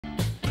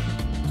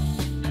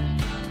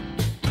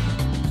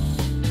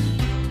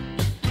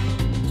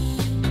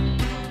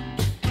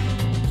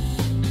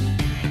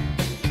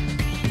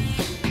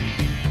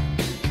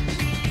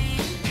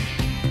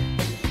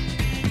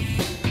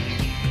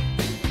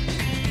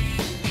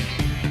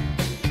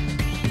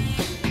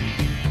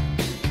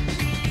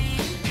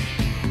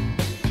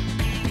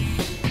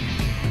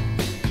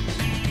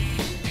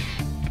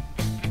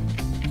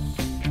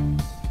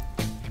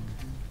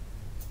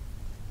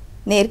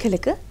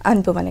நேர்களுக்கு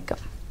அன்பு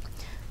வணக்கம்.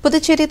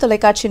 புதுச்சேரி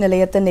தொலைக்காட்சி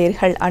நிலையத்தின்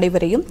நேர்கள்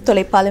அனைவரையும்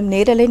தொலைப்பாலம்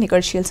நேரலை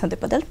நிகழ்ச்சியில்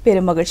சந்திப்பதில்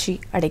பெரும் மகிழ்ச்சி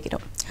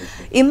அடைகிறோம்.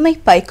 இம்மை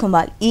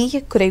பைக்குமால்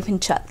ஈய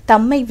குறைவின்றால்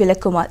தம்மை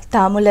விளக்குமால்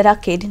தாமுலரா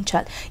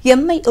கேடின்றால்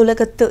எம்மை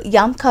உலகத்து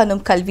யாம்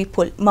காணும் கல்வி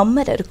போல்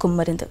மம்மர் அறுக்கும்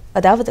மருந்து.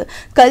 அதாவது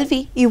கல்வி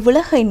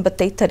இவ்வுலக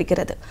இன்பத்தை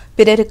தருகிறது,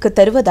 பிறருக்கு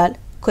தருவதால்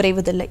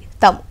குறைவதில்லை,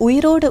 தாம்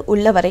உயிரோடு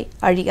உள்ளவரை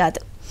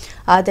அழியாது.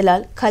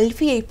 ஆதலால்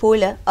கல்வியைப்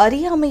போல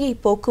அறியாமையை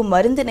போக்கும்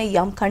மருந்தினை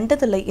யாம்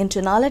கண்டதில்லை என்று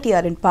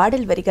நாலடியாரின்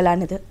பாடல்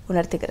வரிகளானது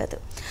உணர்த்துகிறது.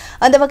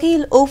 அந்த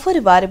வகையில்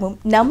ஒவ்வொரு வாரமும்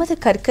நமது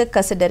கற்க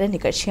கசடர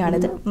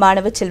நிகழ்ச்சியானது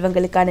மாணவ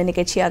செல்வங்களுக்கான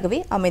நிகழ்ச்சியாகவே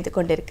அமைந்து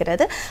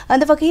கொண்டிருக்கிறது.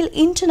 அந்த வகையில்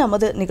இன்று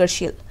நமது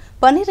நிகழ்ச்சியில்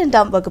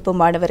 12ஆம் வகுப்பு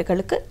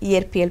மாணவர்களுக்கு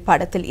இயற்பியல்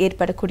பாடத்தில்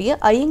ஏற்படக்கூடிய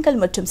ஐயங்கள்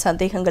மற்றும்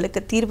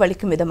சந்தேகங்களுக்கு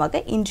தீர்வளிக்கும்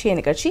விதமாக இன்றைய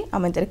நிகழ்ச்சி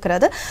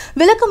அமைந்திருக்கிறது.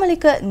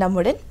 விளக்கமளிக்க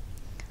நம்முடன்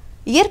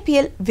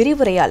இயற்பியல்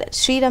விரிவுரையாளர்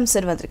ஸ்ரீராம்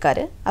சார்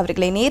வந்திருக்காரு.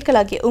 அவர்களை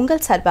நேர்களாகிய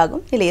உங்கள்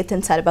சார்பாகவும்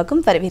நிலையத்தின்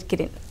சார்பாகவும்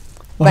வரவேற்கிறேன்.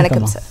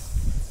 வணக்கம் சார்.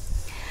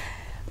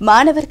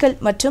 மாணவர்கள்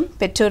மற்றும்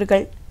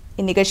பெற்றோர்கள்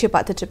இந்நிகழ்ச்சியை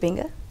பார்த்துட்டு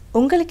இருப்பீங்க.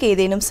 உங்களுக்கு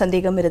ஏதேனும்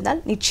சந்தேகம்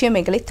இருந்தால் நிச்சயம்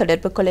எங்களை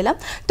தொடர்பு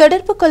கொள்ளலாம்.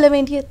 தொடர்பு கொள்ள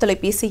வேண்டிய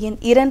தொலைபேசி எண்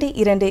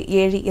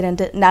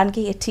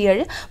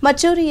 22722487,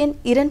 மற்றொரு எண்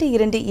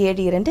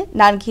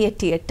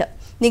 22722488.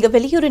 நீங்கள்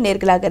வெளியூர்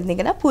நேர்களாக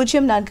இருந்தீங்கன்னா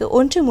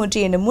 0413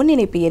 என்னும்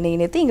முன்னிணைப்பு எண்ணை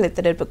இணைத்து எங்களை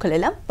தொடர்பு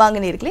கொள்ளலாம். வாங்க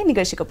நேர்களே,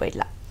 நிகழ்ச்சிக்கு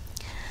போயிடலாம்.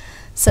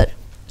 சார்,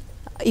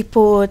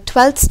 இப்போது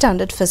 12th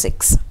ஸ்டாண்டர்ட்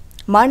ஃபிசிக்ஸ்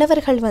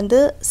மாணவர்கள்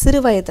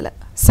சிறு வயதில்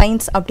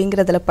சயின்ஸ்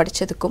அப்படிங்கிறதுல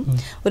படித்ததுக்கும்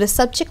ஒரு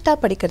சப்ஜெக்டாக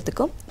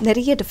படிக்கிறதுக்கும்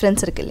நிறைய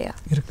டிஃப்ரென்ஸ் இருக்கு இல்லையா?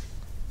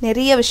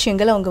 நிறைய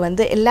விஷயங்கள்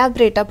அவங்க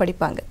எலாபரேட்டாக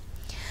படிப்பாங்க.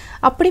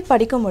 அப்படி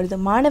படிக்கும்பொழுது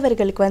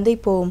மாணவர்களுக்கு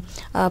இப்போது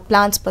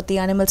பிளான்ஸ் பற்றி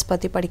அனிமல்ஸ்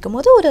பற்றி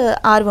படிக்கும்போது ஒரு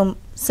ஆர்வம்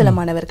சில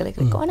மாணவர்களுக்கு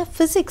இருக்கும். ஆனால்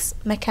ஃபிசிக்ஸ்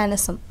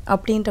மெக்கானிசம்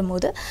அப்படின்ற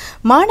போது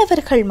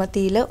மாணவர்கள்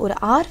மத்தியில் ஒரு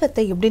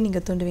ஆர்வத்தை எப்படி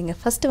நீங்கள் தூண்டுவீங்க?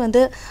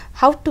 First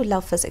how to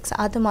love physics,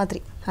 அது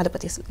மாதிரி அதை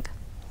பற்றி சொல்லுங்கள்.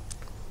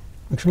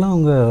 ஆக்சுவலாக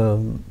அவங்க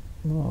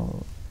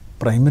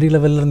ப்ரைமரி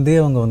லெவல்லேருந்தே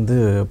அவங்க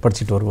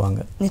படிச்சுட்டு வருவாங்க.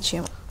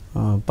 நிச்சயமாக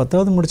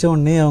 10வது முடித்த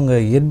உடனே அவங்க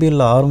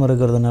இயற்பியல் ஆர்வம்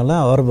இருக்கிறதுனால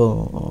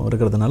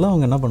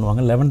அவங்க என்ன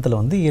பண்ணுவாங்க,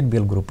 11th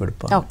இயற்பியல் குரூப்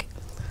எடுப்பாங்க. ஓகே.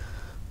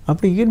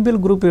 அப்படி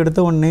இயற்பியல் குரூப் எடுத்த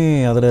உடனே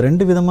அதில்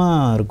 2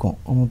 விதமாக இருக்கும்.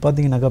 அவங்க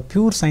பார்த்தீங்கன்னாக்கா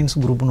பியூர் சயின்ஸ்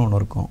குரூப்னு ஒன்று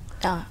இருக்கும்,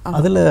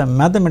 அதில்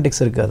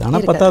மேத்தமெட்டிக்ஸ் இருக்காது.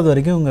 ஆனால் 10வது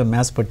வரைக்கும் அவங்க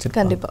மேத்ஸ்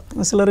படிச்சிருக்காங்க.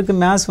 கண்டிப்பாக சிலருக்கு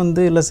மேத்ஸ்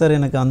இல்லை சார்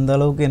எனக்கு அந்த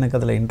அளவுக்கு எனக்கு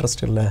அதில்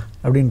இன்ட்ரெஸ்ட் இல்லை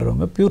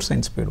அப்படின்றவங்க பியூர்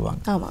சயின்ஸ்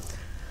போயிடுவாங்க. ஆமாம்.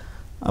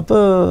 அப்போ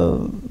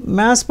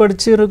மேத்ஸ்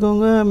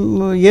படிச்சிருக்கவங்க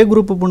ஏ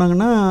குரூப்பு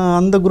போனாங்கன்னா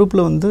அந்த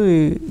குரூப்பில்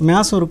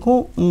மேத்ஸும்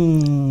இருக்கும்,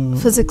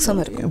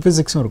 ஃபிசிக்ஸும்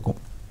இருக்கும்.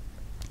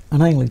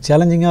 ஆனால் எங்களுக்கு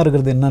சேலஞ்சிங்காக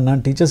இருக்கிறது என்னென்னா,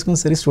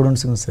 டீச்சர்ஸுக்கும் சரி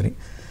ஸ்டூடெண்ட்ஸுக்கும் சரி,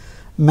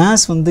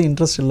 மேத்ஸ்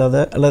இன்ட்ரெஸ்ட் இல்லாத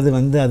அல்லது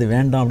அது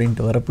வேண்டாம்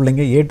அப்படின்ட்டு வர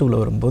பிள்ளைங்க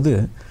A2வில் வரும்போது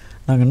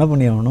நாங்கள் என்ன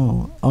பண்ணி ஆகணும்,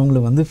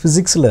 அவங்களுக்கு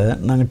ஃபிசிக்ஸில்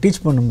நாங்கள்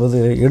டீச் பண்ணும்போது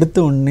எடுத்த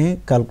உடனே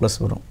கால்குலஸ்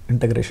வரும்,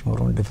 இன்டகிரேஷன்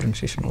வரும்,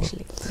 டிஃப்ரென்ஷியேஷன்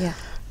வரும்,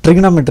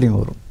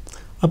 ட்ரிகனாமெட்ரியும் வரும்.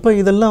 அப்போ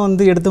இதெல்லாம்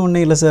எடுத்த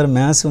உடனே இல்லை சார்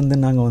மேத்ஸ்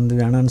நாங்கள்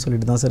வேணான்னு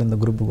சொல்லிட்டு தான் சார் இந்த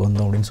குரூப்புக்கு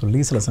வந்தோம் அப்படின்னு சொல்லி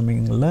சில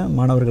சமயங்களில்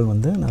மாணவர்கள்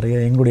நிறைய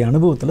எங்களுடைய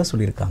அனுபவத்தில்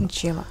சொல்லியிருக்காங்க.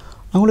 நிச்சயமாக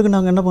அவங்களுக்கு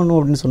நாங்கள் என்ன பண்ணுவோம்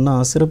அப்படின்னு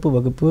சொன்னால், சிறப்பு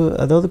வகுப்பு,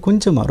 அதாவது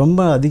கொஞ்சமாக ரொம்ப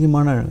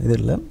அதிகமான இது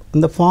இல்லை,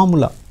 அந்த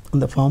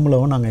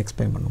ஃபார்முலாவை நாங்கள்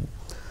எக்ஸ்பிளைன் பண்ணுவோம்.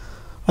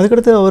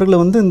 அதுக்கடுத்து அவர்களை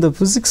இந்த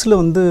ஃபிசிக்ஸில்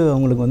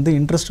அவங்களுக்கு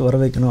இன்ட்ரெஸ்ட் வர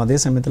வைக்கணும், அதே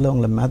சமயத்தில்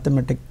அவங்கள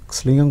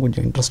மேத்தமெட்டிக்ஸ்லேயும்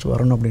கொஞ்சம் இன்ட்ரெஸ்ட்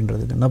வரணும்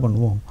அப்படின்றதுக்கு என்ன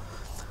பண்ணுவோம்,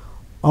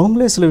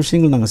 அவங்களே சில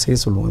விஷயங்கள் நாங்கள் செய்ய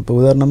சொல்லுவோம். இப்போ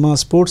உதாரணமாக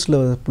ஸ்போர்ட்ஸில்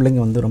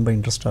பிள்ளைங்க ரொம்ப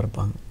இன்ட்ரெஸ்ட்டாக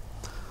இருப்பாங்க.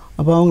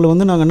 அப்போ அவங்கள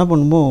நாங்கள் என்ன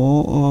பண்ணுவோம்,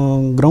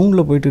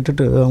 கிரவுண்டில் போயிட்டு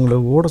விட்டுட்டு அவங்கள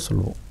ஓட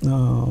சொல்லுவோம்.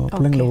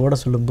 பிள்ளைங்களை ஓட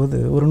சொல்லும்போது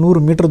ஒரு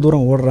 100 மீட்டர்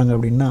தூரம் ஓடுறாங்க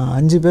அப்படின்னா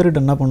 5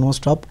 பேர்கிட்ட என்ன பண்ணுவோம்,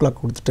 ஸ்டாப்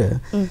கிளாக் கொடுத்துட்டு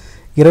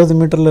 20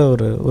 மீட்டரில்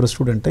ஒரு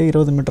ஸ்டூடெண்ட்டு,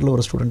 20 மீட்டரில்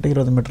ஒரு ஸ்டூடெண்ட்டு,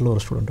 20 மீட்டரில்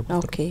ஒரு ஸ்டூடெண்ட்டு.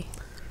 ஓகே.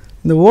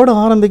 இந்த ஓட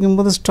ஆரம்பிக்கும்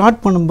போது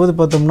ஸ்டார்ட் பண்ணும்போது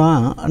பார்த்தோம்னா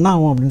என்ன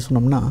ஆகும் அப்படின்னு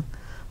சொன்னோம்னா,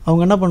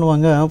 அவங்க என்ன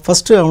பண்ணுவாங்க,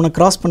 ஃபஸ்ட்டு அவனை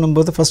கிராஸ்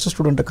பண்ணும்போது, ஃபஸ்ட்டு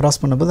ஸ்டூடெண்ட்டை கிராஸ்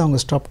பண்ணும்போது அவங்க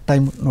ஸ்டாப்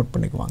டைம் நோட்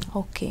பண்ணிக்குவாங்க.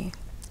 ஓகே.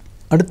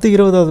 அடுத்து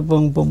 20வது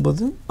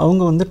போகும்போது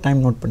அவங்க டைம்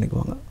நோட்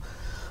பண்ணிக்குவாங்க.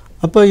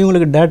 அப்போ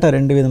இவங்களுக்கு டேட்டா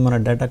 2 விதமான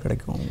டேட்டா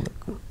கிடைக்கும்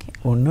அவங்களுக்கு.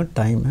 ஒன்று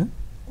டைமு,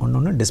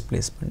 ஒன்று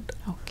டிஸ்பிளேஸ்மெண்ட்.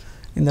 ஓகே.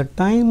 இந்த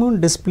டைமும்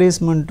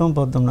டிஸ்பிளேஸ்மெண்ட்டும்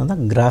பார்த்தோம்னா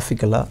தான்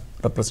கிராஃபிக்கலாக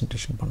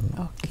ரெப்ரசன்டேஷன்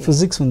பண்ணணும்.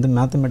 ஃபிசிக்ஸ்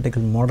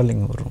மேத்தமெட்டிக்கல்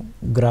மாடலிங் வரும்,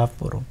 கிராஃப்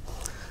வரும்,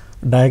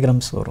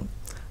 டயக்ராம்ஸ் வரும்.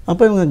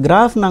 அப்போ இவங்க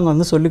கிராஃப்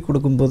நாங்கள் சொல்லி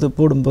கொடுக்கும்போது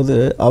போடும்போது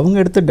அவங்க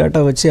எடுத்த டேட்டா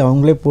வச்சு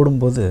அவங்களே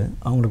போடும்போது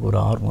அவங்களுக்கு ஒரு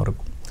ஆர்வம்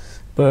இருக்கும்.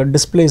 இப்போ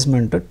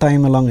displacement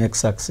time along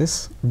X axis,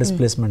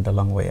 displacement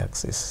along Y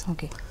axis.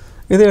 Okay.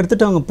 இதை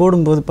எடுத்துகிட்டு அவங்க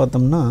போடும்போது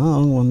பார்த்தோம்னா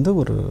அவங்க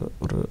ஒரு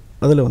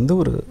அதில்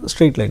ஒரு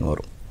ஸ்ட்ரெயிட் லைன்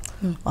வரும்.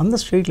 அந்த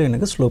ஸ்ட்ரெயிட்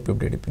லைனுக்கு ஸ்லோப்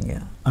எப்படி எடுப்பீங்க,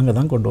 அங்கே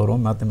தான் கொண்டு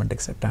வருவோம்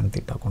மேத்தமெட்டிக்ஸை tan θ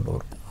கொண்டு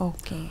வரும்.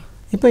 ஓகே.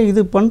 இப்போ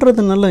இது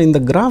பண்ணுறதுனால, இந்த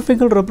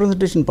கிராஃபிக்கல்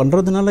ரெப்ரசன்டேஷன்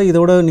பண்ணுறதுனால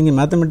இதோட நீங்கள்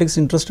மேத்தமெட்டிக்ஸ்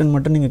இன்ட்ரெஸ்ட்னு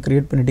மட்டும் நீங்கள்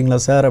க்ரியேட் பண்ணிட்டீங்களா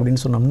சார்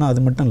அப்படின்னு சொன்னோம்னா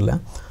அது மட்டும் இல்லை.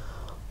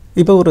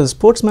 இப்போ ஒரு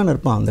ஸ்போர்ட்ஸ் மேன்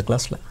இருப்பான் அந்த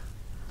கிளாஸில்.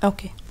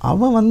 ஓகே.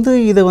 அவன்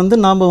இதை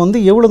நாம்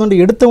எவ்வளோ தோண்டு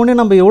எடுத்தவொடனே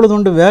நம்ம எவ்வளோ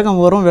தோண்டு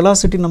வேகம் வரும்,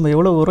 வெலாசிட்டி நம்ம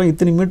எவ்வளோ வரும்,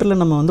 இத்தனை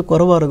மீட்டரில் நம்ம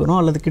குறைவாக இருக்கிறோம்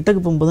அல்லது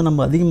கிட்டக்கு போகும்போது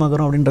நம்ம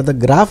அதிகமாகிறோம் அப்படின்றத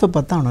கிராஃபை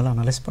பார்த்தா அவனால்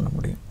அனலைஸ் பண்ண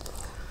முடியும்.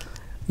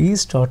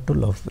 Start to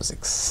love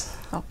physics.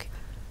 Okay.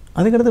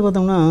 அதுக்கடுத்து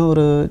பார்த்தோம்னா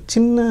ஒரு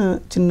சின்ன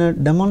சின்ன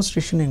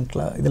டெமான்ஸ்ட்ரேஷன்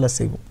இதில்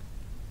செய்வோம்.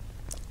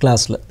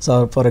 கிளாஸில்.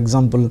 For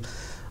example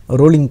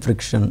rolling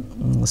friction,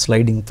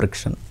 sliding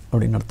friction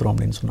அப்படின்னு நடத்துகிறோம்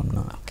அப்படின்னு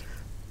சொன்னோம்னா,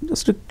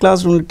 ஜஸ்ட்டு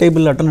கிளாஸ் ரூமில்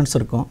டேபிள் அட்டண்டன்ஸ்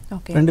இருக்கும்,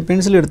 2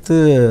 பென்சில் எடுத்து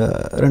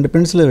 2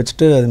 பென்சிலை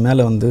வச்சுட்டு அது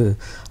மேலே வந்து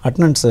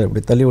அட்டண்டன்ஸை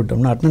இப்படி தள்ளி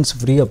விட்டோம்னா அட்டண்டன்ஸ்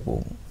ஃப்ரீயாக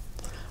போகும்.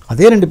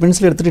 அதே 2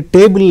 பென்சில் எடுத்துகிட்டு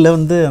டேபிளில்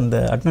வந்து அந்த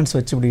அட்டண்டன்ஸ்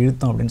வச்சு இப்படி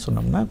இழுத்தோம் அப்படின்னு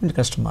சொன்னோம்னா கொஞ்சம்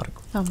கஷ்டமாக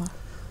இருக்கும்.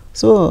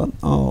 So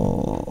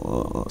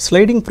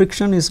sliding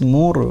friction is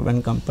more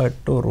when compared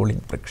to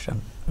rolling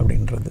friction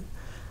அப்படின்றது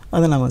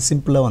அதை நம்ம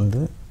சிம்பிளாக வந்து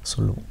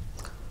சொல்லுவோம்.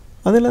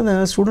 அதில் அந்த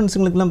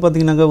ஸ்டூடெண்ட்ஸுங்களுக்கெல்லாம்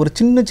பார்த்திங்கனாக்கா ஒரு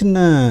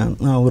சின்ன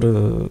ஒரு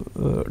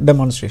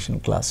டெமான்ஸ்ட்ரேஷன்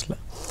கிளாஸில்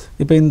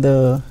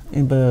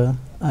இப்போ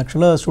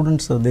ஆக்சுவலாக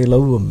ஸ்டூடெண்ட்ஸ் தே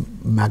லவ்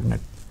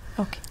மேக்னெட்.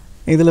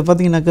 இதில்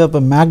பார்த்திங்கனாக்கா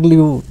இப்போ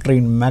மேக்லிவ்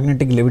ட்ரெயின்,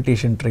 மேக்னெட்டிக்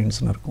லெவிடேஷன்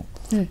ட்ரெயின்ஸ்னு இருக்கும்,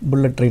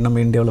 புல்லட் ட்ரெயின்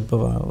நம்ம இந்தியாவில் இப்போ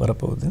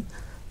வரப்போகுது.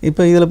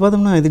 இப்போ இதில்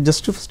பார்த்தோம்னா இது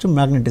ஃபஸ்ட்டு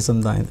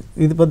மேக்னெட்டிசம் தான்.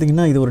 இது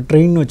பார்த்திங்கன்னா இது ஒரு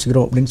ட்ரெயின்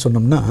வச்சுக்கிறோம் அப்படின்னு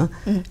சொன்னோம்னா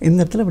இந்த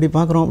இடத்துல இப்படி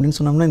பார்க்குறோம் அப்படின்னு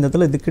சொன்னோம்னா இந்த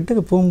இடத்துல இது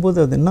கிட்டக்க போகும்போது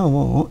அது என்ன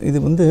ஆகும், இது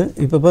வந்து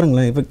இப்போ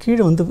பாருங்களேன், இப்போ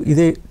கீழே வந்து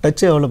இதே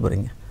டச்சே ஆகல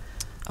போகிறீங்க.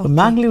 இப்போ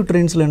மேக்லிவ்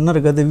ட்ரெயின்ஸில் என்ன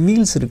இருக்காது,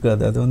 வீல்ஸ்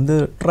இருக்காது, அது வந்து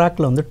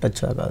ட்ராக்கில் வந்து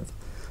டச் ஆகாது.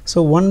 So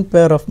one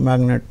pair of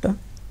மேக்னெட்டை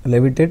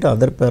levitate,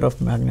 other pair of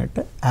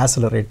மேக்னெட்டை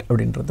accelerate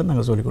அப்படின்றத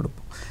நாங்கள் சொல்லிக்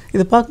கொடுப்போம்.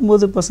 இதை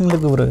பார்க்கும்போது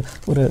பசங்களுக்கு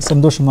ஒரு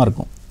சந்தோஷமாக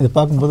இருக்கும், இது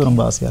பார்க்கும்போது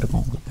ரொம்ப ஆசையாக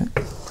இருக்கும்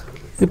அவங்களுக்கு.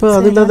 இப்போ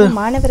அது இல்லாத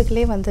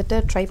மாணவர்களே வந்துட்டு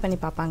ட்ரை பண்ணி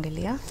பார்ப்பாங்க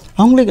இல்லையா,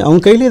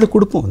 அவங்க கையில் இதை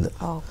கொடுப்போம், வந்து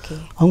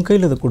அவங்க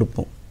கையில் இதை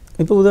கொடுப்போம்.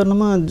 இப்போ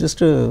உதாரணமாக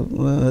ஜஸ்ட்டு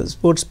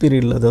ஸ்போர்ட்ஸ்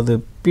பீரியடில், அதாவது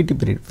PT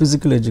period,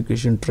 physical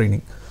education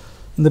training,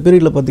 இந்த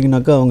பீரியடில்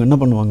பார்த்திங்கனாக்கா அவங்க என்ன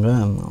பண்ணுவாங்க,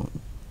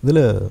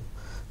 இதில்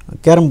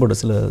கேரம் போர்டு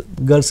சில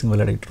கேர்ள்ஸுங்க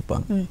விளையாடிட்டு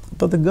இருப்பாங்க.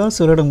 இப்போ அந்த கேர்ள்ஸ்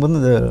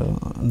விளையாடும்போது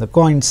அந்த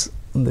காயின்ஸ்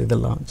இந்த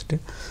இதெல்லாம் வச்சுட்டு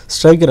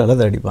ஸ்ட்ரைக்கரால்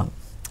அதை அடிப்பாங்க.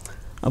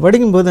 அப்போ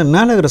அடிக்கும்போது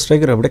மேலே இருக்கிற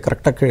ஸ்ட்ரைக்கர் அப்படியே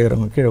கரெக்டாக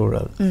கீழே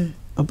விழாது.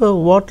 அப்போ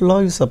வாட் லா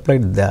இஸ்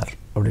அப்ளைட் தேர்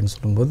அப்படின்னு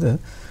சொல்லும்போது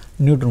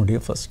நியூட்டனுடைய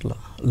ஃபர்ஸ்ட்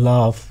லா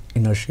ஆஃப்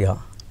இனர்ஷியா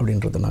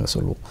அப்படின்றத நாங்கள்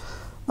சொல்லுவோம்.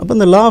 அப்போ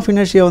இந்த லா ஆஃப்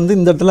இனர்ஷியா வந்து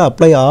இந்த இடத்துல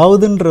அப்ளை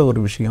ஆகுதுன்ற ஒரு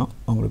விஷயம்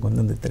அவங்களுக்கு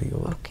வந்து இந்த தெரிய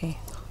வரும்.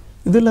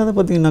 இது இல்லாத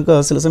பார்த்திங்கனாக்கா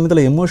சில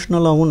சமயத்தில்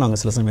எமோஷ்னலாகவும்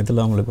நாங்கள் சில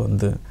சமயத்தில் அவங்களுக்கு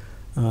வந்து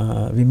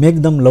we make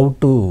them love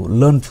to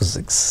learn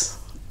physics.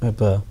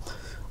 இப்போ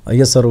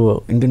ISRO,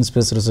 Indian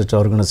space research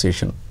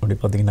organisation அப்படி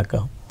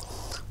பார்த்திங்கனாக்கா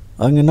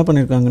அவங்க என்ன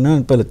பண்ணியிருக்காங்கன்னா,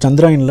 இப்போ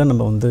சந்திராயனில்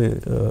நம்ம வந்து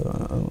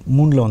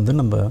மூணில் வந்து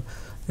நம்ம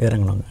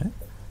இறங்கினோங்க.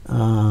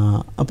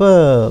 அப்போ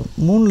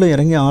மூணில்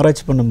இறங்கி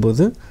ஆராய்ச்சி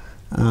பண்ணும்போது,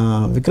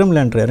 விக்ரம்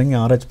லேண்டர் இறங்கி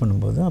ஆராய்ச்சி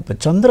பண்ணும்போது, அப்போ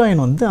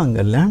சந்திராயன் வந்து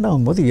அங்கே லேண்ட்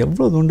ஆகும்போது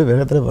எவ்வளோ தூண்டு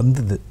வேகத்தில்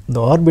வந்தது,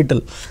 இந்த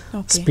ஆர்பிட்டல்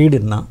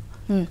ஸ்பீடுன்னா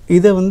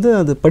இதை வந்து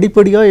அது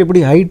படிப்படியாக எப்படி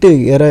ஹைட்டு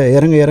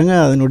இறங்க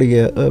அதனுடைய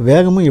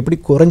வேகமும் எப்படி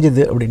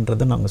குறைஞ்சிது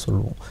அப்படின்றத நாங்கள்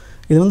சொல்லுவோம்.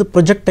 இது வந்து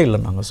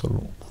ப்ரொஜெக்டைலில் நாங்கள்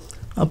சொல்லுவோம்.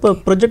 அப்போ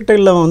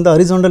ப்ரொஜெக்டைலில் வந்து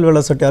horizontal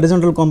velocity,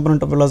 horizontal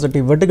component of velocity,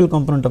 vertical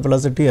component of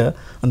வெலாசிட்டியை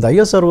அந்த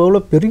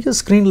ISROவில் பெரிய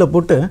ஸ்க்ரீனில்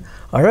போட்டு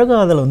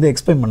அழகாக அதில் வந்து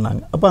எக்ஸ்பிளைன்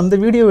பண்ணாங்க. அப்போ அந்த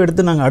வீடியோவை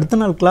எடுத்து நாங்கள்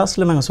அடுத்த நாள்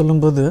கிளாஸில் நாங்கள்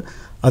சொல்லும்போது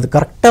அது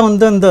கரெக்டாக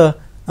வந்து அந்த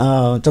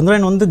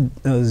சந்திராயன் வந்து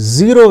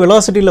 0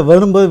 வெலாசிட்டியில்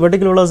வரும்போது,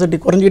 வெர்டிகல் வெலாசிட்டி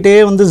குறைஞ்சிட்டே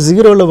வந்து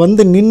 0ல்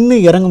வந்து நின்று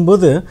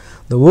இறங்கும்போது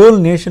the whole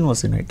nation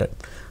was United.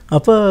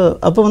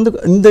 அப்போ வந்து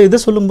இந்த இதை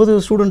சொல்லும்போது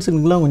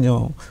ஸ்டூடெண்ட்ஸுக்கெலாம்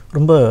கொஞ்சம்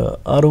ரொம்ப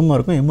ஆர்வமாக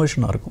இருக்கும்,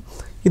 எமோஷனாக இருக்கும்.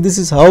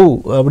 திஸ் இஸ் ஹவு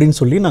அப்படின்னு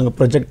சொல்லி நாங்கள்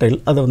ப்ரொஜெக்டைல்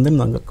அதை வந்து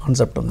நாங்கள்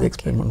கான்செப்ட் வந்து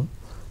எக்ஸ்பிளைன் பண்ணுவோம்.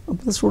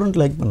 அப்போ ஸ்டூடெண்ட்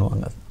லைக்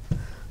பண்ணுவாங்க.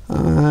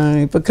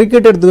 இப்போ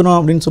கிரிக்கெட் எடுத்துக்கிறோம்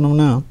அப்படின்னு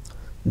சொன்னோம்னா,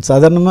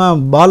 சாதாரணமாக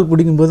பால்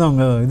பிடிக்கும்போது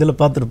அவங்க இதில்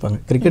பார்த்துருப்பாங்க,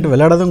 கிரிக்கெட்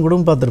விளையாடாதவங்க கூட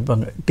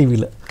பார்த்துருப்பாங்க,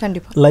 டிவியில்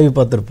கண்டிப்பாக லைவ்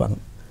பார்த்துருப்பாங்க.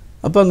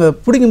 அப்போ அங்கே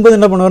பிடிக்கும்போது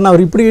என்ன பண்ணுவார்னா,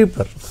 அவர் இப்படி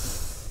இழுப்பார்,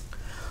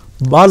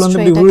 பால் வந்து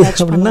இப்படி விழு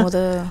அப்படின்னா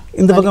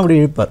இந்த பக்கம் அப்படி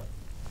இழுப்பார்,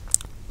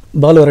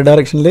 பால் ஒரு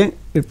டைரெக்ஷன்லேயே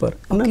இழுப்பார்.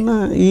 என்னென்னா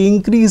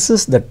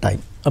இன்க்ரீசஸ் த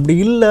டைம். அப்படி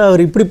இல்லை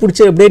அவர் இப்படி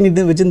பிடிச்சி அப்படியே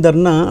நின்று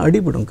வச்சுருந்தாருன்னா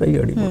அடிபடும், கை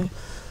அடிபடும்.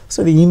 ஸோ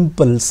அது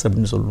இம்பல்ஸ்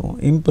அப்படின்னு சொல்லுவோம்.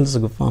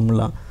 இம்பல்ஸுக்கு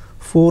formula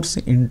force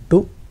into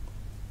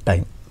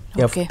time,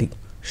 FT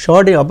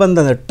short. அப்போ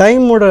அந்த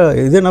டைமோட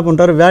இது என்ன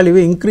பண்ணுறாரு,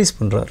 வேல்யூவை இன்க்ரீஸ்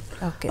பண்ணுறாரு.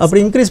 அப்படி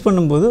இன்க்ரீஸ்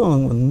பண்ணும்போது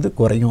அவங்க வந்து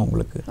குறையும்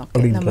அவங்களுக்கு.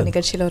 நம்ம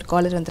நிகழ்ச்சியில் ஒரு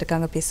காலர்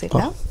வந்திருக்காங்க,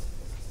 பேசிடலாம்.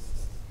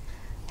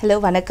 ஹலோ,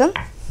 வணக்கம்.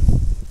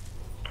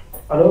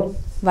 ஹலோ,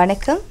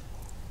 வணக்கம்.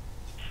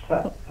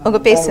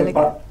 உங்கள் பேர்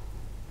சொல்லுங்க.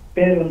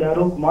 பேர் வந்து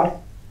அருண்குமார்.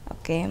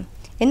 ஓகே,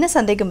 என்ன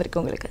சந்தேகம் இருக்கு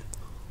உங்களுக்கு?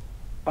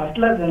 ஃபர்ஸ்ட்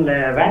லெசன்ல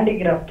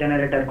வேண்டிகிராஃப்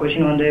ஜெனரேட்டர்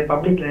क्वेश्चन வந்து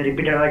பப்ளிக்ல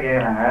ரிப்பீட்டடா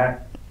கேக்குறாங்க.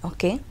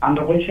 ஓகே, அந்த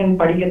क्वेश्चन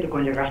படிக்கிறதுக்கு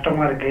கொஞ்சம்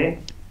கஷ்டமா இருக்கு.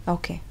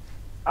 ஓகே,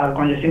 அது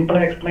கொஞ்சம்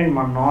சிம்பிளா எக்ஸ்பிளைன்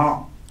பண்ணனும்.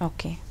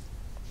 ஓகே.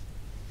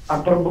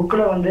 அப்புறம்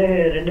புக்ல வந்து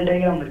 2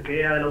 டயகிராம் இருக்கு,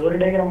 அதுல ஒரு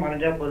டயகிராம்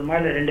வரைஞ்சா போதுமா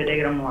இல்ல 2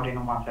 diagram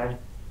வரையணுமா sir?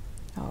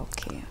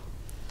 Okay,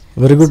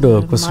 very good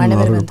question.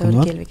 மாணவர் வந்து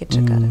ஒரு கேள்வி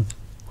கேட்டிருக்காரு.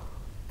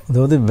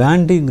 அதாவது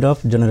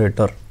வேண்டிகிராஃப்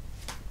ஜெனரேட்டர்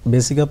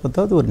பேசிக்காக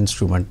பார்த்தா அது ஒரு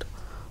இன்ஸ்ட்ருமெண்ட்.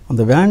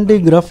 அந்த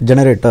வேண்டிகிராஃப்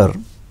ஜெனரேட்டர்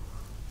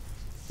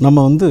நம்ம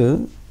வந்து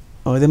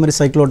இதே மாதிரி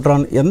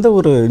சைக்ளோட்ரான் எந்த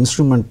ஒரு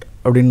இன்ஸ்ட்ருமெண்ட்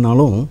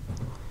அப்படின்னாலும்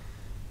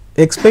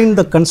explain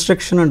the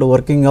construction and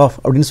working of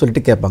அப்படின்னு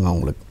சொல்லிட்டு கேட்பாங்க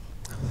அவங்களுக்கு.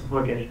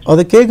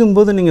 அதை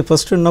கேட்கும்போது நீங்கள்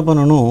ஃபஸ்ட்டு என்ன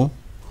பண்ணணும்,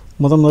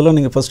 முதல்ல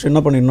நீங்கள் ஃபஸ்ட்டு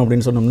என்ன பண்ணிடணும்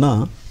அப்படின்னு சொன்னோம்னா,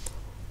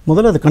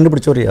 முதல்ல அதை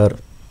கண்டுபிடிச்சவர் யார்,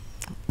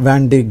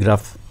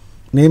 வேண்டிகிராஃப்,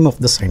 நேம் ஆஃப்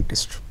த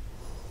சயின்டிஸ்ட்,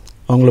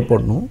 அவங்கள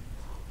போடணும்.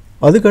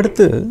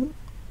 அதுக்கடுத்து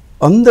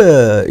அந்த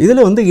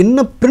இதில் வந்து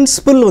என்ன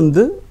பிரின்சிபல்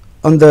வந்து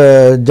அந்த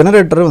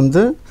ஜெனரேட்டரை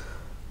வந்து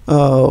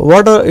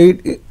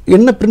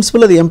என்ன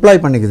பிரின்சிபல் அது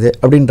எம்ப்ளாய் பண்ணிக்குது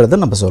அப்படின்றத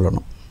நம்ம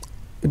சொல்லணும்.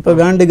 இப்போ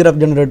வேன் டயக்ராஃப்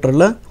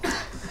ஜெனரேட்டரில்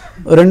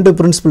 2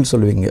 பிரின்சிபல்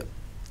சொல்லுவீங்க.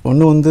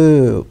 ஒன்று வந்து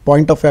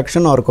point of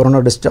action R corona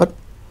discharge,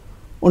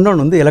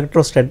 இன்னொன்று வந்து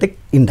எலக்ட்ரோஸ்டாட்டிக்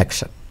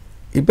இண்டக்ஷன்.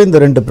 இப்போ இந்த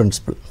 2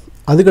 பிரின்சிபல்.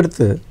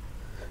 அதுக்கடுத்து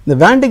இந்த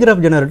வேன்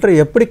டயக்ராஃப் ஜெனரேட்டர்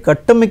எப்படி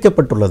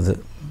கட்டமைக்கப்பட்டுள்ளது,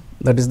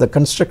 that is the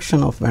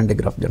construction of van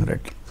டயக்ராஃப்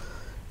generator.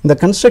 இந்த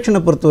கன்ஸ்ட்ரக்ஷனை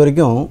பொறுத்த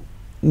வரைக்கும்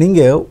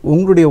நீங்கள்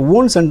உங்களுடைய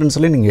ஓன்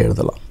சென்டென்ஸ்லேயே நீங்கள்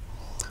எழுதலாம்.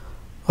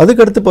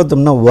 அதுக்கடுத்து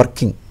பார்த்தோம்னா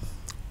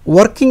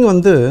ஒர்க்கிங்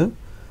வந்து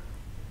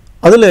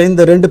அதில்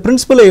இந்த 2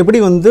 பிரின்சிபலை எப்படி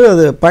வந்து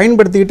அதை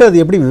பயன்படுத்திக்கிட்டு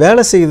அது எப்படி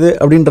வேலை செய்யுது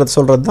அப்படின்றத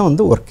சொல்கிறது தான்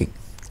வந்து ஒர்க்கிங்.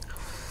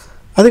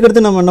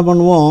 அதுக்கடுத்து நம்ம என்ன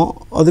பண்ணுவோம்,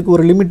 அதுக்கு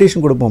ஒரு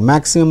லிமிட்டேஷன் கொடுப்போம்.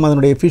 மேக்ஸிமம்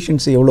அதனுடைய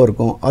எஃபிஷியன்சி எவ்வளோ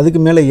இருக்கும், அதுக்கு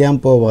மேலே ஏன்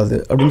போகாது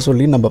அப்படின்னு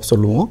சொல்லி நம்ம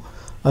சொல்லுவோம்.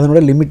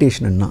 அதனுடைய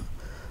லிமிட்டேஷன் என்ன,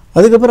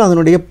 அதுக்கப்புறம்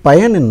அதனுடைய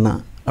பயன் என்ன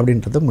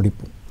அப்படின்றத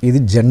முடிப்போம். இது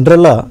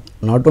ஜென்ரலாக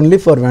not only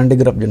for van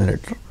டயக்ராஃப்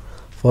generator,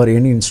 for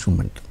any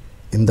instrument.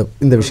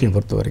 இந்த விஷயம்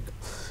பொறுத்த வரைக்கும்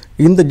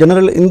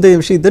இந்த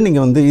விஷயத்தை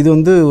நீங்கள் வந்து இது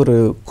வந்து ஒரு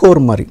கோர்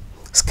மாதிரி,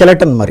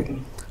 ஸ்கெலட்டன் மாதிரி,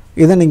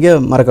 இதை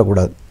நீங்கள்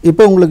மறக்கக்கூடாது.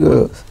 இப்போ உங்களுக்கு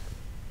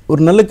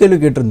ஒரு நல்ல கேள்வி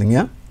கேட்டிருந்தீங்க.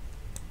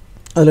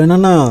 அதில்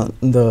என்னென்னா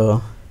இந்த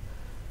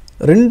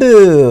 2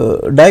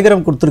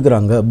 டயக்ராம்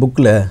கொடுத்துருக்குறாங்க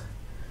புக்கில்,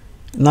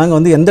 நாங்கள்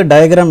வந்து எந்த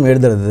டயக்ராம்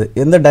எழுதுறது,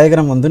 எந்த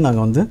டயக்ராம் வந்து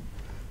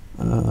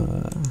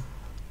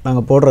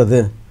நாங்கள்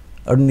போடுறது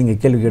அப்படின்னு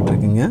நீங்கள் கேள்வி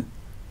கேட்டிருக்கீங்க.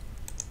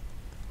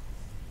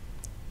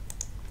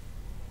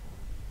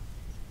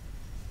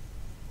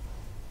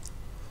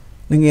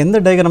 நீங்கள் எந்த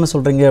டயக்ராமை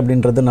சொல்கிறீங்க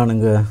அப்படின்றத நான்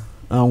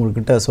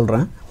உங்கள்கிட்ட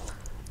சொல்கிறேன்.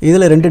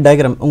 இதில் 2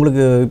 டயக்ராம்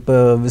உங்களுக்கு இப்போ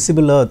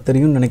விசிபிளாக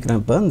தெரியும்னு நினைக்கிறேன்.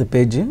 இப்போ இந்த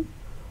பேஜு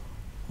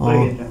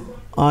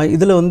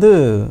இதில் வந்து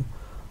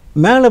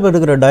மேலே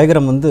இருக்கிற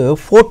டயக்ராம் வந்து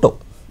ஃபோட்டோ.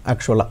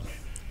 ஆக்சுவலாக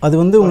அது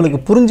வந்து உங்களுக்கு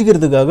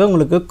புரிஞ்சிக்கிறதுக்காக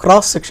உங்களுக்கு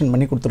கிராஸ் செக்ஷன்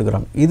பண்ணி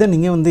கொடுத்துருக்குறாங்க. இதை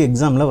நீங்கள் வந்து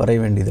எக்ஸாமில் வரைய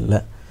வேண்டியதில்லை.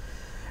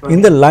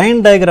 இந்த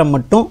லைன் டயக்ராம்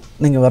மட்டும்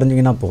நீங்கள்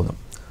வரைஞ்சிங்கன்னா போதும்.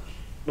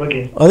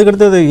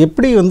 அதுக்கடுத்து அது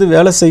எப்படி வந்து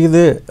வேலை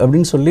செய்யுது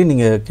அப்படின்னு சொல்லி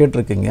நீங்கள்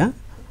கேட்டிருக்கீங்க.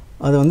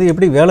 அது வந்து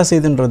எப்படி வேலை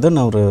செய்யுதுன்றதை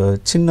நான் ஒரு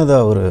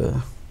சின்னதாக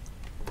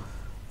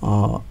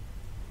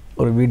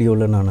ஒரு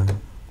வீடியோவில் நான்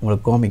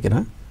உங்களுக்கு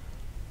காமிக்கிறேன்.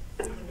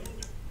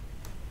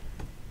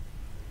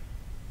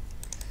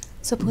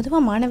 ஸோ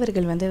பொதுவாக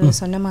மாணவர்கள் வந்து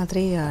சொன்ன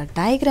மாதிரி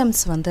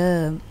டயக்ராம்ஸ் வந்து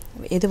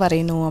எது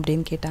வரையணும்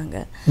அப்படின்னு கேட்டாங்க.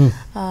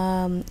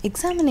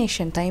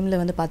 எக்ஸாமினேஷன் டைமில்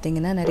வந்து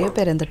பார்த்தீங்கன்னா நிறைய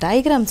பேர் இந்த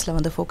டயக்ராம்ஸில்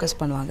வந்து ஃபோக்கஸ்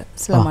பண்ணுவாங்க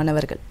சில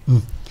மாணவர்கள்.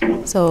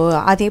 ஸோ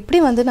அது எப்படி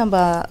வந்து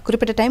நம்ம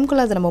குறிப்பிட்ட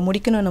டைமுக்குள்ளே அதை நம்ம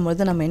முடிக்கணும்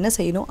போது நம்ம என்ன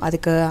செய்யணும்,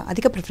 அதுக்கு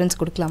அதிக ப்ரிஃபரன்ஸ்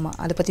கொடுக்கலாமா,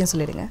 அதை பற்றியும்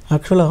சொல்லிடுங்க.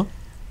 ஆக்சுவலாக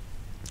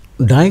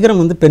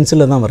டயக்ராம் வந்து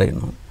பென்சிலில் தான்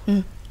வரையணும்.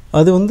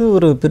 அது வந்து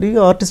ஒரு பெரிய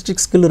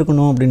ஆர்டிஸ்டிக் ஸ்கில்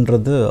இருக்கணும்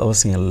அப்படின்றது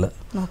அவசியம் இல்லை.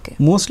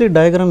 மோஸ்ட்லி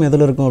டயக்ராம்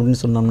எதில் இருக்கும் அப்படின்னு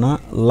சொன்னோம்னா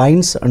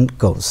லைன்ஸ் அண்ட்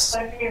கர்வ்ஸ்.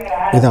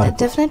 இதான்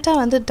டெஃபினட்டாக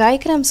வந்து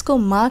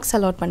டயக்ராம்ஸ்க்கும் மார்க்ஸ்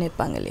அலாட்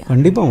பண்ணியிருப்பாங்க இல்லையா?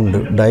 கண்டிப்பாக உண்டு.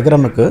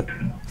 டயக்ராமுக்கு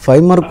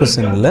 5 மார்க்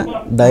கொஸ்டினில்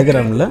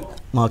டயக்ராமில்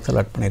மார்க்ஸ்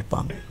அலாட்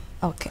பண்ணியிருப்பாங்க.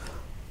 ஓகே,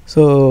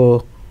 ஸோ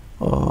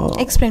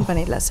எக்ஸ்பிளைன்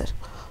பண்ணிடலாம் சார்.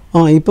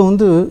 இப்போ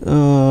வந்து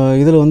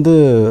இதில் வந்து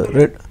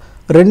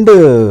 2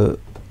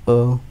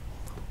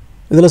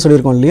 இதில்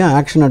சொல்லியிருக்கோம் இல்லையா,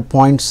 action at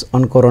points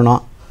on corona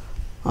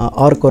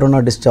R corona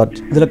discharge.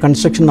 இதில்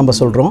கன்ஸ்ட்ரக்ஷன் நம்ம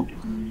சொல்கிறோம்.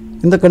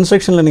 இந்த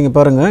கன்ஸ்ட்ரக்ஷனில் நீங்கள்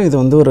பாருங்கள், இது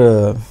வந்து ஒரு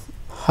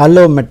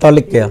ஹாலோ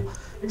மெட்டாலிக்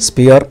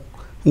ஸ்பியர்.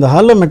 இந்த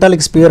ஹாலோ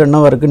மெட்டாலிக் ஸ்பியர்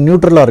என்னவாக இருக்குது,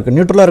 நியூட்ரலாக இருக்குது.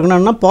 நியூட்ரலாக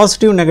இருக்குன்னா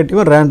பாசிட்டிவ்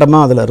நெகட்டிவாக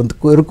ரேண்டமாக அதில்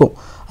இருக்கும்.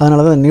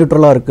 அதனால தான்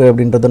நியூட்ரலாக இருக்குது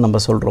அப்படின்றத நம்ம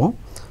சொல்கிறோம்.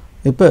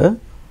 இப்போ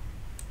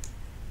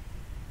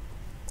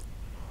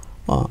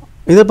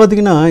இதை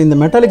பார்த்திங்கன்னா இந்த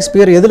மெட்டாலிக்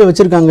ஸ்பியர் எதில்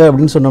வச்சுருக்காங்க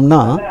அப்படின்னு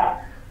சொன்னோம்னா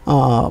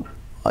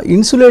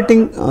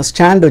இன்சுலேட்டிங்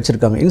ஸ்டாண்ட்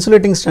வச்சுருக்காங்க.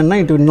 Insulating ஸ்டாண்ட்னா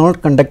it will not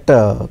conduct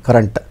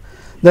current.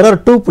 There are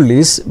 2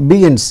 புள்ளிஸ் B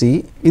and C.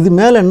 இது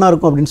மேலே என்ன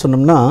இருக்கும் அப்படின்னு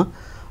சொன்னோம்னா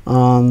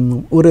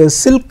ஒரு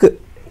சில்க்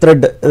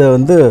த்ரெட் இதை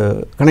வந்து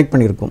கனெக்ட்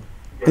பண்ணியிருக்கும்.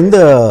 இந்த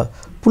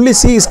புள்ளி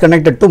C is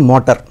connected to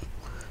motor.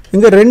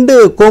 இங்கே 2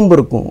 கோம்பு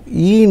இருக்கும்,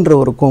 Eன்ற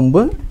ஒரு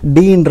கோம்பு,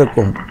 Dன்ற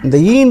கோம்பு. இந்த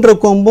Eன்ற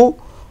கோம்பும்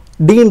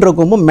Dன்ற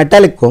கோம்பும்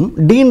metallic கோம்பு.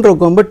 Dன்ற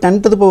கோம்பு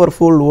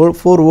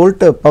 10⁴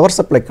 volt power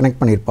supply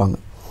connect பண்ணியிருப்பாங்க.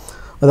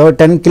 அதாவது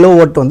 10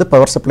 kW வந்து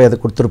பவர் சப்ளை அது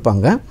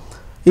கொடுத்துருப்பாங்க.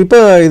 இப்போ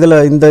இதில்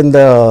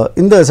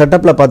இந்த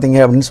செட்டப்பில் பார்த்தீங்க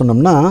அப்படின்னு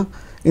சொன்னோம்னா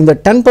இந்த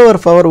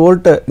 10⁴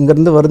 வோல்ட்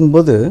இங்கேருந்து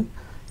வரும்போது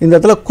இந்த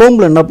இடத்துல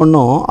கோம்பில் என்ன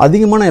பண்ணோம்,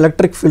 அதிகமான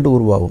எலக்ட்ரிக் ஃபீல்டு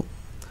உருவாகும்.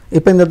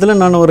 இப்போ இந்த இடத்துல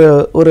நான்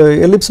ஒரு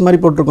எலிப்ஸ் மாதிரி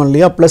போட்டிருக்கோம்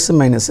இல்லையா, ப்ளஸ்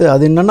மைனஸ்.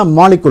 அது என்னென்னா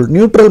மாலிகுல்,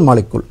 நியூட்ரல்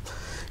மாலிகுல்.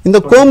 இந்த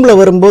கோம்பில்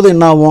வரும்போது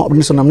என்ன ஆகும்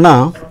அப்படின்னு சொன்னோம்னா,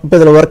 இப்போ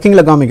இதில்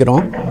ஒர்க்கிங்கில்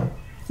காமிக்கிறோம்.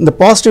 இந்த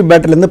பாசிட்டிவ்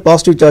பேட்டரிலேருந்து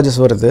பாசிட்டிவ்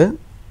சார்ஜஸ் வருது.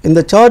 இந்த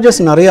சார்ஜஸ்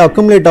நிறைய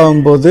அக்குமுலேட்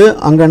ஆகும்போது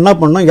அங்கே என்ன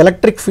பண்ணோம்,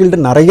 எலக்ட்ரிக் ஃபீல்டு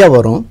நிறையா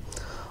வரும்.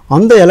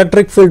 அந்த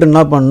எலக்ட்ரிக் ஃபீல்டு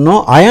என்ன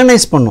பண்ணணும்,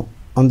 அயனைஸ் பண்ணும்.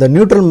 அந்த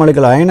நியூட்ரல்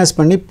மாலிகுல் அயனைஸ்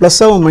பண்ணி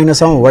ப்ளஸ்ஸாகவும்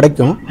மைனஸாகவும்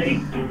உடைக்கும்.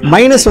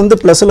 மைனஸ் வந்து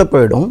ப்ளஸில்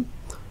போயிடும்.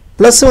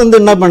 ப்ளஸ் வந்து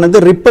என்ன பண்ணுது,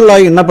 ரிப்பல்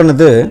ஆகி என்ன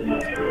பண்ணுது.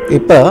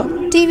 இப்போ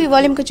டிவி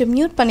வால்யூம் கொஞ்சம்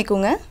மியூட்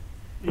பண்ணிக்கோங்க.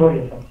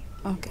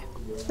 ஓகே,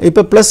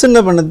 இப்போ ப்ளஸ் என்ன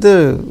பண்ணுது,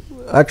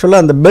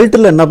 ஆக்சுவலாக அந்த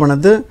பெல்ட்டில் என்ன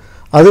பண்ணுது,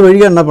 அது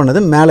வழியாக என்ன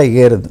பண்ணுது, மேலே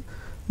ஏறுது.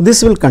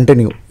 This will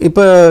continue.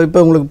 இப்போ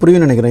உங்களுக்கு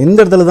புரியும் நினைக்கிறேன். இந்த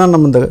இடத்துல தான்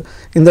நம்ம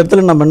இந்த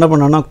இடத்துல நம்ம என்ன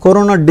பண்ணோம்னா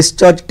கொரோனா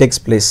டிஸ்சார்ஜ்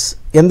டேக்ஸ் பிளேஸ்.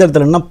 எந்த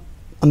இடத்துலன்னா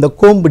அந்த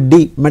கோம்பு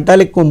டி,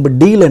 மெட்டாலிக் கோம்பு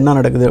டியில் என்ன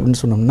நடக்குது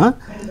அப்படின்னு சொன்னோம்னா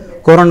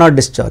corona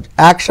discharge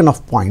action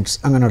of points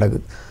அங்கே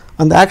நடக்குது.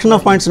 அந்த ஆக்ஷன்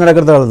ஆஃப் பாயிண்ட்ஸ்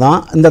நடக்கிறதால தான்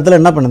இந்த இடத்துல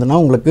என்ன பண்ணுதுன்னா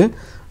உங்களுக்கு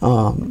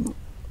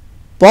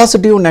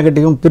பாசிட்டிவ்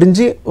நெகட்டிவும்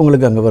பிரிஞ்சு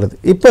உங்களுக்கு அங்கே வருது.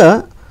 இப்போ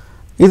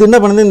இது என்ன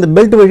பண்ணுது, இந்த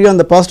பெல்ட் வழியாக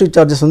அந்த பாசிட்டிவ்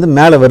சார்ஜஸ் வந்து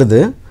மேலே வருது.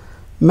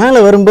 மேலே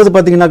வரும்போது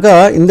பார்த்தீங்கன்னாக்கா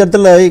இந்த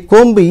இடத்துல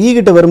கோம்பு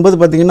ஈகிட்ட வரும்போது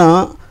பார்த்தீங்கன்னா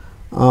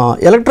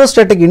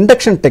electrostatic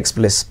induction takes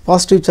place.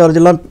 Positive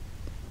சார்ஜெல்லாம்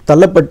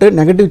தள்ளப்பட்டு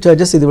நெகட்டிவ்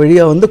சார்ஜஸ் இது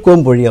வழியாக வந்து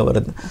கோம்பு வழியாக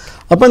வருது.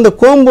 அப்போ இந்த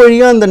கோம்பு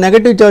வழியாக இந்த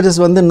நெகட்டிவ் சார்ஜஸ்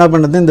வந்து என்ன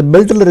பண்ணுது, இந்த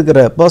பெல்ட்டில்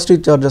இருக்கிற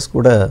பாசிட்டிவ் சார்ஜஸ்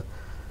கூட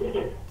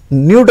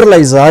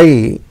நியூட்ரலைஸ் ஆகி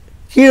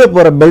கீழே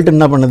போகிற பெல்ட்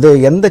என்ன பண்ணுது,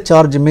 எந்த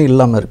சார்ஜுமே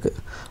இல்லாமல் இருக்குது.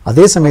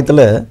 அதே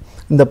சமயத்தில்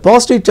இந்த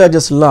பாசிட்டிவ்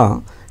சார்ஜஸ்லாம்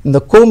இந்த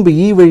கோம்பு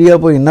ஈ வழியாக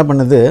போய் என்ன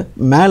பண்ணுது,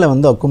 மேலே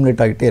வந்து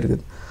அக்குமுலேட் ஆகிட்டே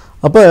இருக்குது.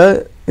 அப்போ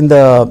இந்த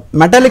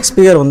மெட்டாலிக்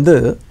ஸ்பியர் வந்து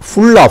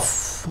ஃபுல் ஆஃப்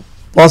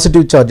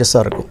பாசிட்டிவ்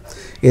சார்ஜஸாக இருக்கும்.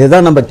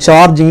 இதுதான் நம்ம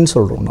சார்ஜிங்னு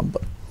சொல்கிறோம் நம்ம.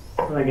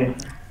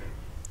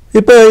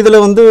 இப்போ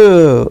இதில் வந்து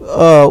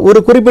ஒரு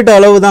குறிப்பிட்ட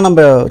அளவு தான்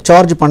நம்ம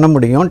சார்ஜ் பண்ண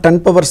முடியும்.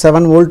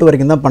 10⁻7 வோல்ட்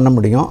வரைக்கும் தான் பண்ண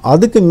முடியும்.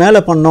 அதுக்கு மேலே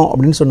பண்ணோம்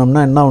அப்படின்னு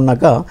சொன்னோம்னா என்ன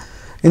ஒன்றாக்கா,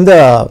 இந்த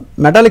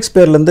மெட்டாலிக்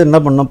ஸ்பியர்லேருந்து என்ன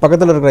பண்ணோம்,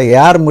 பக்கத்தில் இருக்கிற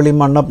ஏர்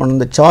மூலிமா என்ன பண்ணணும்,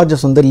 இந்த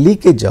சார்ஜஸ் வந்து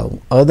லீக்கேஜ்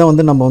ஆகும். அதுதான்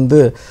வந்து நம்ம வந்து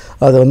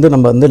அதை வந்து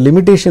நம்ம வந்து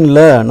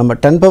லிமிட்டேஷனில் நம்ம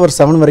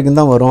 10⁻7 வரைக்கும்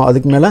தான் வரும்,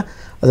 அதுக்கு மேலே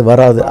அது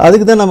வராது.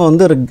 அதுக்கு தான் நம்ம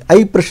வந்து ஒரு ஹை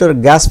ப்ரெஷர்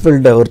கேஸ்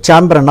ஃபில்டு ஒரு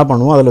சேம்பர் என்ன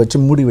பண்ணுவோம், அதில் வச்சு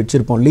மூடி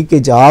வச்சுருப்போம்,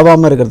 லீக்கேஜ்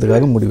ஆகாமல்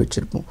இருக்கிறதுக்காக மூடி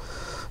வச்சுருப்போம்.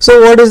 So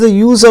what is the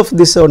use of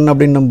this one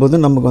அப்படின்னும்போது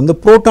நமக்கு வந்து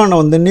புரோட்டானை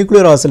வந்து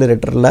நியூக்ளியர்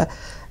ஆசிலரேட்டரில்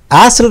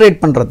ஆசிலரேட்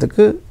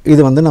பண்ணுறதுக்கு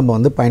இது வந்து நம்ம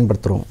வந்து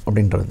பயன்படுத்துகிறோம்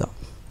அப்படின்றது தான்.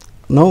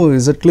 No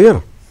is it clear?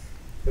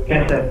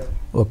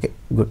 Okay,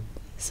 good.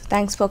 So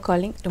thanks for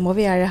calling.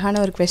 ரொம்பவே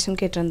அழகான ஒரு கொஸ்டின்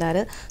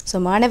கேட்டிருந்தாரு. ஸோ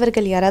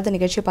மாணவர்கள் யாராவது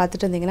நிகழ்ச்சி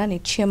பார்த்துட்டு இருந்தீங்கன்னா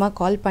நிச்சயமாக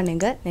கால்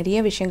பண்ணுங்கள், நிறைய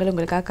விஷயங்கள்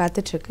உங்களுக்காக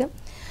காத்துட்ருக்கு.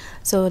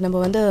 ஸோ நம்ம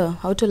வந்து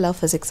ஹவு டு லவ்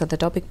ஃபிசிக்ஸ் அந்த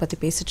டாபிக் பற்றி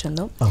பேசிட்டு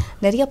இருந்தோம்.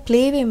 நிறைய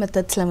ப்ளேவே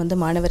மெத்தட்ஸில் வந்து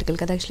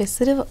மாணவர்களுக்கு அது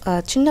ஆக்சுவலி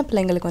சின்ன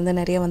பிள்ளைங்களுக்கு வந்து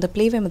நிறைய வந்து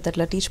ப்ளேவே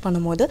மெத்தடில் டீச்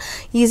பண்ணும்போது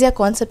ஈஸியாக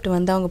கான்செப்ட்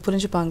வந்து அவங்க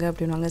புரிஞ்சுப்பாங்க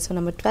அப்படின்வாங்க. ஸோ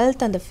நம்ம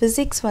 12th அந்த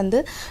ஃபிசிக்ஸ்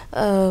வந்து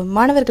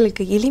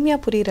மாணவர்களுக்கு எளிமையாக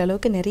புரிகிற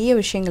அளவுக்கு நிறைய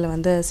விஷயங்களை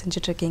வந்து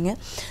செஞ்சிட்ருக்கீங்க.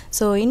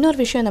 ஸோ இன்னொரு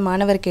விஷயம் அந்த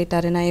மாணவர்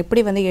கேட்டார், நான்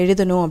எப்படி வந்து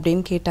எழுதணும்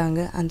அப்படின்னு கேட்டாங்க.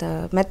 அந்த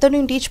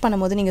மெத்தடையும் டீச்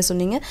பண்ணும்போது நீங்கள்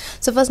சொன்னீங்க,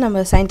 ஸோ ஃபர்ஸ்ட்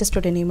நம்ம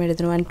சயின்டிஸ்டோட நேம்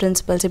எழுதணும் அண்ட்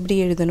பிரின்சிபல்ஸ் இப்படி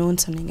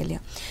எழுதணும்னு சொன்னீங்க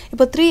இல்லையா.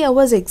 இப்போ 3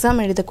 hours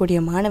எக்ஸாம் எழுதக்கூடிய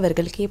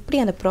மாணவர்களுக்கு எப்படி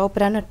அந்த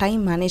ப்ராப்பரான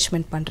டைம்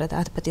மேனேஜ்மெண்ட் பண்ணுறது,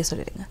 அதை பற்றி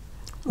சொல்லிடுங்க.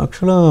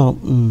 ஆக்சுவலாக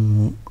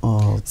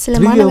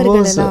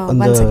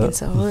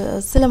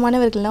சில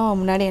மாணவர்கள்லாம்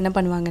முன்னாடி என்ன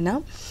பண்ணுவாங்கன்னா,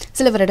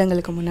 சில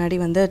வருடங்களுக்கு முன்னாடி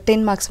வந்து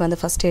 10 marks வந்து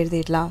ஃபஸ்ட்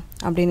எழுதிடலாம்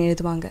அப்படின்னு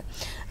எழுதுவாங்க.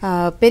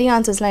 பெரிய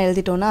ஆன்சர்ஸ்லாம்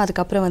எழுதிட்டோன்னா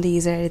அதுக்கப்புறம் வந்து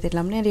ஈஸியாக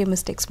எழுதிடலாம்னு நிறைய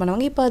மிஸ்டேக்ஸ்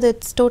பண்ணுவாங்க. இப்போ அது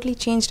totally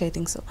change I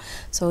think.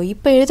 So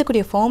இப்போ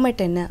எழுதக்கூடிய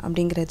ஃபார்மேட் என்ன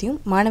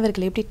அப்படிங்கிறதையும்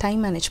மாணவர்கள் எப்படி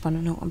டைம் மேனேஜ்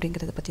பண்ணணும்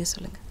அப்படிங்கிறத பற்றியும்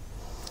சொல்லுங்கள்.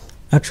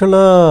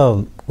 ஆக்சுவலாக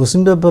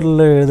கொஸ்டின்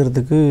பேப்பரில்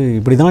எழுதுறதுக்கு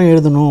இப்படி தான்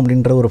எழுதணும்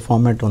அப்படின்ற ஒரு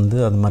ஃபார்மேட் வந்து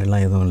அது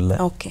மாதிரிலாம் எதுவும் இல்லை.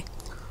 ஓகே.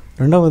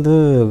 ரெண்டாவது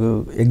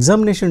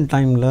எக்ஸாமினேஷன்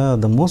டைமில்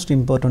the most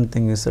important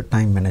thing is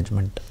time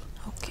management.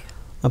 Okay.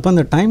 அப்போ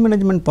அந்த டைம்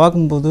மேனேஜ்மெண்ட்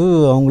பார்க்கும்போது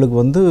அவங்களுக்கு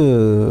வந்து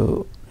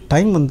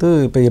டைம் வந்து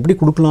இப்போ எப்படி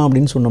கொடுக்கலாம்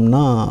அப்படின்னு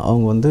சொன்னோம்னா,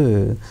 அவங்க வந்து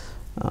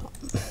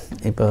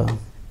இப்போ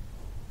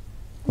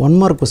 1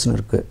 mark கொஸ்டின்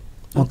இருக்குது,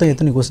 மொத்தம்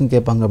எத்தனை கொஸ்டின்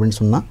கேட்பாங்க அப்படின்னு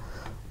சொன்னால்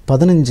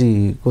 15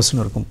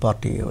 கொஸ்டின் இருக்கும்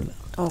பார்ட் ஏவில்.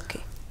 ஓகே.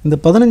 இந்த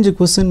 15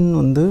 கொஸ்டின்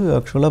வந்து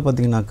ஆக்சுவலாக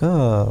பார்த்தீங்கன்னாக்கா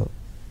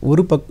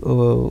ஒரு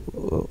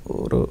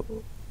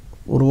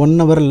 1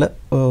 ஹவரில்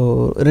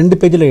 2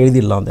 பேஜில்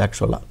எழுதிடலாம். அது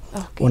ஆக்சுவலாக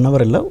 1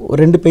 ஹவர் இல்லை, ஒரு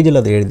 2 பேஜில்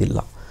அதை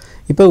எழுதிடலாம்.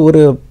 இப்போ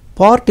ஒரு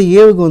பார்ட்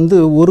ஏவுக்கு வந்து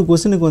ஒரு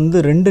கொஸ்டினுக்கு வந்து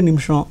 2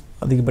 நிமிஷம்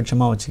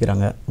அதிகபட்சமாக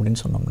வச்சுக்கிறாங்க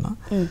அப்படின்னு சொன்னோம்னா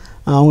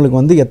அவங்களுக்கு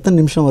வந்து எத்தனை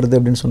நிமிஷம் வருது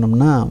அப்படின்னு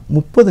சொன்னோம்னா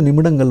 30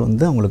 நிமிடங்கள்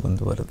வந்து அவங்களுக்கு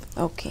வந்து வருது.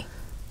 ஓகே.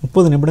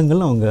 30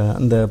 நிமிடங்கள் அவங்க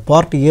அந்த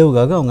பார்ட்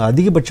ஏவுக்காக அவங்க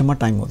அதிகபட்சமாக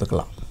டைம்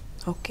ஒதுக்கலாம்.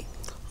 ஓகே.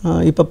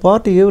 இப்போ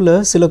பார்ட் ஏவில்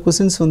சில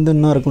கொஸ்டின்ஸ் வந்து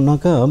என்ன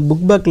இருக்குன்னாக்கா,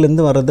 புக்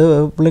பேக்லேருந்து வர்றது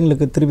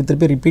பிள்ளைங்களுக்கு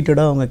திருப்பி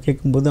ரிப்பீட்டடாக அவங்க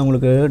கேட்கும்போது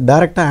அவங்களுக்கு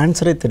டைரெக்டாக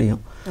ஆன்சரே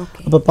தெரியும்.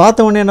 அப்போ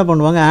பார்த்த உடனே என்ன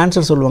பண்ணுவாங்க,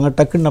 ஆன்சர் சொல்லுவாங்க,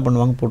 டக்குன்னு என்ன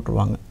பண்ணுவாங்க,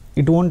 போட்டுருவாங்க.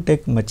 It won't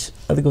take much.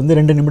 அதுக்கு வந்து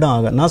 2 நிமிடம்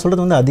ஆகும். நான்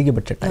சொல்கிறது வந்து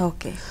அதிகபட்ச டைம்.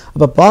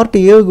 அப்போ பார்ட்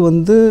ஏவுக்கு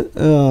வந்து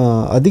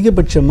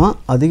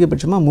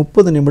அதிகபட்சமாக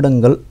 30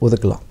 நிமிடங்கள்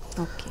ஒதுக்கலாம்.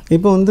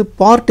 இப்போ வந்து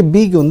பார்ட்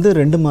பிக்கு வந்து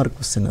 2 mark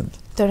கொஸ்டின்.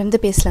 அது தொடர்ந்து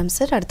பேசலாம்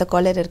சார். அடுத்த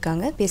காலர்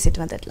இருக்காங்க,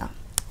 பேசிட்டு வந்துடலாம்.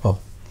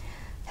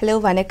 ஹலோ,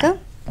 வணக்கம்.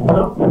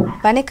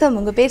 வணக்கம்,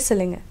 உங்கள் பேர்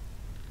சொல்லுங்க.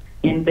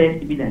 என் பேர்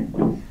சிபிதன்.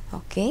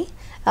 ஓகே.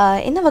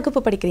 என்ன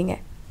வகுப்பு படிக்கிறீங்க?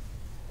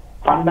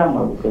 12ஆம்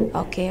வகுப்பு.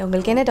 ஓகே.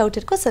 உங்களுக்கு என்ன டவுட்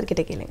இருக்கோ சார்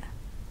கிட்ட கேளுங்க.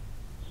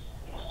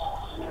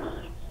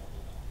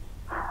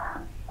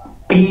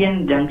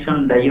 பிஎன்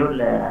ஜங்ஷன்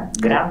டயோட்ல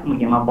கிராஃப்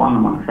முக்கியமாக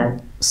போடணுமா சார்?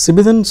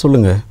 சிபிதன்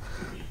சொல்லுங்கள்.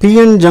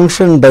 பிஎன்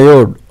ஜங்ஷன்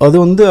டயோட் அது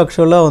வந்து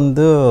ஆக்சுவலாக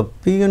வந்து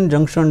பிஎன்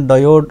ஜங்ஷன்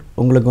டயோட்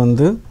உங்களுக்கு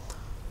வந்து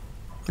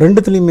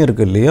 2த்துலேயுமே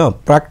இருக்குது இல்லையா.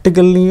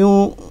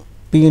 ப்ராக்டிக்கல்லையும்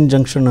பிஎன்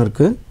ஜங்ஷன்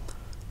இருக்குது,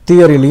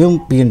 தியரிலையும்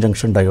பிஎன்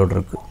ஜங்ஷன் டயோட்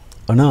இருக்குது.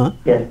 ஆனால்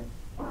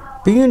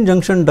பிஎன்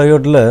ஜங்ஷன்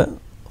டயோடில்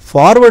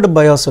ஃபார்வர்டு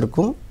பயாஸ்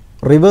இருக்கும்,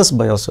 ரிவர்ஸ்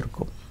பயாஸ்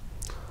இருக்கும்.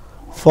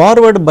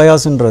 ஃபார்வர்டு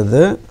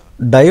பயாஸ்ன்றது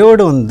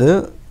டயோடு வந்து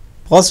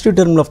positive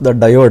terminal of the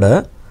டயோடை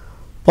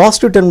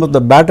positive terminal of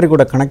the battery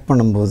கூட கனெக்ட்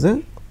பண்ணும்போது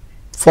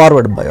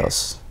ஃபார்வர்டு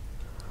பயாஸ்.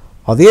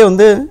 அதே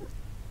வந்து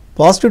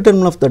positive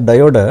terminal of the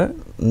டயோடை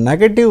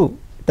negative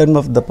terminal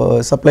of the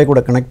supply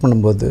கூட கனெக்ட்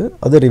பண்ணும்போது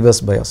அது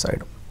ரிவர்ஸ் பயாஸ்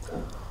ஆகிடும்.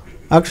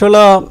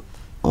 ஆக்சுவலாக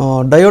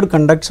diode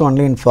conducts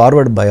only in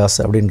forward bias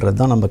அப்படின்றது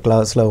தான் நம்ம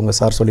கிளாஸில் அவங்க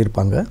சார்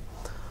சொல்லியிருப்பாங்க.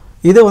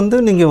 இதை வந்து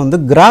நீங்கள் வந்து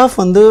கிராஃப்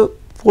வந்து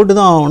போட்டு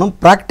தான் ஆகணும்,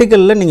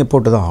 ப்ராக்டிக்கலில் நீங்கள்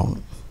போட்டு தான்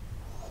ஆகணும்.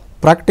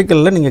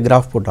 ப்ராக்டிக்கலில் நீங்கள்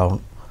கிராஃப் போட்டு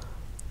ஆகணும்.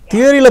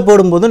 தியரியில்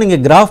போடும்போது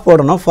நீங்கள் கிராஃப்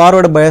போடணும்.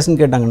 ஃபார்வர்டு பயாஸ்ன்னு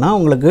கேட்டாங்கன்னா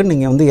உங்களுக்கு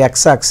நீங்கள் வந்து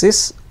எக்ஸ்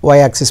ஆக்சிஸ்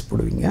ஒய் ஆக்சிஸ்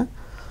போடுவீங்க.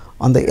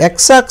 அந்த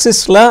எக்ஸ்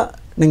ஆக்சிஸில்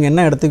நீங்கள்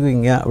என்ன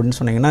எடுத்துக்குவீங்க அப்படின்னு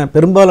சொன்னீங்கன்னா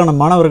பெரும்பாலான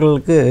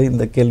மாணவர்களுக்கு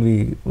இந்த கேள்வி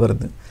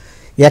வருது.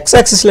 எக்ஸ்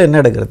ஆக்சிஸில் என்ன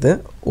எடுக்கிறது,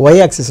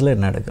 ஒய் ஆக்சிஸில்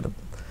என்ன எடுக்கிறது.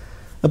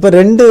 அப்போ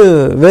 2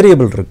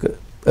 வேரியபிள் இருக்குது.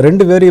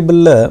 2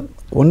 வேரியபிளில்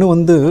ஒன்று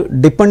வந்து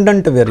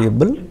டிபெண்ட்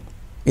வேரியபிள்,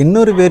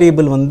 இன்னொரு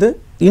வேரியபிள் வந்து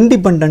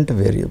இண்டிபெண்ட்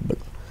வேரியபிள்.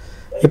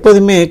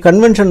 எப்போதுமே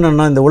கன்வென்ஷன்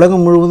என்ன, இந்த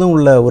உலகம் முழுவதும்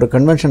உள்ள ஒரு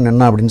கன்வென்ஷன்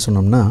என்ன அப்படின்னு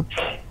சொன்னோம்னா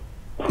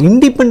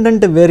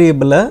இண்டிபெண்ட்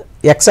வேரியபிளை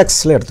எக்ஸ்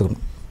ஆக்சிஸில்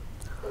எடுத்துக்கணும்,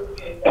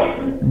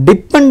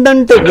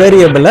 டிபெண்ட்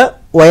வேரியபிளை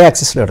ஒய்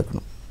ஆக்சிஸில்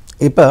எடுக்கணும்.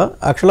 இப்போ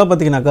ஆக்சுவலாக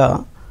பார்த்தீங்கன்னாக்கா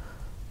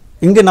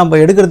இங்கே நம்ம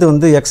எடுக்கிறது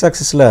வந்து எக்ஸ்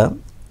ஆக்சிஸில்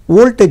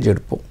வோல்டேஜ்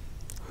எடுப்போம்.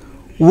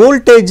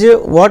 Voltage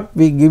what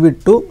we give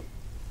it to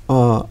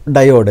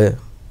diode,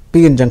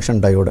 PN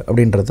junction diode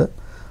அப்படின்றது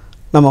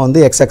நம்ம வந்து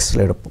எக்ஸ்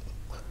ஆக்சிஸில் எடுப்போம்.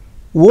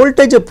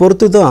 வோல்டேஜை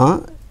பொறுத்து தான்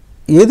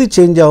எது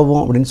சேஞ்ச்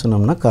ஆகும் அப்படின்னு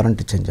சொன்னோம்னா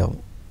கரண்ட் சேஞ்ச் ஆகும்.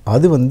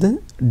 அது வந்து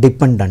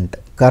டிபெண்ட்.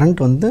 கரண்ட்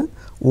வந்து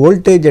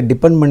வோல்டேஜை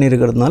டிபெண்ட்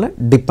பண்ணியிருக்கிறதுனால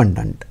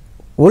டிபெண்ட்.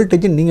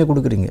 வோல்டேஜ் நீங்கள்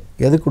கொடுக்குறீங்க,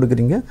 எது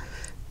கொடுக்குறீங்க,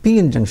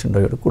 பிஎன் ஜங்ஷன்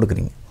டயோடு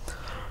கொடுக்குறீங்க.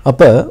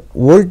 அப்போ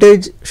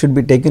voltage should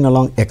be taken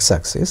along X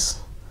axis,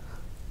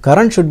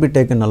 current should be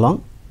taken along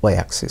Y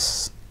axis.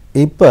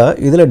 இப்போ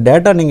இதில்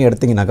டேட்டா நீங்கள்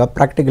எடுத்தீங்கன்னாக்கா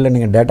ப்ராக்டிக்கலில்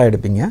நீங்கள் டேட்டா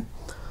எடுப்பீங்க,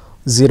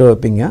 0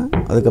 வைப்பீங்க,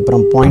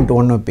 அதுக்கப்புறம்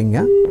 0.1 வைப்பீங்க,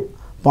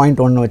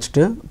 0.1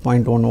 வச்சுட்டு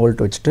 0.1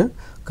 வோல்ட் வச்சுட்டு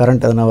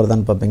கரண்ட் எதனா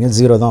வருதான்னு பார்ப்பீங்க,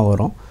 0 தான்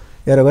வரும்.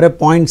 வேறு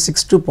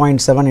 0.6 to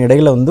 0.7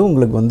 இடையில் வந்து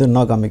உங்களுக்கு வந்து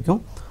என்ன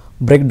காமிக்கும்,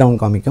 பிரேக் டவுன்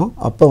காமிக்கும்.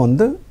 அப்போ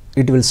வந்து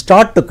it will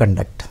start to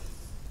conduct,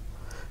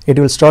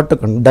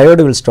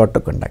 diode will start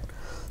to conduct.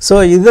 So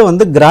இதை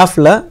வந்து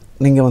கிராஃபில்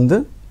நீங்கள் வந்து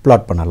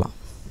பிளாட் பண்ணலாம்.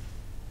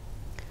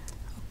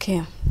 ஓகே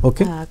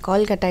ஓகே,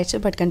 கால் கட் ஆயிடுச்சு,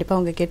 பட் கண்டிப்பாக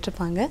அவங்க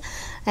கேட்டிருப்பாங்க.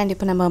 அண்ட்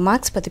இப்போ நம்ம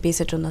மார்க்ஸ் பற்றி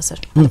பேசிகிட்டு இருந்தோம்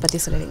சார், அதை பற்றி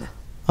சொல்லுவீங்க.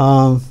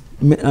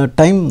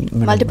 டைம்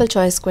மல்டிபிள்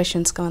சாய்ஸ்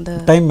கொஷின்ஸ்க்கு வந்து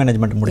டைம்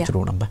மேனேஜ்மெண்ட்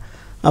முடிச்சிடுவோம் நம்ம.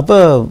 அப்போ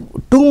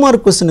 2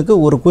 மார்க் கொஸ்டினுக்கு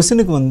ஒரு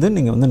கொஸ்டினுக்கு வந்து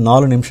நீங்கள் வந்து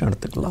 4 நிமிஷம்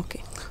எடுத்துக்கலாம். ஓகே.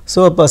 ஸோ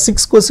அப்போ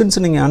 6 கொஸ்டின்ஸ்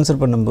நீங்கள்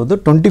ஆன்சர் பண்ணும்போது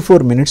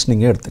 24 மினிட்ஸ்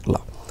நீங்கள்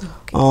எடுத்துக்கலாம்.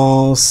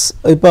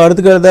 இப்போ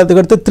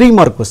அதுக்கடுத்து 3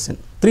 மார்க்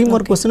கொஸ்டின், 3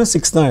 மார்க் கொஸ்டின்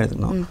 6 தான்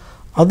எழுதணும்.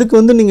 அதுக்கு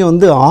வந்து நீங்கள்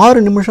வந்து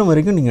 6 நிமிஷம்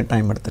வரைக்கும் நீங்கள்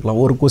டைம்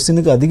எடுத்துக்கலாம். ஒரு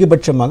கொஸ்டினுக்கு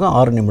அதிகபட்சமாக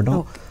 6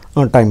 நிமிடம்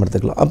டைம்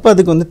எடுத்துக்கலாம். அப்போ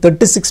அதுக்கு வந்து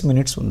 36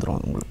 மினிட்ஸ்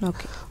வந்துடும்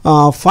உங்களுக்கு.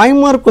 5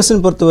 மார்க்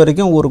கொஸ்டின் பொறுத்த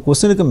வரைக்கும் ஒரு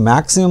கொஸ்டினுக்கு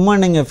மேக்ஸிமமாக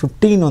நீங்கள்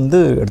 15 வந்து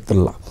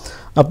எடுத்துடலாம்.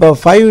 அப்போ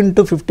 5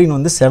 into 15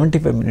 வந்து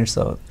 75 மினிட்ஸ்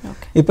ஆகுது.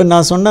 இப்போ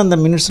நான் சொன்ன அந்த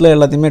மினிட்ஸில்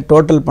எல்லாத்தையுமே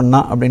டோட்டல்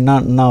பண்ணால் அப்படின்னா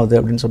என்ன ஆகுது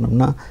அப்படின்னு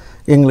சொன்னோம்னா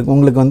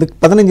உங்களுக்கு வந்து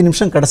 15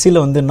 நிமிஷம் கடைசியில்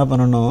வந்து என்ன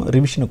பண்ணணும்,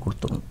 ரிவிஷனை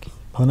கொடுத்துடணும்.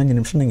 15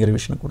 நிமிஷம் நீங்கள்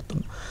ரிவிஷனை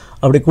கொடுத்துடணும்.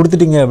 அப்படி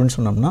கொடுத்துட்டீங்க அப்படின்னு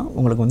சொன்னோம்னா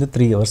உங்களுக்கு வந்து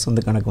 3 hours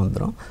வந்து கணக்கு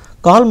வந்துடும்.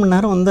 1/4 மணி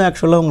நேரம் வந்து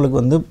ஆக்சுவலாக உங்களுக்கு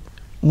வந்து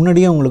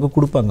முன்னாடியே உங்களுக்கு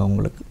கொடுப்பாங்க.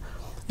 உங்களுக்கு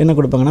என்ன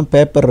கொடுப்பாங்கன்னா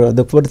பேப்பர்,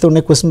 அது எடுத்த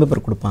உடனே கொஸ்டின்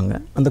பேப்பர் கொடுப்பாங்க.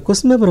 அந்த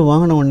கொஸ்டின் பேப்பர்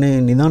வாங்கின உடனே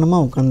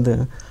நிதானமாக உட்காந்து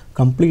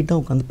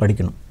கம்ப்ளீட்டாக உட்காந்து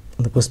படிக்கணும்.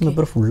 அந்த கொஸ்டின்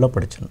பேப்பர் ஃபுல்லாக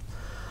படிச்சிடணும்.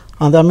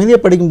 அந்த அமைதியாக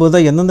படிக்கும்போது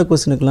தான் எந்தெந்த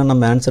கொஸ்டினுக்கெலாம்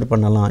நம்ம ஆன்சர்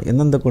பண்ணலாம்,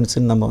 எந்தெந்த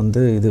கொஸ்டின் நம்ம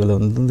வந்து இதில்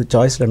வந்து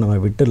சாய்ஸில் நம்ம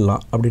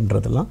விட்டுடலாம்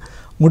அப்படின்றதெல்லாம்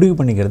முடிவு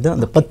பண்ணிக்கிறது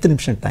அந்த 10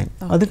 நிமிஷம் டைம்.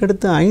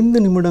 அதுக்கடுத்து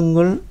 5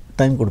 நிமிடங்கள்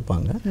டைம்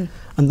கொடுப்பாங்க.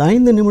 அந்த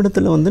 5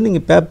 நிமிடத்தில் வந்து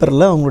நீங்கள்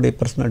பேப்பரில் அவங்களுடைய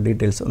பர்சனல்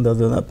டீட்டெயில்ஸ்,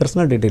 அதாவது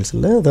பர்சனல் டீட்டெயில்ஸ்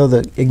இல்லை, அதாவது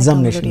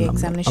எக்ஸாமினேஷன்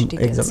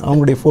நம்பர்,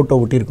 அவங்களுடைய ஃபோட்டோ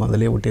ஒட்டியிருக்கும்,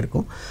 அதிலே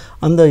ஒட்டியிருக்கும்.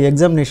 அந்த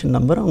எக்ஸாமினேஷன்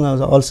நம்பர்,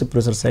 அவங்க ஆல்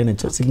சூப்பர்வைசர்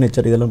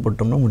சிக்னேச்சர் இதெல்லாம்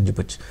போட்டோம்னா முடிஞ்சு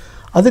போச்சு.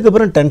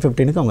 அதுக்கப்புறம்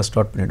 10:15 அவங்க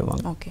ஸ்டார்ட்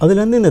பண்ணிவிடுவாங்க.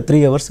 அதுலேருந்து இந்த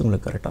 3 hours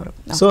உங்களுக்கு கரெக்டாக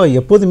இருக்கும். ஸோ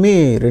எப்போதுமே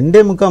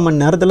 2.25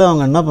 மணி நேரத்தில்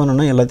அவங்க என்ன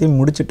பண்ணணும்னா எல்லாத்தையும்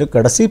முடிச்சுட்டு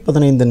கடைசி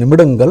 15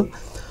 நிமிடங்கள்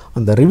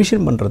அந்த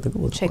ரிவிஷன்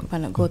பண்ணுறதுக்கு செக்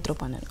பண்ண கோத்ரூ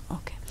பண்ணணும்.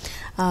 ஓகே.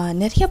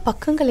 நிறைய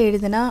பக்கங்கள்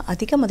எழுதுனா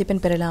அதிக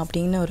மதிப்பெண் பெறலாம்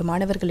அப்படின்னு ஒரு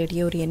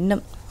மாணவர்களிடையே ஒரு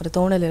எண்ணம், ஒரு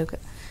தோணல்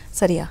இருக்குது,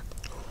 சரியா?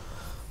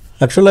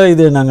 ஆக்சுவலாக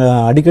இது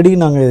அடிக்கடி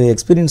நாங்கள் இது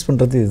எக்ஸ்பீரியன்ஸ்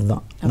பண்ணுறது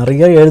இதுதான்.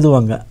 நிறையா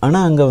எழுதுவாங்க,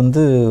 ஆனால் அங்கே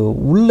வந்து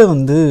உள்ளே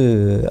வந்து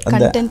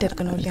அந்த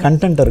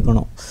கண்டென்ட்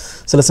இருக்கணும்.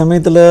 சில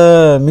சமயத்தில்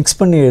மிக்ஸ்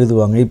பண்ணி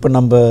எழுதுவாங்க. இப்போ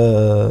நம்ம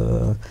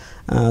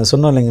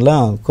சொன்னோம் இல்லைங்களா,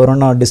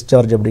 கொரோனா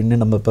டிஸ்சார்ஜ் அப்படின்னு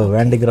நம்ம இப்போ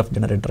வேண்டிகிராஃப்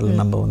ஜெனரேட்டரில்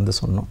நம்ம வந்து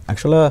சொன்னோம்.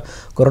 ஆக்சுவலாக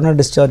கொரோனா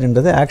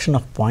டிஸ்சார்ஜ்ன்றது ஆக்ஷன்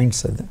ஆஃப்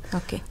பாயிண்ட்ஸ். அது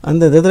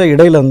அந்த இதில்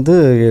இடையில் வந்து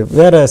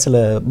வேறு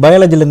சில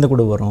பயாலஜிலேருந்து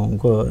கூட வரும்,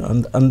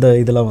 அந்த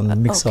இதெல்லாம் வந்து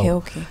மிக்ஸ்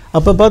ஆகும்.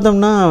 அப்போ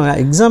பார்த்தோம்னா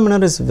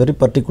எக்ஸாமினர் இஸ் வெரி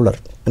பர்டிகுலர்.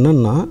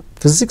 என்னென்னா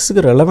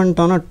ஃபிசிக்ஸுக்கு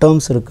ரெலவெண்ட்டான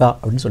டேர்ம்ஸ் இருக்கா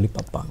அப்படின்னு சொல்லி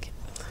பார்ப்பாங்க.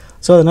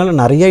 ஸோ அதனால்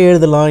நிறைய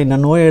எழுதலாம்,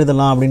 என்னென்னவோ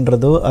எழுதலாம்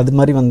அப்படின்றதோ அது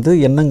மாதிரி வந்து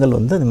எண்ணங்கள்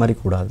வந்து அது மாதிரி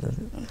கூடாது.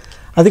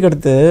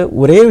 அதுக்கடுத்து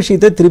ஒரே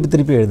விஷயத்தை திருப்பி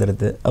திருப்பி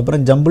எழுதுறது,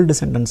 அப்புறம் ஜம்பிள்டு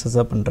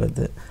சென்டென்சஸாக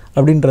பண்ணுறது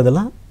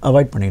அப்படின்றதெல்லாம்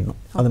அவாய்ட் பண்ணிடணும்.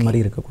 அது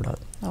மாதிரி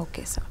இருக்கக்கூடாது.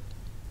 Okay sir.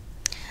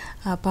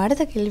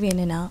 அடுத்த கேள்வி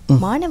என்னென்னா,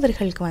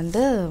 மாணவர்களுக்கு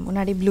வந்து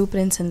முன்னாடி ப்ளூ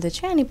பிரிண்ட்ஸ்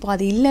இருந்துச்சு அண்ட் இப்போ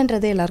அது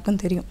இல்லைன்றது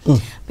எல்லாருக்கும் தெரியும்.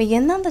 இப்போ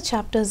எந்தெந்த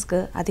சாப்டர்ஸ்க்கு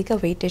அதிக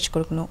வெயிட்டேஜ்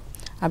கொடுக்கணும்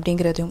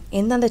அப்படிங்கிறதையும்,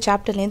 எந்தெந்த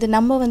சாப்டர்லேருந்து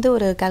நம்ம வந்து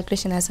ஒரு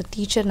கால்குலேஷன் ஆஸ் அ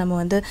டீச்சர் நம்ம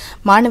வந்து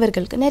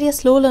மாணவர்களுக்கு நிறைய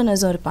ஸ்லோ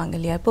லேர்னர்ஸும் இருப்பாங்க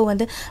இல்லையா, இப்போ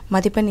வந்து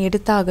மதிப்பெண்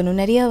எடுத்தாகணும்,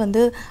 நிறைய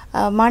வந்து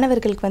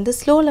மாணவர்களுக்கு வந்து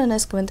ஸ்லோ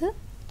லேர்னர்ஸ்க்கு வந்து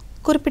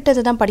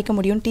குறிப்பிட்டது தான் படிக்க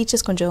முடியும்,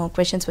 டீச்சர்ஸ் கொஞ்சம்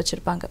கொஷின்ஸ்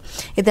வச்சுருப்பாங்க,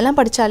 இதெல்லாம்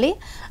படித்தாலே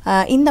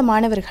இந்த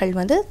மாணவர்கள்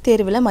வந்து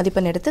தேர்வில்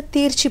மதிப்பெண் எடுத்து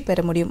தேர்ச்சி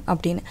பெற முடியும்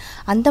அப்படின்னு,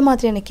 அந்த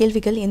மாதிரியான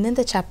கேள்விகள்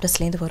எந்தெந்த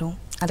சாப்டர்ஸ்லேருந்து வரும்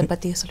அதை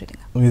பற்றி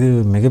சொல்லிடுங்க. இது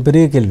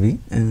மிகப்பெரிய கேள்வி.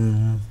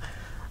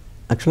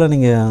 ஆக்சுவலாக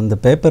நீங்கள் அந்த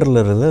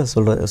பேப்பரில்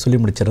சொல்லி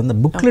முடிச்சிடற அந்த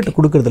புக்லெட்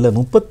கொடுக்குறதுல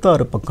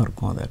 36 பக்கம்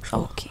இருக்கும். அது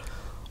ஆக்சுவலாக ஓகே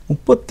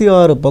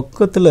 36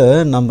 பக்கத்தில்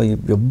நம்ம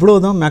எவ்வளோ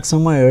தான்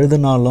மேக்ஸிமமாக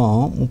எழுதினாலும்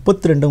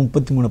 32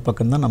 33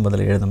 பக்கம் தான் நம்ம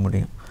அதில் எழுத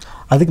முடியும்.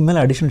 அதுக்கு மேலே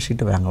அடிஷ்னல்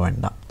ஷீட்டு வாங்க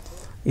வேண்டாம்.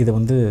 இதை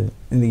வந்து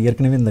இந்த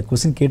ஏற்கனவே இந்த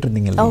கொஸ்டின்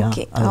கேட்டிருந்தீங்க இல்லையா,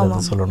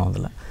 அதில் சொல்லணும்.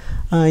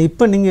 அதில்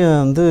இப்போ நீங்கள்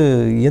வந்து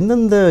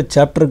எந்தெந்த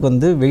சாப்டருக்கு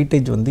வந்து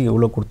வெயிட்டேஜ் வந்து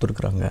எவ்வளோ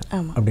கொடுத்துருக்குறாங்க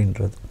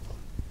அப்படின்றது.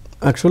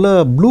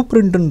 ஆக்சுவலாக ப்ளூ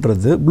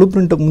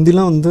பிரிண்ட்டு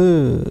முந்திலாம் வந்து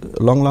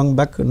லாங்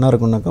பேக் என்ன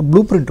இருக்குன்னாக்கா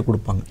ப்ளூ பிரிண்ட்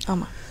கொடுப்பாங்க.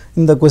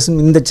 இந்த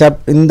கொஸ்டின்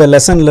இந்த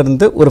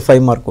லெசன்லேருந்து ஒரு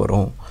 5 மார்க்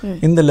வரும்,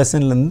 இந்த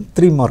லெசன்லேருந்து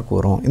 3 மார்க்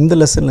வரும், இந்த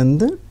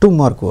லெசன்லேருந்து 2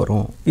 மார்க்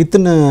வரும்,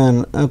 இத்தனை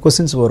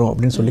கொஸ்டின்ஸ் வரும்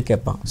அப்படின்னு சொல்லி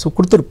கேட்பாங்க. ஸோ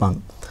கொடுத்துருப்பாங்க.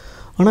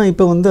 ஆனால்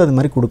இப்போ வந்து அது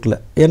மாதிரி கொடுக்கல.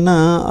 ஏன்னா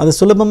அது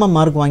சுலபமாக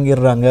மார்க்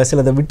வாங்கிடுறாங்க,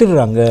 சிலதை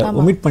விட்டுடுறாங்க,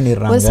 ஒமிட்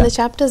பண்ணிடுறாங்க. சில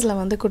சாப்டர்ஸில்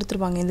வந்து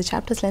கொடுத்துருப்பாங்க, இந்த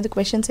சாப்டர்ஸ்லேருந்து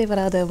கொஷின்ஸே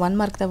வராது, 1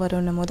 மார்க் தான்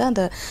வரும்னும் போது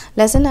அந்த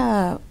லெசனை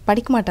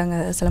படிக்க மாட்டாங்க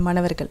சில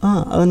மாணவர்கள்.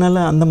 அதனால்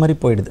அந்த மாதிரி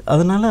போயிடுது.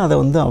 அதனால் அதை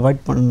வந்து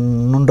அவாய்ட்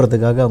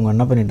பண்ணுன்றதுக்காக அவங்க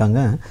என்ன பண்ணிட்டாங்க,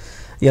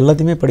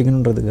 எல்லாத்தையுமே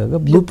படிக்கணுன்றதுக்காக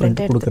ப்ளூ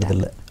பிரிண்ட்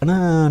கொடுக்கறதில்ல.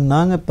 ஆனால்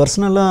நாங்கள்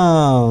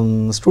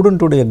பர்சனலாக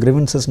ஸ்டூடெண்ட்டுடைய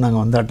கிரிவன்சஸ்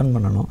நாங்கள் வந்து அட்டன்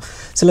பண்ணணும்.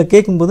 சில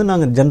கேட்கும்போது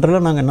நாங்கள்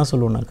ஜென்ரலாக நாங்கள் என்ன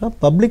சொல்லுவோம்னாக்கா,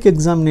 பப்ளிக்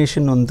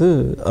எக்ஸாமினேஷன் வந்து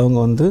அவங்க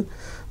வந்து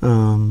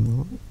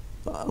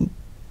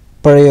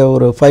பழைய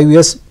ஒரு 5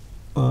 இயர்ஸ்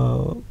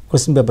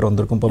கொஸ்டின் பேப்பர்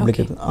வந்திருக்கும்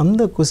பப்ளிக்,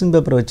 அந்த கொஸ்டின்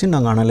பேப்பரை வச்சு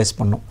நாங்கள் அனலைஸ்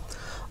பண்ணோம்.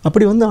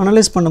 அப்படி வந்து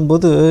அனலைஸ்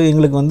பண்ணும்போது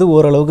எங்களுக்கு வந்து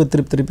ஓரளவுக்கு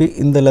திருப்பி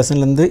இந்த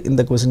லெசன்லேருந்து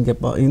இந்த கொஸ்டின்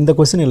கேட்பாங்க, இந்த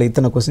கொஸ்டின் இல்லை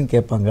இத்தனை கொஸ்டின்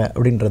கேட்பாங்க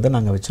அப்படின்றத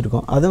நாங்கள்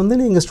வச்சுருக்கோம். அதை வந்து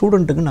எங்கள்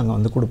ஸ்டூடெண்ட்டுக்கு நாங்கள்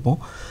வந்து கொடுப்போம்.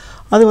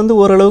 அது வந்து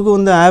ஓரளவுக்கு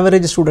வந்து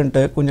ஆவரேஜ்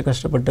ஸ்டூடெண்ட்டு கொஞ்சம்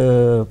கஷ்டப்பட்டு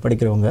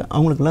படிக்கிறவங்க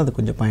அவங்களுக்குலாம் அது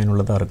கொஞ்சம்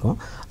பயனுள்ளதாக இருக்கும்.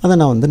 அதை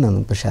நான்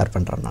இப்போ ஷேர்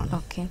பண்ணுறேன் நான்.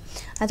 ஓகே,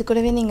 அது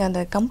கூடவே நீங்கள்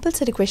அந்த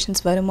கம்பல்சரி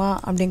கொஷின்ஸ் வருமா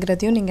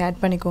அப்படிங்கிறதையும் நீங்கள்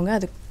ஆட்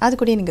பண்ணிக்கோங்க. அது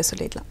கூட நீங்கள்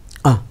சொல்லிடலாம்.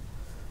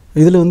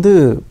 இதில் வந்து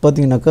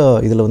பார்த்தீங்கன்னாக்கா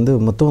இதில் வந்து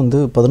மொத்தம் வந்து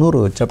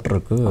 11 சாப்டர்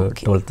இருக்குது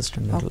 12th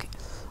ஸ்டாண்டர்டில்.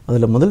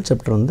 அதில் முதல்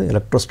சாப்டர் வந்து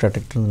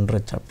எலக்ட்ரோஸ்டாட்டிக்ன்ற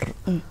சாப்டர்.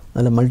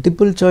 அதில்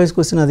மல்டிபிள் சாய்ஸ்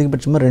கொஸ்டின்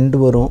அதிகபட்சமாக 2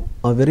 வரும்.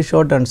 Very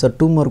short answer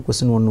 2 mark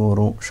question 1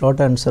 வரும்.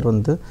 ஷார்ட் ஆன்சர்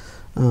வந்து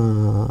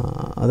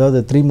அதாவது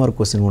 3 மார்க்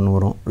கொஸ்டின் 1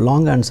 வரும்.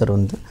 லாங் ஆன்சர்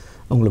வந்து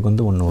உங்களுக்கு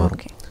வந்து 1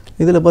 வரும்.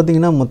 இதில்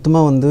பார்த்தீங்கன்னா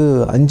மொத்தமாக வந்து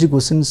 5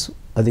 கொஸ்டின்ஸ்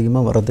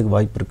அதிகமாக வர்றதுக்கு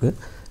வாய்ப்பு இருக்குது.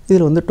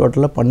 இதில் வந்து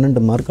டோட்டலாக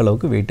 12 மார்க்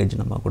அளவுக்கு வெயிட்டேஜ்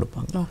நம்ம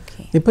கொடுப்பாங்க.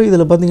 இப்போ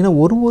இதில் பார்த்தீங்கன்னா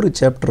ஒரு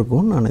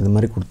சாப்டருக்கும் நான் இது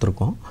மாதிரி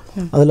கொடுத்துருக்கோம்.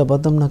 அதில்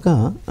பார்த்தோம்னாக்கா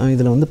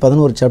இதில் வந்து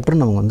 11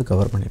 சாப்டர் நம்ம வந்து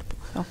கவர் பண்ணியிருப்போம்.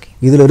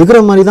 இதில் இருக்கிற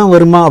மாதிரி தான்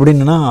வருமா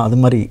அப்படின்னா அது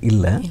மாதிரி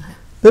இல்லை,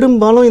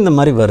 பெரும்பாலும் இந்த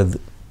மாதிரி வருது.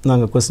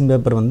 நாங்கள் கொஸ்டின்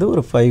பேப்பர் வந்து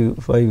ஒரு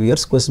 5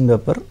 இயர்ஸ் கொஸ்டின்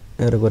பேப்பர்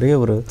ஏறக்குறைய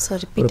ஒரு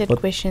ரிப்பீட்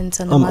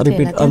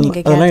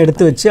அதெல்லாம்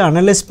எடுத்து வச்சு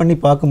அனலைஸ் பண்ணி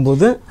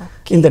பார்க்கும்போது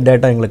இந்த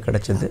டேட்டா எங்களுக்கு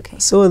கிடச்சிது.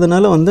 ஸோ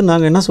அதனால் வந்து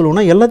நாங்கள் என்ன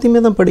சொல்லுவோம்னா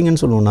எல்லாத்தையுமே தான்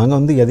படிங்கன்னு சொல்லுவோம். நாங்கள்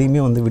வந்து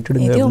எதையுமே வந்து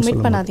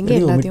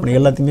விட்டுடுங்க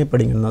எல்லாத்தையுமே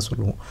படிங்கன்னு தான்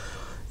சொல்லுவோம்.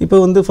 இப்போ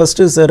வந்து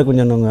ஃபஸ்ட்டு சார்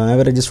கொஞ்சம் நாங்கள்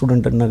ஆவரேஜ்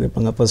ஸ்டூடெண்ட் என்ன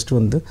கேட்பாங்க, ஃபஸ்ட்டு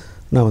வந்து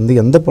நான் வந்து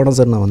எந்த படம்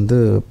சார் நான் வந்து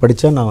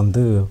படித்தா நான்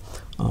வந்து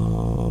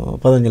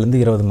 15லேருந்து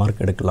 20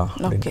 மார்க் எடுக்கலாம்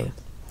அப்படின்ட்டு.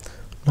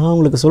 நான்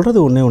உங்களுக்கு சொல்கிறது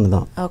ஒன்று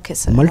தான்,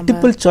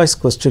 மல்டிபிள் சாய்ஸ்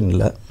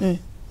கொஸ்டினில்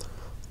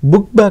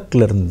புக்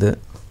பேக்லேருந்து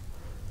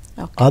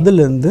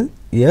அதுலேருந்து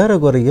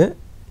ஏறக்குறைய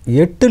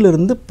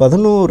 8லிருந்து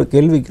 11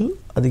 கேள்விகள்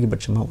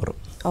அதிகபட்சமாக வரும்.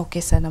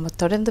 ஓகே சார், நம்ம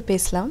தொடர்ந்து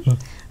பேசலாம்.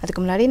 அதுக்கு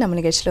முன்னாடி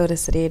நம்ம நிகழ்ச்சியில் ஒரு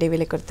சிறிய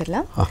இடைவேளை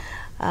கொடுத்துடலாம்.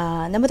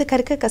 நமது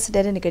கற்க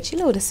கசடர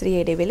நிகழ்ச்சியில் ஒரு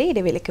சிறிய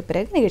இடைவேளைக்கு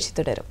பிறகு நிகழ்ச்சி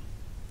தொடரும்.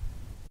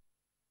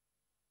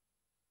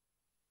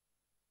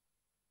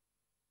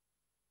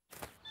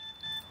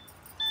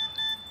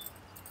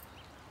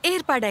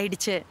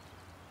 ஏற்பாடாயிடுச்சு.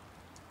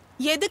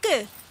 எதுக்கு?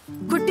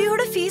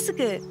 குட்டியோட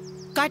ஃபீஸுக்கு.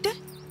 காட்டு.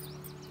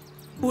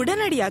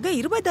 உடனடியாக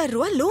 20,000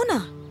 ரூபாய் லோனா?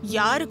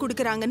 யாரு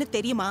குடுக்கறாங்கன்னு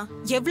தெரியுமா?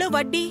 எவ்வளவு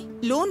வட்டி?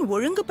 லோன்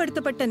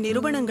ஒழுங்குபடுத்தப்பட்ட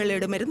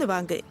நிறுவனங்களிடமிருந்து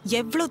வாங்கு.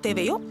 எவ்வளவு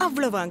தேவையோ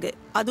அவ்வளவு வாங்கு.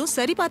 அதுவும்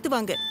சரி பார்த்து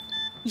வாங்கு.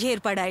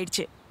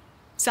 ஏற்பாடாயிடுச்சு.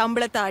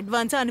 சம்பளத்தை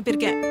அட்வான்ஸா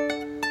அனுப்பியிருக்கேன்.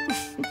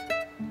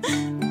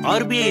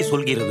 RBI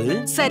சொல்கிறது,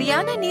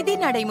 சரியான நிதி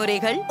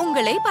நடைமுறைகள்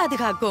உங்களை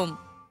பாதுகாக்கும்.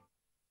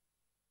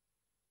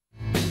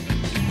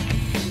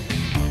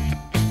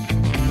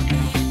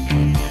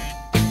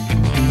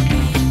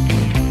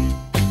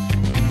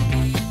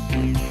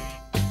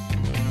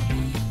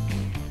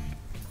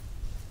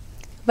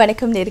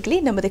 வணக்கம் நேர்களே,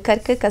 நமது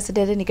கற்க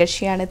கசடர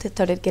நிகழ்ச்சியானது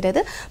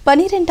தொடர்கிறது.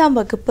 12ஆம்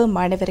வகுப்பு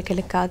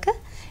மாணவர்களுக்காக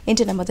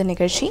இன்று நமது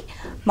நிகழ்ச்சி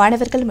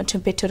மாணவர்கள்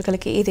மற்றும்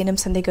பெற்றோர்களுக்கு ஏதேனும்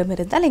சந்தேகம்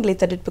இருந்தால் எங்களை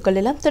தொடர்பு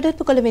கொள்ளலாம்.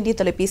 தொடர்பு கொள்ள வேண்டிய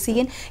தொலைபேசி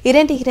எண்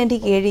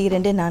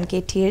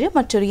 227228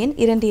 மற்றொரு எண்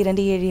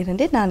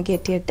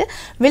 22722488.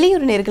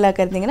 வெளியூர்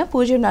நேர்களாக இருந்தீங்கன்னா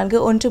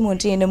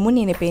 0413 என்னும் முன்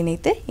இணைப்பை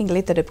இணைத்து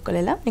எங்களை தொடர்பு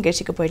கொள்ளலாம்.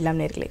 நிகழ்ச்சிக்கு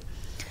போயிடலாம் நேர்களே.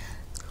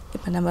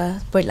 இப்போ நம்ம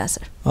போயிடலாம்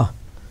சார்.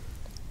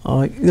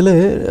 இதில்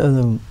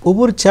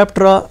ஒவ்வொரு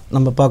சாப்டராக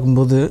நம்ம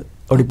பார்க்கும்போது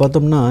அப்படி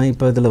பார்த்தோம்னா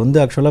இப்போ இதில் வந்து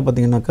ஆக்சுவலாக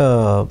பார்த்தீங்கன்னாக்கா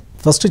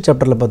ஃபஸ்ட்டு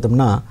சாப்டரில்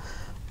பார்த்தோம்னா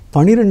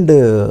 12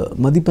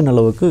 மதிப்பெண்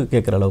அளவுக்கு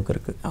கேட்குற அளவுக்கு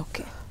இருக்குது.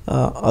 ஓகே.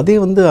 அதே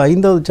வந்து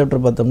 5வது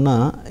சாப்டர் பார்த்தோம்னா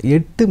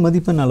 8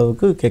 மதிப்பெண்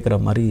அளவுக்கு கேட்குற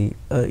மாதிரி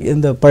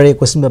இந்த பழைய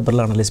கொஸ்டின்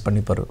பேப்பரில் அனலைஸ்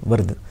பண்ணி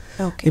வருது.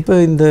 இப்போ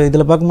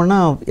இதில் பார்க்கணும்னா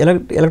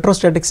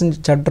எலக்ட்ரோஸ்டாட்டிக்ஸ்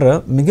சாப்டர்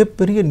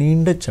மிகப்பெரிய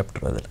நீண்ட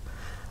சாப்டர். அதில்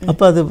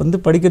அப்போ அது வந்து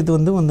படிக்கிறது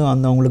வந்து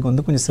அவங்களுக்கு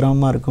வந்து கொஞ்சம்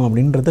சிரமமாக இருக்கும்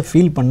அப்படின்றத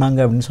ஃபீல் பண்ணாங்க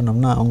அப்படின்னு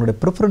சொன்னோம்னா அவங்களோட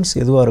ப்ரிஃபரன்ஸ்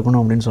எதுவாக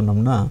இருக்கணும் அப்படின்னு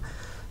சொன்னோம்னா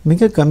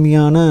மிக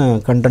கம்மியான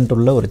கண்டென்ட்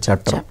உள்ள ஒரு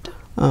சாப்டர்.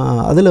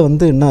 அதில்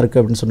வந்து என்ன இருக்குது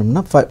அப்படின்னு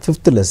சொன்னோம்னா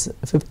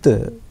 5th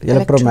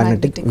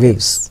எலக்ட்ரோமேக்னெட்டிக்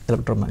வேவ்ஸ்.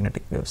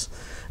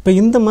 இப்போ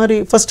இந்த மாதிரி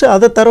ஃபஸ்ட்டு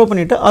அதை தரவு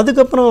பண்ணிவிட்டு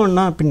அதுக்கப்புறம்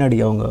நான் பின்னாடி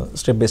அவங்க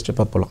ஸ்டெப் பை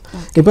ஸ்டெப்பாக போகலாம்.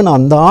 இப்போ நான்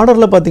அந்த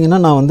ஆர்டரில் பார்த்தீங்கன்னா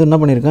நான் வந்து என்ன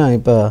பண்ணியிருக்கேன்,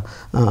 இப்போ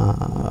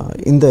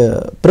இந்த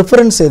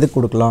ப்ரிஃபரன்ஸ் எதுக்கு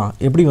கொடுக்கலாம்,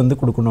 எப்படி வந்து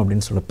கொடுக்கணும்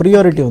அப்படின்னு சொல்ல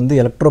ப்ரியாரிட்டி வந்து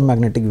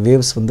எலக்ட்ரோமேக்னெட்டிக்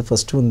வேவ்ஸ் வந்து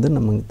ஃபஸ்ட்டு வந்து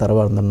நம்ம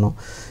தரவாக இருந்துடணும்.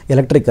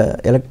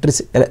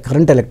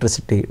 Current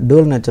electricity,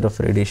 twelve nature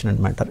of radiation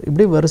and matter,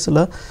 இப்படி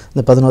வரிசையில்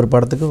இந்த 11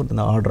 பாடத்துக்கு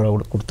இந்த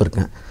ஆர்டராக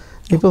கொடுத்துருக்கேன்.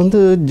 இப்போ வந்து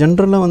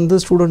ஜென்ரலாக வந்து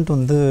ஸ்டூடெண்ட்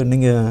வந்து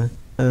நீங்கள்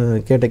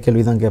கேட்ட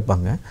கேள்வி தான்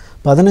கேட்பாங்க.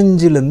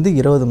 15லேருந்து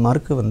 20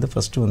 மார்க்கு வந்து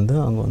ஃபஸ்ட்டு வந்து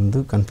அவங்க வந்து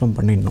கன்ஃபார்ம்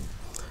பண்ணிடணும்.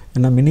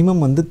 ஏன்னா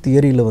மினிமம் வந்து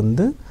தியரியில்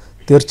வந்து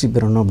தேர்ச்சி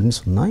பெறணும் அப்படின்னு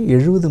சொன்னால்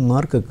 70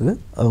 மார்க்குக்கு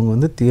அவங்க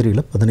வந்து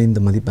தியரியில்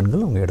 15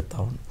 மதிப்பெண்கள் அவங்க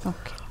எடுத்தாகணும்.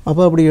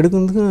 அப்போ அப்படி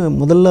எடுக்கிறதுக்கு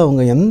முதல்ல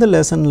அவங்க எந்த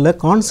லெசனில்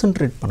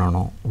கான்சன்ட்ரேட்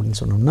பண்ணணும் அப்படின்னு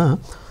சொன்னோம்னா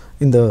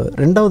இந்த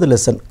 2வது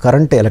லெசன்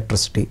கரண்ட்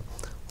எலக்ட்ரிசிட்டி,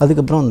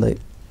 அதுக்கப்புறம் இந்த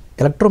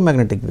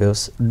electromagnetic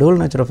waves, twelve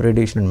nature of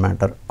radiation and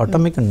matter,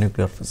 atomic and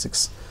nuclear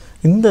physics,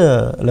 இந்த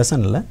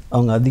லெசனில்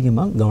அவங்க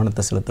அதிகமாக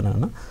கவனத்தை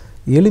செலுத்தினாங்கன்னா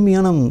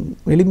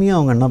எளிமையாக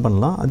அவங்க என்ன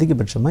பண்ணலாம்,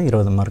 அதிகபட்சமாக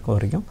 20 மார்க்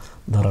வரைக்கும்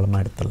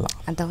தாராளமாக எடுத்துடலாம்.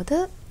 அதாவது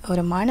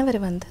ஒரு மாணவர்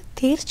வந்து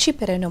தேர்ச்சி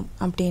பெறணும்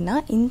அப்படின்னா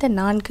இந்த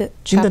 4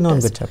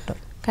 சாப்டர்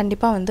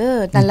கண்டிப்பாக வந்து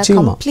நல்லா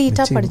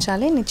கம்ப்ளீட்டாக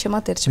படித்தாலே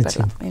நிச்சயமாக தேர்ச்சி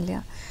பெறலாம்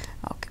இல்லையா?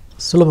 ஓகே,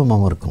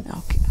 சுலபமாகவும் இருக்கும்.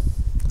 ஓகே.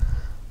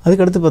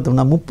 அதுக்கடுத்து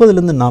பார்த்தோம்னா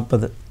 30லேருந்து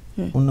 40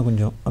 இன்னும்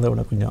கொஞ்சம் அதை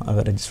விட கொஞ்சம்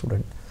அவரேஜ்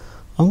ஸ்டூடெண்ட்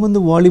அவங்க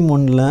வந்து வால்யூம்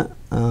 1ல்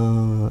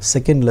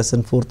 2nd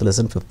lesson, 4th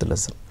lesson, 5th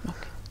lesson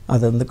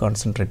அதை வந்து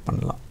கான்சென்ட்ரேட்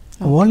பண்ணலாம்.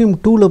 வால்யூம்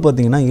 2ல்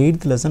பார்த்தீங்கன்னா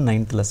 8th lesson,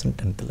 9th lesson,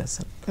 10th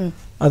lesson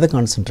அதை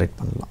கான்சென்ட்ரேட்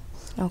பண்ணலாம்.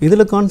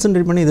 இதில்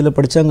கான்சென்ட்ரேட் பண்ணி இதில்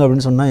படித்தாங்க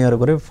அப்படின்னு சொன்னால்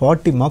ஏறக்குறைய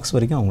 40 மார்க்ஸ்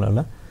வரைக்கும்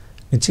அவங்களால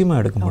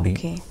நிச்சயமாக எடுக்க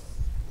முடியும்.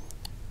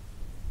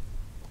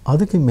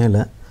 அதுக்கு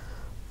மேலே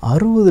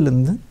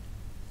 60லேருந்து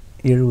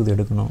 70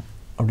 எடுக்கணும்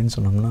அப்படின்னு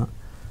சொன்னோம்னா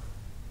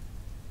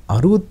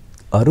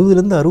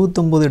 60லேருந்து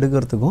 69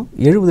 எடுக்கிறதுக்கும்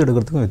 70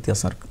 எடுக்கிறதுக்கும்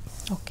வித்தியாசம் இருக்குது.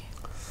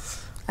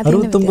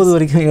 69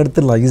 வரைக்கும்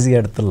எடுத்துடலாம்,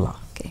 ஈஸியாக எடுத்துடலாம்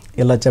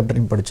எல்லா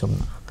சாப்டரையும்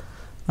படித்தோம்னா.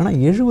 ஆனால்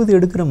 70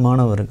 எடுக்கிற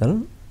மாணவர்கள்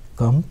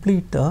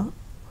கம்ப்ளீட்டாக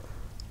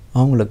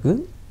அவங்களுக்கு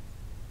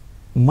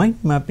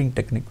மைண்ட் மேப்பிங்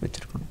டெக்னிக்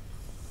வச்சுருக்கணும்.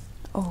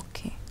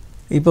 ஓகே.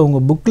 இப்போ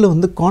உங்கள் புக்கில்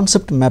வந்து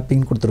கான்செப்ட்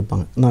மேப்பிங்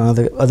கொடுத்துருப்பாங்க. நான்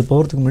அது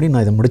போகிறதுக்கு முன்னாடி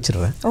நான் இதை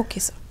முடிச்சிடுறேன். Okay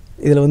sir.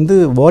 இதில் வந்து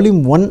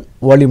வால்யூம் 1,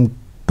 வால்யூம்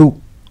 2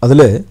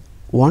 அதில்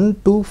 1,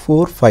 2,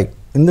 4, 5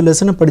 இந்த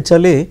லெசனை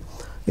படித்தாலே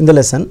இந்த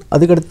லெசன்,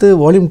 அதுக்கடுத்து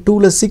வால்யூம்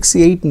 2ல் 6,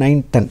 8, 9,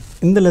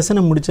 10 இந்த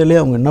லெசனை முடித்தாலே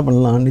அவங்க என்ன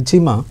பண்ணலாம்,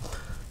 நிச்சயமாக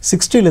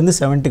 60லேருந்து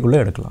 70க்குள்ளே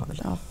எடுக்கலாம்.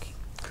 அதில்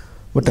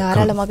பட்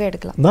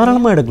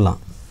தாராளமாக எடுக்கலாம்.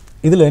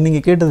 இதில்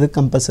நீங்கள் கேட்டது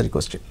கம்பல்சரி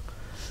கொஸ்டின்.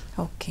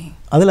 ஓகே.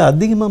 அதில்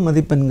அதிகமாக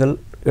மதிப்பெண்கள்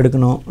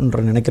எடுக்கணுன்ற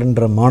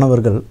நினைக்கிற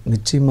மாணவர்கள்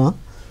நிச்சயமாக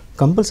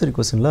கம்பல்சரி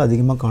கொஸ்டினில்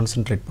அதிகமாக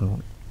கான்சென்ட்ரேட்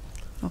பண்ணுவாங்க.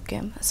 ஓகே.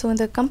 ஸோ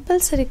இந்த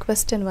கம்பல்சரி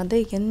கொஸ்டின் வந்து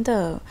எந்த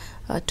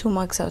 2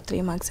 மார்க்ஸ்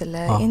 3 மார்க்ஸ்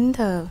இல்லை எந்த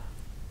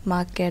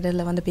மார்க்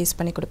கேடரில் வந்து பேஸ்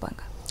பண்ணி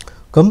கொடுப்பாங்க?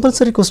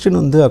 கம்பல்சரி கொஸ்டின்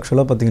வந்து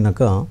ஆக்சுவலாக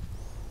பார்த்தீங்கன்னாக்கா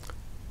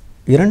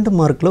 2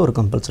 மார்க்கில் ஒரு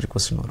கம்பல்சரி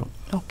கொஸ்டின் வரும்.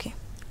 ஓகே.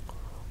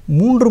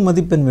 3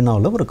 மதிப்பெண்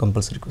வினாவில் ஒரு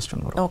கம்பல்சரி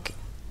கொஸ்டின் வரும். ஓகே.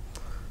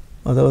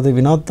 அதாவது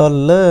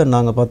வினாத்தாளில்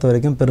நாங்கள் பார்த்த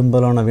வரைக்கும்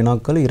பெரும்பாலான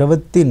வினாக்கள்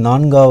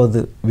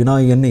 24வது வினா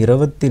எண்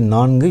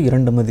 24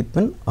 2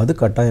 மதிப்பெண் அது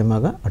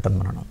கட்டாயமாக அட்டன்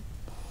பண்ணணும்.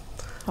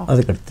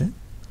 அதுக்கடுத்து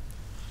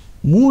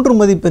 3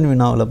 மதிப்பெண்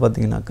வினாவில்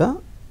பார்த்தீங்கன்னாக்கா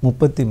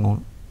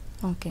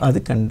 33 அது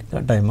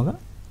கட்டாயமாக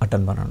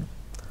அட்டன் பண்ணணும்.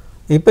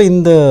 இப்போ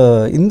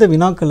இந்த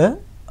வினாக்களை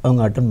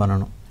அவங்க அட்டன்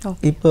பண்ணணும்.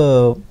 இப்போ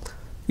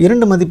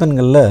 2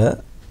 மதிப்பெண்களில்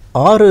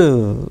 6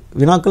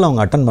 வினாக்கள்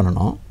அவங்க அட்டன்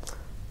பண்ணணும்.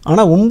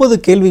 ஆனால் 9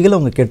 கேள்விகள்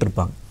அவங்க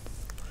கேட்டிருப்பாங்க.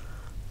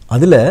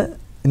 அதில்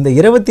இந்த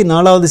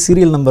 24வது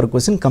சீரியல் நம்பர்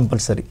கொஸ்டின்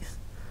கம்பல்சரி.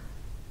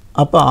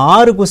 அப்போ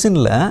 6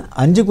 கொஸ்டினில்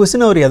 5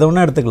 கொஸ்டின் அவர் எதை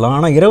வேணால் எடுத்துக்கலாம்.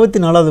 ஆனால்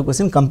 24வது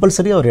கொஸ்டின்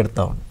கம்பல்சரி அவர்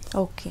எடுத்தாகணும்.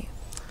 ஓகே.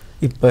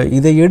 இப்போ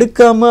இதை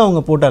எடுக்காமல் அவங்க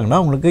போட்டாங்கன்னா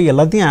அவங்களுக்கு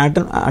எல்லாத்தையும்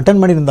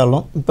அட்டன்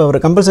பண்ணியிருந்தாலும் இப்போ அவர்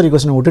கம்பல்சரி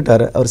கொஸ்டினை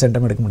விட்டுட்டார், அவர்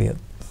சென்டம் எடுக்க முடியாது.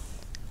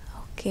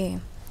 ஓகே.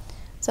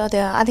 ஸோ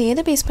அதை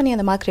எதை பேஸ் பண்ணி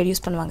அந்த மார்க்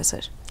ரெடியூஸ் பண்ணுவாங்க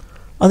சார்?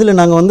 அதில்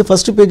நாங்கள் வந்து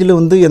ஃபஸ்ட்டு பேஜில்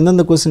வந்து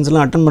எந்தெந்த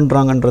கொஸ்டின்ஸ்லாம் அட்டன்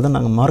பண்ணுறாங்கன்றதை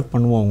நாங்கள் மார்க்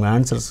பண்ணுவோம் அவங்க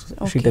ஆன்சர்ஸ்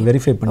ஷீட்டை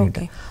வெரிஃபை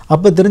பண்ணிவிட்டு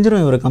அப்போ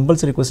தெரிஞ்சிடும் இவர்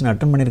கம்பல்சரி கொஸ்டின்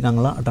அட்டன்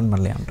பண்ணியிருக்காங்களா அட்டன்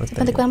பண்ணலையான்றது.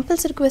 அந்த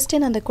கம்பல்சரி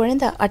கொஸ்டின் அந்த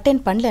குழந்தை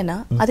அட்டென்ட் பண்ணலன்னா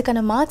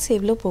அதுக்கான மார்க்ஸ்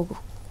எவ்வளோ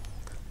போகும்?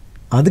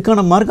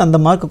 அதுக்கான மார்க் அந்த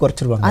மார்க்கை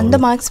குறைச்சிருவாங்க. அந்த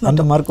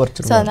மார்க்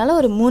குறைச்சிருவாங்க. அதனால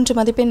ஒரு 3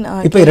 மதிப்பெண்.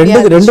 இப்போ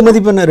ரெண்டு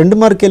மதிப்பெண் 2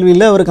 மார்க்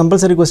கேள்வியில் அவர்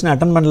கம்பல்சரி கொஸ்டின்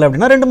அட்டன் பண்ணல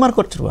அப்படின்னா 2 மார்க்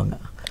குறைச்சிருவாங்க.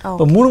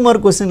 இப்போ 3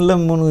 மார்க் கொஸ்டினில்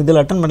 3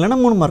 இதில் அட்டன் பண்ணலைன்னா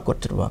 3 மார்க்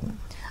குறைச்சிருவாங்க.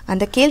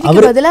 அந்த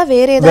கேள்விக்கு பதிலாக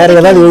வேற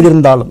ஏதாவது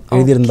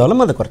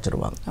எழுதியிருந்தாலும் அதை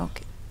குறைச்சிருவாங்க.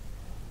 ஓகே,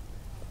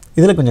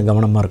 இதில் கொஞ்சம்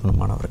கவனமாக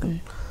இருக்கணும் மாணவர்கள்.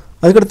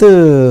 அதுக்கடுத்து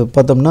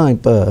பார்த்தோம்னா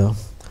இப்போ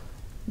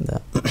இந்த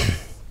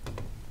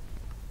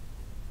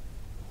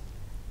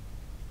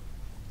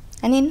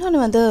இன்னொன்று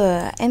வந்து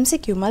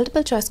MCQ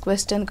மல்டிபிள் சாய்ஸ்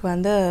கொஸ்டினுக்கு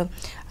வந்து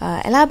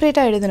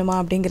எலாபரேட்டாக எழுதணுமா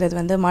அப்படிங்கிறது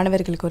வந்து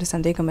மாணவர்களுக்கு ஒரு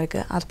சந்தேகம்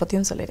இருக்குது. அதை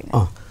பற்றியும் சொல்லிடுங்க.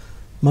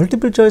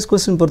 மல்டிபிள் சாய்ஸ்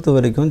கொஸ்டின் பொறுத்த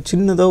வரைக்கும்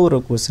சின்னதாக ஒரு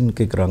கொஸ்டின்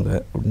கேட்குறாங்க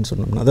அப்படின்னு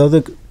சொன்னோம்னா, அதாவது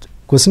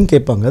கொஸ்டின்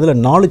கேட்பாங்க,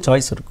 அதில் 4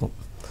 சாய்ஸ் இருக்கும்.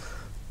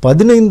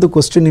 15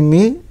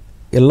 கொஸ்டினுமே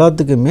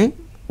எல்லாத்துக்குமே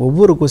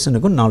ஒவ்வொரு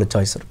கொஸ்டினுக்கும் 4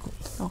 சாய்ஸ் இருக்கும்.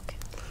 ஓகே,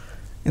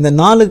 இந்த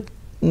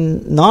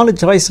 4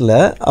 சாய்ஸில்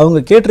அவங்க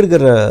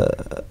கேட்டிருக்கிற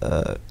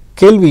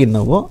கேள்வி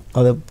என்னவோ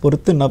அதை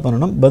பொறுத்து என்ன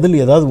பண்ணணும், பதில்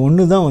ஏதாவது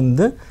ஒன்று தான்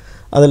வந்து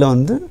அதில்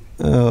வந்து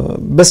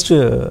பெஸ்ட்டு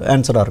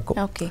ஆன்சராக இருக்கும்.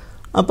 ஓகே,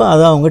 அப்போ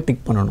அதை அவங்க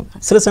டிக் பண்ணணும்.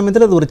 சில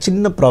சமயத்தில் அது ஒரு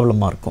சின்ன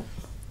ப்ராப்ளமாக இருக்கும்.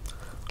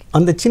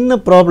 அந்த சின்ன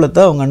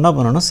ப்ராப்ளத்தை அவங்க என்ன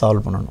பண்ணணும்,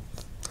 சால்வ் பண்ணணும்.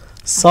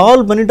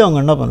 சால்வ் பண்ணிவிட்டு அவங்க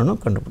என்ன பண்ணணும்,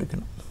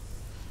 கண்டுபிடிக்கணும்.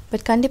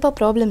 பட் கண்டிப்பாக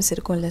ப்ராப்ளம்ஸ்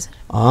இருக்கும்ல சார்?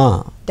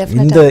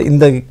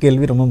 இந்த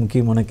கேள்வி ரொம்ப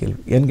முக்கியமான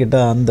கேள்வி. ஏன்னு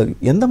கேட்டால் அந்த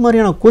எந்த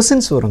மாதிரியான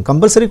கொஸ்டின்ஸ் வரும்,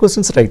 கம்பல்சரி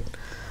கொஸ்டின்ஸ் ரைட்,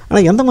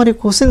 ஆனால் எந்த மாதிரி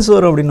கொஸ்டின்ஸ்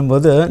வரும் அப்படின்னும்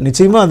போது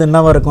நிச்சயமாக அது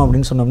என்னவாக இருக்கும்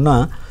அப்படின்னு சொன்னோம்னா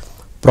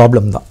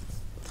ப்ராப்ளம் தான்.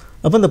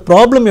 அப்போ இந்த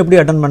ப்ராப்ளம் எப்படி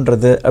அட்டன்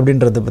பண்ணுறது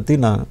அப்படின்றத பற்றி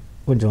நான்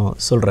கொஞ்சம்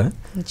சொல்கிறேன்.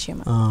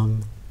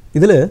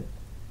 இதில்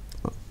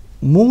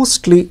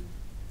மோஸ்ட்லி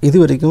இது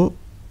வரைக்கும்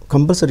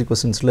கம்பல்சரி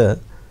கொஸ்டின்ஸில்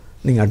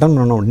நீங்கள் அட்டன்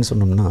பண்ணணும் அப்படின்னு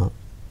சொன்னோம்னா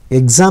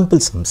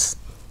எக்ஸாம்பிள் சம்ஸ்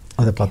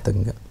அதை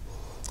பார்த்துங்க.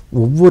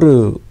 ஒவ்வொரு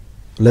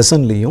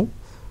லெசன்லேயும்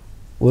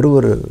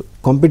ஒரு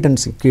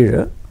காம்பிடன்சி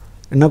கீழே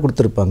என்ன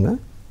கொடுத்துருப்பாங்க,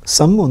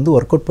 சம் வந்து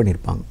ஒர்க் அவுட்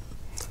பண்ணியிருப்பாங்க.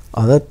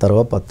 அதை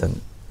தரவாக பார்த்தாங்க.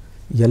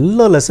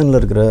 எல்லா லெசனில்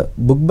இருக்கிற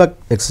புக் பேக்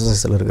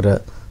எக்ஸசைஸில் இருக்கிற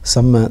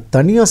சம்மை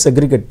தனியாக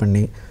செக்ரிகேட்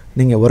பண்ணி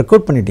நீங்கள் ஒர்க்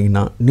அவுட்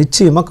பண்ணிட்டீங்கன்னா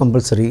நிச்சயமாக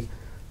கம்பல்சரி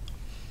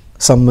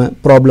சம்மை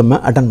ப்ராப்ளமை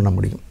அட்டன் பண்ண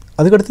முடியும்.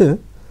 அதுக்கடுத்து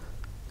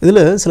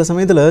இதில் சில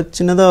சமயத்தில்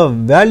சின்னதாக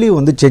வேல்யூ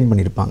வந்து சேஞ்ச்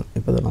பண்ணியிருப்பாங்க.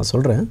 இப்போ அதை நான்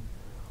சொல்கிறேன்.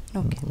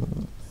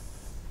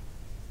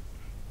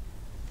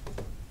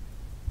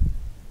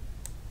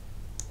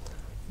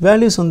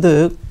 வேல்யூஸ் வந்து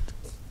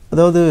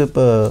அதாவது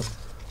இப்போ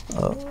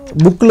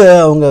புக்கில்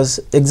அவங்க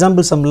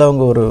எக்ஸாம்பிள் சம்மில்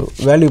அவங்க ஒரு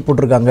வேல்யூ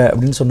போட்டிருக்காங்க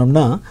அப்படின்னு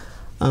சொன்னோம்னா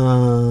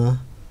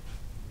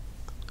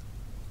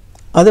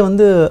அதை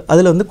வந்து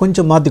அதில் வந்து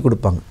கொஞ்சம் மாற்றி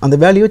கொடுப்பாங்க. அந்த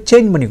வேல்யூவை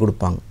சேஞ்ச் பண்ணி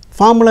கொடுப்பாங்க.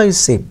 Formula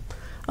is same.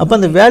 அப்போ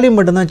அந்த வேல்யூ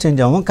மட்டும்தான்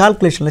சேஞ்ச் ஆகும்,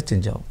 கால்குலேஷனில்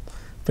சேஞ்ச் ஆகும்.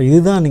 இப்போ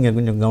இதுதான் நீங்கள்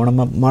கொஞ்சம்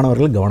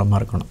மாணவர்கள்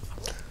கவனமாக இருக்கணும்.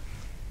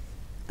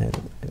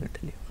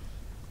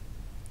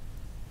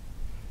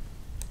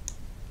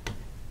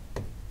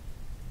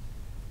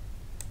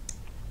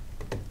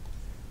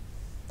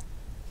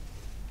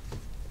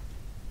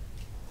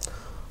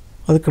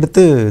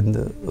 அதுக்கடுத்து இந்த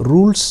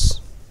ரூல்ஸ்,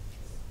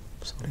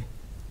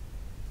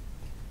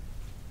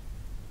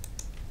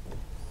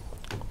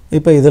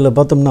 இப்போ இதில்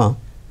பார்த்தோம்னா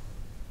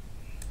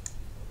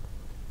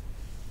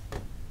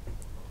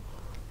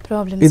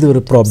இது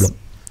ஒரு ப்ராப்ளம்.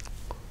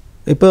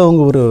 இப்போ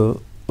அவங்க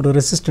ஒரு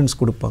ரெசிஸ்டன்ஸ்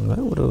கொடுப்பாங்க,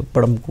 ஒரு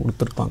படம்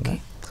கொடுத்துருப்பாங்க.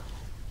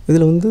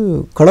 இதில் வந்து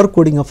கலர்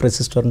கோடிங் ஆஃப்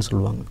ரெசிஸ்டர்னு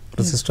சொல்லுவாங்க,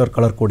 ரெசிஸ்டர்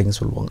கலர் கோடிங்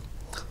சொல்லுவாங்க.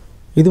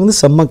 இது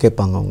வந்து சம்மாக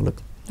கேட்பாங்க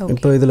அவங்களுக்கு.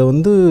 இப்போ இதில்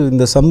வந்து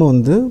இந்த சம்மை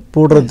வந்து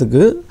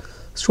போடுறதுக்கு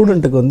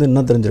ஸ்டூடெண்ட்டுக்கு வந்து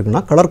என்ன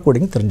தெரிஞ்சிருக்குன்னா கலர்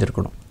கோடிங்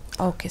தெரிஞ்சிருக்கணும்.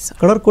 Okay sir.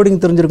 கலர்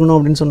கோடிங் தெரிஞ்சிருக்கணும்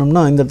அப்படின்னு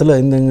சொன்னோம்னா இந்த இடத்துல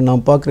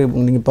நான் பார்க்குறேன்,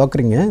 நீங்கள்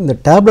பார்க்குறீங்க இந்த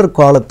டேப்லர்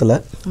காலத்தில்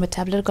நம்ம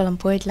டேப்லர் காலம்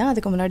போயிடலாம்.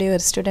 அதுக்கு முன்னாடி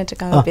ஒரு ஸ்டூடெண்ட்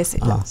இருக்காங்க,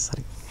 பேசிடலாம்.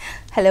 சரி.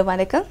 ஹலோ,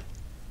 வணக்கம்.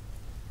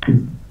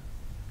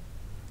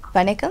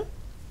 வணக்கம்.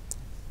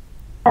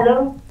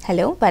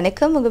 ஹலோ,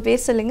 வணக்கம். உங்கள்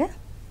பேர் சொல்லுங்கள்.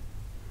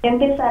 என்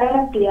பேர்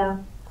சரவணப்பிரியா.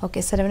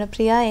 ஓகே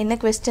சரவணப்பிரியா, என்ன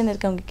கொஸ்டின்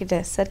இருக்கு உங்ககிட்ட?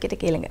 சார் கிட்ட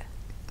கேளுங்க.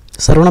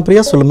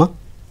 சரவணப்பிரியா சொல்லுமா.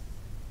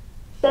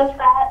 Sir,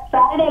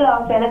 Faraday law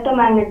of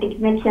electromagnetic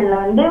மெஷின்ல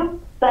வந்து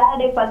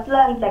Faraday first law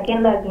and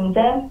second law இருக்குங்க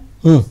சார்.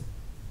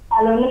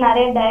 அதுல வந்து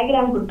நிறைய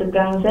டயக்ராம்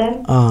கொடுத்துருக்காங்க சார்.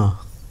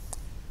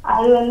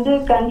 அது வந்து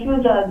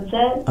கன்ஃபியூஸ் ஆகுது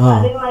சார்.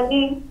 அதே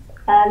மாதிரி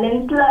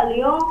லென்ஸ்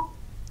லாலையும்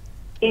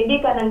எடி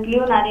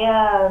கரண்ட்லயும் நிறைய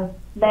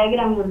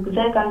டயக்ராம் இருக்கு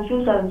சார்,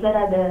 கன்ஃபியூஸ் ஆகுது சார்.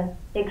 அதை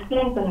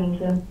எக்ஸ்பிளைன் பண்ணுங்க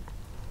சார்.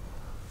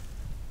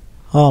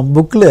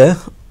 புக்கில்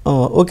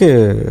ஓகே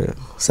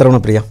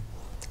சரவணப்பிரியா,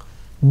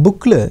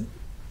 புக்கில்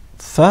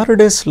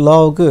ஃபாரடேஸ்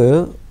லாவுக்கு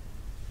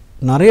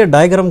நிறைய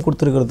டயக்ராம்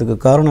கொடுத்துருக்கிறதுக்கு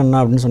காரணம் என்ன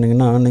அப்படின்னு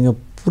சொன்னீங்கன்னா, நீங்கள்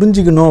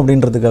புரிஞ்சிக்கணும்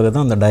அப்படின்றதுக்காக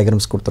தான் அந்த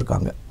டயக்ராம்ஸ்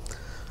கொடுத்துருக்காங்க.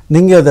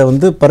 நீங்கள் அதை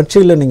வந்து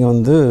பரீட்சையில் நீங்கள்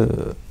வந்து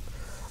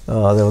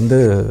அதை வந்து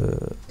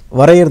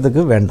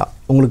வரைகிறதுக்கு வேண்டாம்,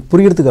 உங்களுக்கு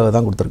புரியறதுக்காக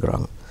தான்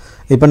கொடுத்துருக்குறாங்க.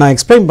 இப்போ நான்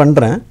எக்ஸ்பிளைன்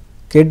பண்ணுறேன்,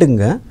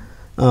 கேட்டுங்க.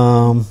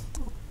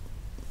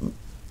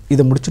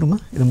 இதை முடிச்சிடுமா?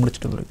 இதை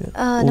முடிச்சிட்டு பிறகு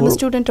நம்ம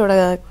ஸ்டூடெண்ட்டோட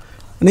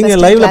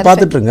நீங்கள் லைவில்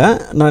பார்த்துட்ருங்க,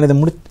 நான் இதை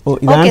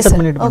இதை ஆன்சர்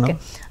பண்ணிட்டு ஓகே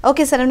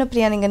ஓகே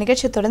சரவணப்பிரியா, நீங்கள்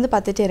நிகழ்ச்சியை தொடர்ந்து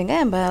பார்த்துட்டே இருங்க.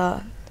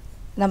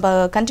 நம்ம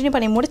கண்டினியூ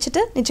பண்ணி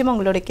முடிச்சுட்டு நிச்சயமாக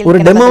உங்களோட ஒரு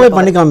டெமோவே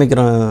பண்ணி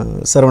காமிக்கிறேன்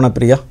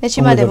சரவணப்பிரியா.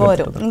 நிச்சயமாக டெமோ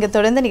வரும். நீங்கள்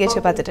தொடர்ந்து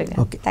நிகழ்ச்சியை பார்த்துட்டு இருங்க.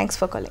 Okay, thanks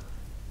for calling.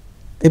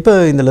 இப்போ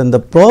இதில்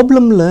இந்த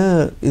ப்ராப்ளமில்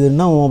இது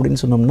என்ன ஆகும்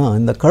அப்படின்னு சொன்னோம்னா,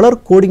 இந்த கலர்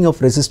கோடிங்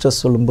ஆஃப்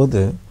ரெசிஸ்டர்ஸ்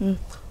சொல்லும்போது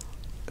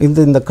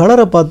இந்த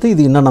கலரை பார்த்து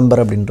இது என்ன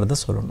நம்பர் அப்படின்றத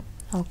சொல்லணும்.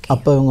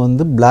 அப்போ இவங்க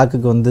வந்து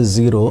பிளாக்குக்கு வந்து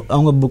 0,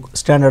 அவங்க புக்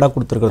ஸ்டாண்டர்டாக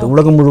கொடுத்துருக்கிறது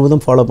உலகம்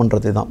முழுவதும் ஃபாலோ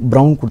பண்ணுறது தான்,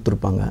 ப்ரௌன்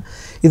கொடுத்துருப்பாங்க.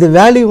 இது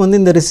வேல்யூ வந்து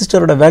இந்த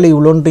ரெசிஸ்டரோட வேல்யூ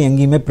இவ்வளோன்ட்டு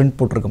எங்கேயுமே பிரிண்ட்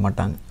போட்டிருக்க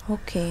மாட்டாங்க.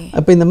 ஓகே,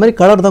 அப்போ இந்த மாதிரி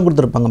கலர் தான்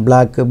கொடுத்துருப்பாங்க,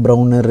 block,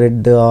 brown,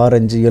 red,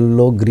 orange,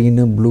 yellow,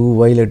 green, blue,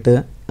 violet,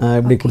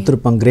 இப்படி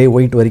கொடுத்துருப்பாங்க, கிரே,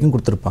 ஒயிட் வரைக்கும்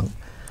கொடுத்துருப்பாங்க.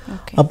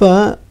 அப்போ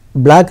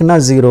பிளாக்னா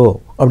 0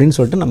 அப்படின்னு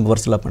சொல்லிட்டு நம்ம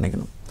வரிசலாக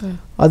பண்ணிக்கணும்.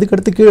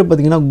 அதுக்கடுத்து கீழே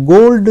பார்த்தீங்கன்னா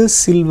கோல்டு,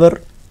 சில்வர்,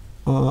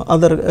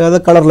 அதர்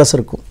கலர்லெஸ்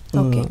இருக்கும்,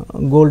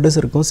 கோல்டஸ்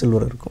இருக்கும்,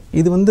 சில்வர் இருக்கும்.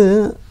 இது வந்து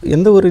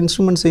எந்த ஒரு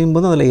இன்ஸ்ட்ருமெண்ட்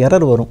செய்யும்போதும் அதில்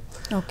எரர் வரும்.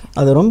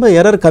 அது ரொம்ப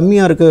எரர்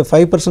கம்மியாக இருக்குது,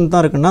 5%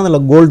 தான் இருக்குன்னா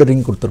அதில் கோல்டு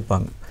ரிங்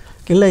கொடுத்துருப்பாங்க.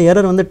 இல்லை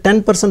எரர் வந்து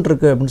 10%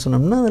 இருக்குது அப்படின்னு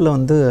சொன்னோம்னா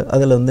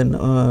அதில் வந்து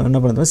என்ன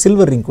பண்ணுறது,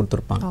 சில்வர் ரிங்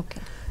கொடுத்துருப்பாங்க.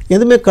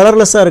 எதுவுமே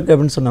கலர்லெஸ்ஸாக இருக்குது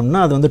அப்படின்னு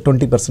சொன்னோம்னா அது வந்து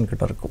 20%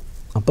 கிட்ட இருக்கும்.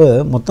 அப்போ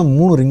மொத்தம்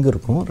 3 ரிங்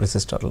இருக்கும்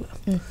ரெசிஸ்டரில்.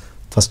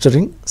 First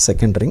ring,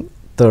 second ring,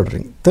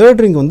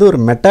 third ring வந்து ஒரு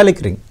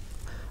மெட்டாலிக் ரிங்.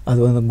 அது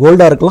வந்து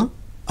கோல்டாக இருக்கலாம்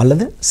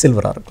அல்லது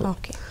சில்வராக இருக்கலாம்.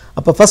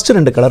 அப்போ ஃபஸ்ட்டு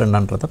 2 கலர்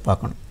என்னன்றதை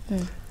பார்க்கணும்.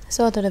 ஸோ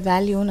அதோட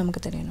வேல்யூ நமக்கு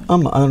தெரியணும்.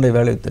 ஆமாம், அதோடைய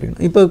வேல்யூ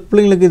தெரியணும். இப்போ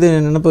பிள்ளைங்களுக்கு இது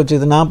நினைப்பு வச்சு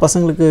இது நான்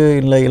பசங்களுக்கு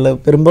இல்லை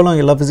பெரும்பாலும்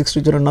எல்லா ஃபிசிக்ஸ்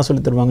டீச்சரும் என்ன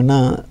சொல்லி தருவாங்கன்னா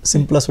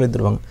சிம்பிளாக சொல்லி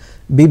தருவாங்க.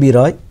 BP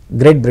Rai,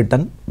 great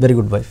Britain, very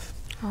good wife.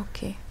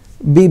 Okay,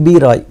 BP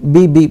Rai,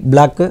 BP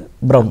block,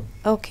 brown.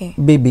 Okay,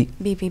 BP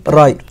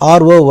Rai,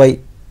 ROY,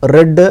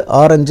 red,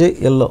 orange,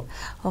 yellow.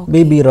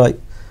 BP Rai,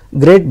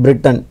 great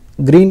Britain,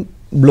 green,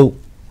 blue,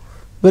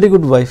 very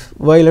good wife,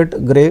 violet,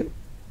 grey,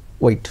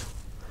 white.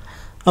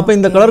 அப்போ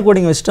இந்த கலர்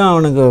கோடிங் வச்சுட்டா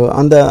அவனுக்கு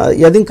அந்த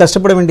எதையும்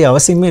கஷ்டப்பட வேண்டிய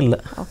அவசியமே இல்லை.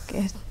 ஓகே,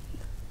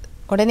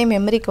 உடனே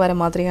மெமரிக்கு வர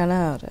மாதிரியான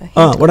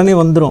உடனே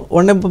வந்துடும்.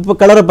 உடனே இப்போ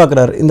கலரை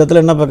பார்க்குறாரு, இந்த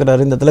இடத்துல என்ன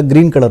பார்க்குறாரு, இந்த இடத்துல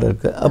க்ரீன் கலர்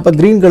இருக்குது. அப்போ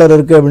க்ரீன் கலர்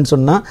இருக்குது அப்படின்னு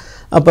சொன்னால்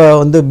அப்போ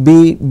வந்து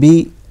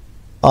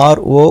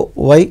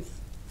BBROY,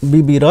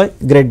 BP Rai,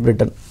 great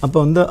Britain. அப்போ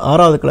வந்து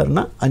 6வது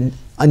கலர்னா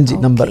 5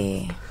 நம்பர்,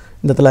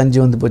 இந்த இடத்துல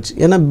 5 வந்து போச்சு.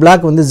 ஏன்னா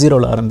பிளாக் வந்து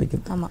 0ல்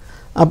ஆரம்பிக்குது.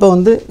 அப்போ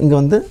வந்து இங்கே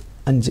வந்து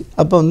 5,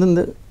 அப்போ வந்து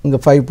இந்த இங்கே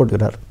 5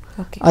 போட்டுக்கிறார்.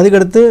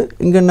 அதுக்கடுத்து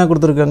இங்கே என்ன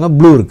கொடுத்துருக்காங்க,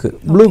 ப்ளூ இருக்குது,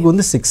 ப்ளூக்கு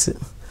வந்து 6.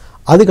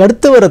 அதுக்கு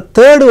அடுத்து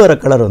தேர்டு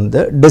கலர் வந்து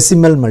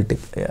decimal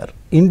multiplier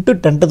into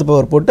 10 to the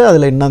power போட்டு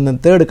அதில் என்ன அந்த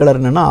தேர்டு கலர்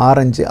என்னென்னா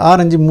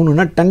ஆரஞ்சு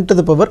 3னா 10 to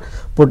the power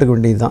போட்டுக்க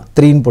வேண்டியது தான்,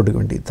 3ன்னு போட்டுக்க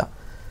வேண்டியது தான்.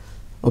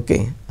 ஓகே,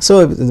 ஸோ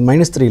இது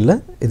 -3 இல்லை,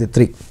 இது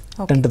 3,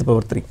 10 to the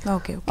power 3.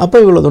 அப்போ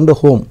இவ்வளோ தொண்டு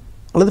ஹோம்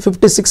அல்லது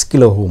 56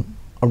 கிலோ ஹோம்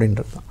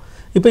அப்படின்றது தான்.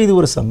 இப்போ இது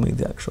ஒரு சம்.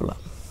 இது ஆக்சுவலாக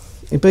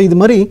இப்போ இது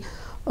மாதிரி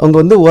அவங்க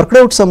வந்து ஒர்க்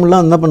அவுட்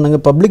சம்லாம் என்ன பண்ணுங்க,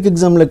 பப்ளிக்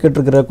எக்ஸாமில்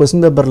கேட்டிருக்கிற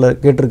கொஸ்டின் பேப்பரில்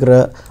கேட்டிருக்கிற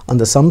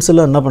அந்த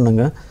சம்ஸ்லாம் என்ன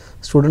பண்ணுங்க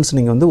ஸ்டூடெண்ட்ஸ்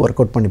நீங்கள் வந்து ஒர்க்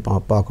அவுட் பண்ணி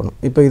பார்க்கணும்.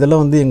 இப்போ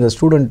இதெல்லாம் வந்து எங்கள்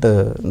ஸ்டூடெண்ட்டு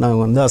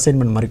நாங்கள் வந்து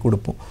அசைன்மெண்ட் மாதிரி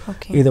கொடுப்போம்.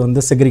 இதை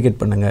வந்து செக்ரிகேட்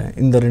பண்ணுங்கள்,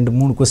 இந்த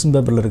 2-3 கொஸ்டின்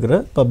பேப்பரில் இருக்கிற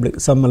பப்ளிக்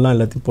சம் எல்லாம்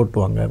எல்லாத்தையும்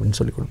போட்டுவாங்க அப்படின்னு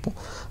சொல்லி கொடுப்போம்.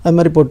 அது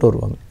மாதிரி போட்டு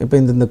வருவாங்க. இப்போ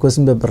இந்த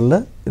கொஸ்டின் பேப்பரில்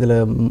இதில்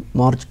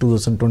மார்ச்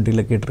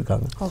 2020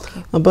 கேட்டிருக்காங்க.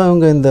 அப்போ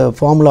அவங்க இந்த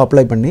ஃபார்முலா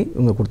அப்ளை பண்ணி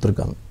இவங்க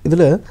கொடுத்துருக்காங்க.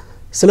 இதில்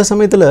சில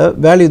சமயத்தில்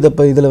வேல்யூ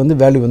இதில் வந்து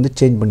வேல்யூ வந்து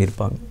சேஞ்ச்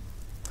பண்ணியிருப்பாங்க.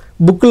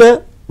 புக்கில்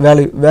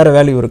வேல்யூ வேறு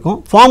வேல்யூ இருக்கும்,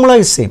 ஃபார்முலா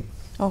இஸ் சேம்,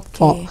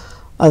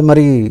 அது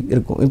மாதிரி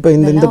இருக்கும். இப்போ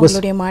இந்த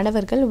கொஸ்டின்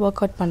மாணவர்கள்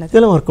ஒர்க் அவுட் பண்ணது,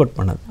 இதெல்லாம் ஒர்க் அவுட்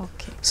பண்ணது.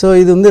 ஸோ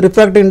இது வந்து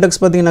ரிஃப்ராக்டிவ் இண்டெக்ஸ்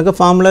பார்த்தீங்கன்னாக்கா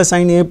formula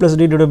sin A +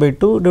 D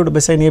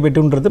 / sin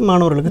A/2ன்றது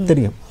மாணவர்களுக்கு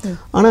தெரியும்.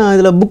 ஆனால்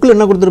இதில் புக்கில்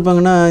என்ன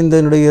கொடுத்துருப்பாங்கன்னா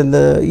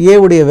இந்த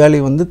ஏவுடைய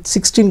வேல்யூ வந்து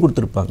 16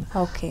 கொடுத்துருப்பாங்க.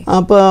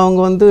 அப்போ அவங்க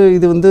வந்து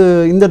இது வந்து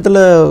இந்த இடத்துல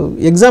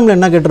எக்ஸாமில்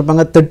என்ன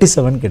கேட்டிருப்பாங்க,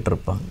 37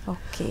 கேட்டிருப்பாங்க.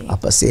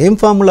 அப்போ சேம்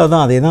ஃபார்முலா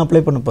தான், அதே தான்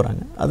அப்ளை பண்ண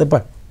போகிறாங்க.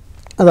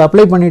 அதை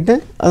அப்ளை பண்ணிவிட்டு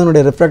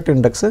அதனுடைய ரிஃப்ராக்டிவ்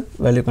இண்டெக்ஸை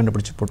வேல்யூ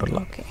கண்டுபிடிச்சி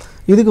போட்டுடலாம்.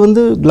 இதுக்கு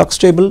வந்து க்ளாக்ஸ்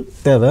டேபிள்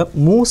தேவை.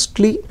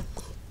 மோஸ்ட்லி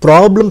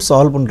ப்ராப்ளம்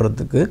சால்வ்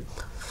பண்ணுறதுக்கு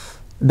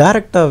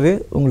டைரெக்டாகவே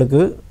உங்களுக்கு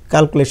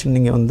கால்குலேஷன்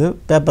நீங்கள் வந்து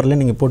பேப்பரில்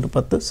நீங்கள் போட்டு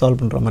பார்த்து சால்வ்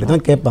பண்ணுற மாதிரி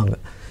தான் கேட்பாங்க.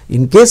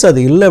 இன்கேஸ்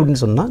அது இல்லை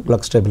அப்படின்னு சொன்னால்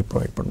க்ளாக்ஸ் டேபிள்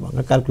ப்ரொவைட்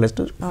பண்ணுவாங்க.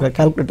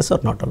 Calculators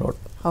R not allowed.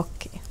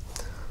 Okay,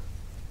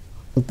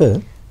 இப்போ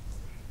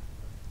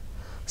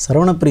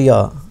சரவணப்பிரியா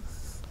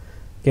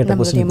கேட்ட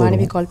கொஸ்டின்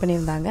மாணவி கால்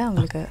பண்ணியிருந்தாங்க,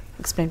 அவங்களுக்கு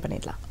எக்ஸ்பிளைன்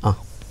பண்ணிடலாம்.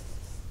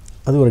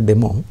 அது ஒரு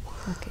டெமோ.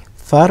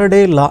 ஃபாரடே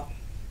லா,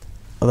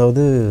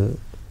 அதாவது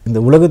இந்த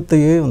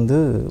உலகத்தையே வந்து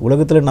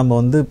உலகத்தில் நம்ம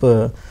வந்து இப்போ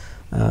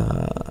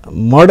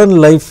மாடர்ன்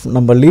லைஃப்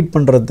நம்ம லீட்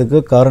பண்ணுறதுக்கு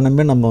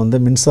காரணமே நம்ம வந்து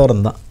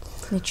மின்சாரம் தான்.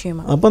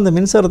 நிச்சயமாக. அப்போ அந்த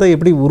மின்சாரத்தை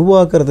எப்படி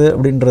உருவாக்குறது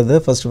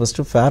அப்படின்றத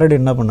ஃபஸ்ட்டு ஃபாரடே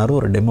என்ன பண்ணார்,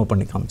 ஒரு டெமோ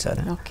பண்ணி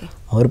காமிச்சார்.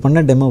 அவர்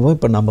பண்ண டெமோவும்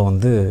இப்போ நம்ம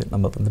வந்து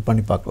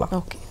பண்ணி பார்க்கலாம்.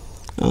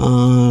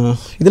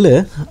 இதில்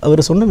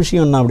அவர் சொன்ன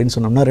விஷயம் என்ன அப்படின்னு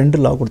சொன்னோம்னா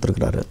 2 லா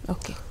கொடுத்துருக்குறாரு.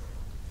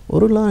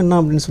 ஒரு லா என்ன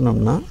அப்படின்னு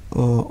சொன்னோம்னா,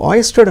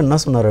 ஆயிஸ்டர்ட் என்ன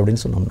சொன்னார்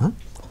அப்படின்னு சொன்னோம்னா,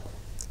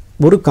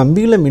 ஒரு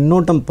கம்பியில்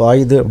மின்னோட்டம்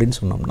பாயுது அப்படின்னு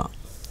சொன்னோம்னா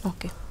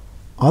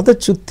அதை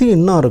சுற்றி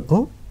என்ன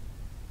இருக்கும்,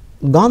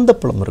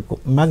 காந்தப்புலம்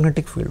இருக்கும்,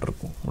 மேக்னெட்டிக் ஃபீல்டு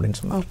இருக்கும் அப்படின்னு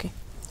சொன்னார்.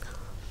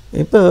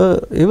 இப்போ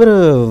இவர்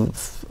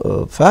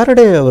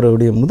ஃபாரடே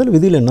அவருடைய முதல்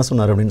விதியில் என்ன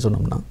சொன்னார் அப்படின்னு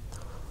சொன்னோம்னா,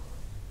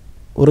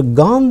 ஒரு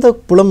காந்த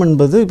புலம்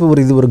என்பது இப்போ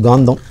இது ஒரு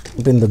காந்தம்.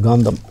 இப்போ இந்த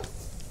காந்தம்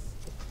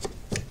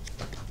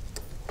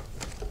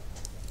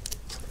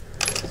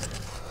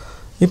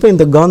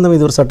இந்த காந்தம்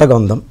இது ஒரு சட்ட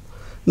காந்தம்.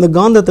 இந்த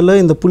காந்தத்தில்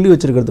இந்த புள்ளி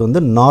வச்சிருக்கிறது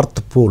வந்து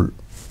நார்த் போல்,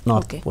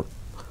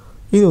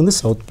 இது வந்து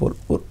சவுத்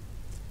போல்.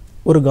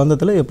 ஒரு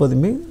காந்தத்தில்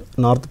எப்போதுமே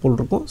நார்த் போல்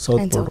இருக்கும்,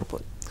 சவுத் போல்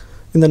இருக்கும்.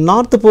 இந்த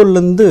நார்த்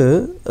போல்லேருந்து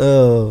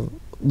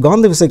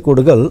காந்த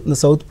விசைக்கோடுகள் இந்த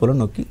சவுத் போலை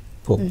நோக்கி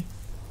போகும்.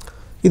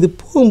 இது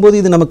போகும்போது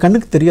இது நம்ம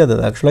கண்ணுக்கு தெரியாது.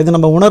 ஆக்சுவலாக இதை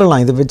நம்ம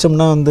உணரலாம். இது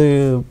வச்சோம்னா வந்து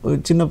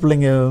சின்ன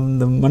பிள்ளைங்க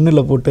இந்த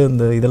மண்ணில் போட்டு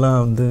இந்த இதெல்லாம்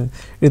வந்து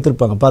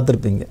எடுத்துருப்பாங்க,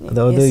 பார்த்துருப்பீங்க.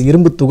 அதாவது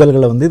இரும்பு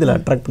துகள்களை வந்து இதில்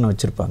அட்ராக்ட் பண்ண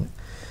வச்சுருப்பாங்க,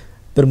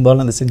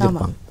 பெரும்பாலும் அதை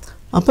செஞ்சுருப்பாங்க.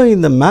 அப்போ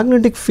இந்த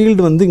மேக்னெட்டிக்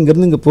ஃபீல்டு வந்து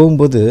இங்கேருந்து இங்கே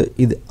போகும்போது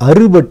இது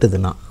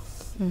அறுபட்டுதுன்னா,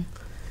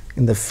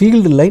 இந்த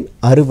ஃபீல்டு லைன்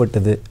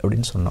அறுபட்டது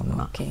அப்படின்னு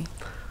சொன்னோம்னா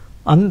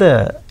அந்த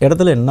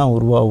இடத்துல என்ன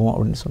உருவாகும்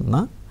அப்படின்னு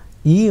சொன்னால்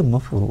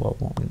இஎம்எஃப்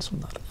உருவாகும் அப்படின்னு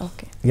சொன்னார்.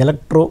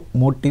 Electro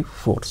motive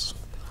force.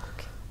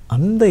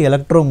 அந்த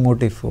எலக்ட்ரோ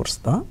மோட்டிவ் ஃபோர்ஸ்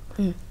தான்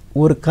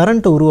ஒரு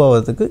கரண்ட்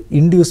உருவாகிறதுக்கு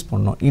இன்டியூஸ்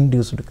பண்ணோம்,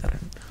 இன்டியூஸ்டு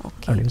கரண்ட்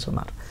அப்படின்னு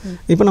சொன்னார்.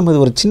 இப்போ நம்ம இது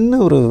ஒரு சின்ன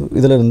ஒரு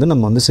இதில் இருந்து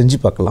நம்ம வந்து செஞ்சு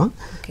பார்க்கலாம்.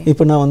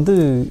 இப்போ நான் வந்து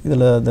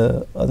இதில்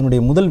அதனுடைய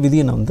முதல்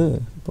விதியை நான் வந்து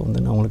இப்போ வந்து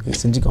நான்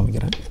உங்களுக்கு செஞ்சு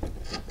காமிக்கிறேன்.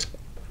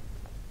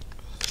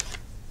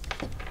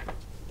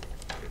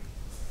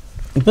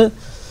 இப்போ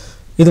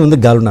இது வந்து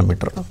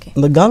கால்வனோமீட்டர்.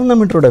 இந்த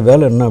கால்வனோமீட்டரோட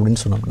வேலை என்ன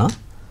அப்படின்னு சொன்னோம்னா,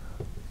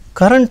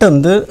 கரண்ட்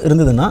வந்து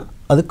இருந்ததுன்னா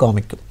அது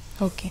காமிக்கும்.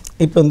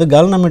 இப்போ இந்த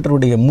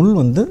கால்வனோமீட்டருடைய முள்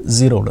வந்து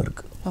 0ல்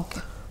இருக்குது.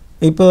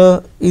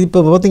 இப்போ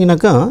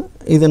பார்த்தீங்கன்னாக்கா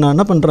இதை நான்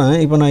என்ன பண்ணுறேன்,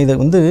 இப்போ நான் இதை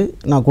வந்து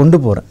நான் கொண்டு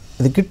போகிறேன்.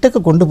 இது கிட்டக்க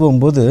கொண்டு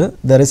போகும்போது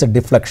there is a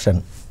deflection.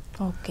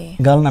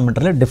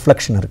 கால்வனோமீட்டரில்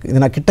deflection இருக்குது.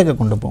 இது நான் கிட்டக்க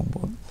கொண்டு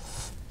போகும்போது,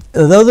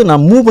 அதாவது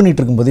நான் மூவ்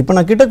பண்ணிகிட்டு இருக்கும்போது, இப்போ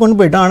நான் கிட்ட கொண்டு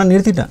போயிட்டேன், ஆனால்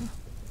நிறுத்திட்டேன்,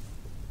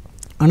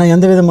 ஆனால்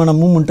எந்த விதமான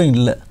மூவ்மெண்ட்டும்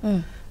இல்லை.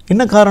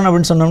 என்ன காரணம்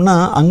அப்படின்னு சொன்னோம்னா,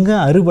 அங்கே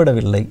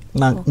அறுபடவில்லை.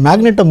 நான்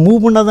மேக்னெட்டை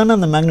மூவ் பண்ணால் தானே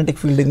அந்த மேக்னெட்டிக்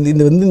ஃபீல்டு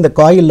இந்த வந்து இந்த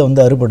காயிலில்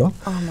வந்து அறுபடும்.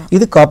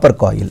 இது காப்பர்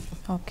காயில்.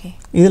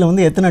 இதில்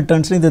வந்து எத்தனை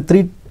டர்ன்ஸ், இது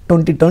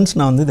 320 டர்ன்ஸ்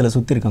நான் வந்து இதில்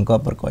சுற்றிருக்கேன்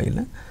காப்பர்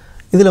காயில்.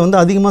 இதில் வந்து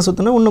அதிகமாக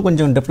சுற்றினா இன்னும்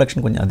கொஞ்சம்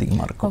டிஃப்ளெக்ஷன் கொஞ்சம்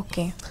அதிகமாக இருக்கும்.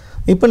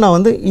 இப்போ நான்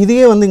வந்து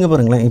இதையே வந்து இங்கே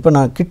பாருங்களேன், இப்போ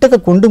நான் கிட்டக்க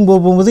கொண்டு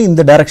போகும்போது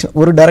இந்த டைரக்ஷன்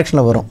ஒரு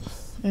டைரக்ஷனில் வரும்,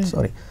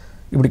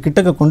 இப்படி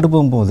கிட்டக்க கொண்டு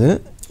போகும்போது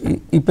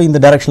இப்போ இந்த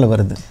டைரக்ஷனில்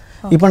வருது.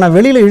 இப்போ நான்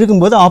வெளியில்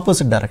இழுக்கும்போது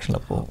ஆப்போசிட்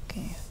டைரக்ஷனில் போகும்.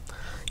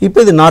 இப்போ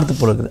இது நார்த்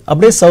போல் இருக்குது,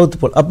 அப்படியே சவுத்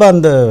போல். அப்போ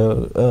அந்த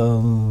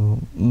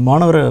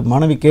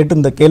மாணவி கேட்டு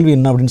இந்த கேள்வி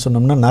என்ன அப்படின்னு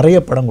சொன்னோம்னா, நிறைய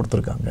படம்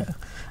கொடுத்துருக்காங்க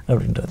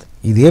அப்படின்றது.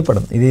 இதே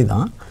படம் இதே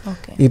தான்.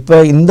 இப்போ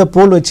இந்த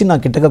போல் வச்சு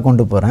நான் கிட்டக்க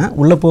கொண்டு போகிறேன்,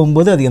 உள்ளே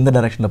போகும்போது அது எந்த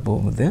டைரக்ஷனில்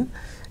போகுது,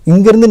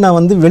 இங்கேருந்து நான்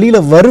வந்து வெளியில்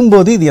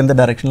வரும்போது இது எந்த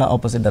டைரக்ஷனில்,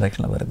 ஆப்போசிட்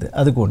டைரக்ஷனில் வருது,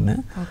 அதுக்கு ஒன்று.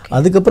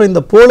 அதுக்கப்புறம்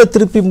இந்த போலை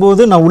திருப்பும்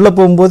போது நான் உள்ளே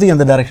போகும்போது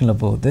எந்த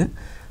டைரக்ஷனில் போகுது,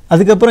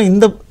 அதுக்கப்புறம்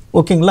இந்த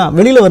ஓகேங்களா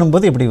வெளியில்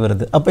வரும்போது எப்படி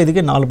வருது. அப்போ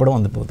இதுக்கே 4 படம்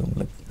வந்து போகுது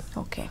உங்களுக்கு.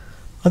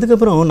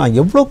 அதுக்கப்புறம் நான்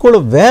எவ்வளோக்குள்ள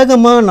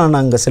வேகமாக நான்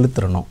அங்கே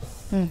செலுத்துறனோ,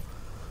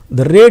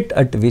 த ரேட்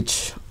அட் விச்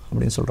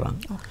அப்படின்னு சொல்கிறாங்க.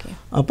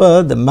 அப்போ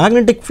இந்த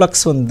மேக்னெட்டிக்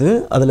ஃப்ளக்ஸ் வந்து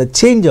அதில்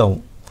சேஞ்ச்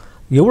ஆகும்.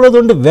 எவ்வளோ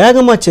தோண்டு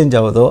வேகமாக சேஞ்ச்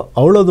ஆகுதோ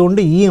அவ்வளோ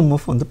தோண்டு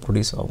இஎம்எஃப் வந்து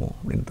ப்ரொடியூஸ் ஆகும்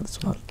அப்படின்றது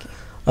சொன்னார்.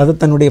 அது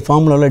தன்னுடைய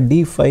ஃபார்முலாவில்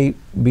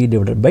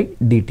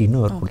d∅b/dt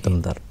அவர்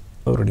கொடுத்துருந்தார்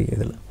அவருடைய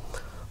இதில்.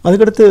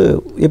 அதுக்கடுத்து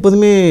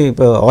எப்போதுமே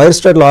இப்போ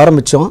ஆயர்ஸ்டாடில்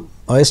ஆரம்பித்தோம்.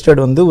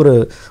 ஆயர்ஸ்டாட் வந்து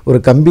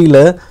ஒரு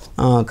கம்பியில்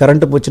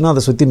கரண்ட்டு போச்சுன்னா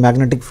அதை சுற்றி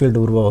மேக்னெட்டிக்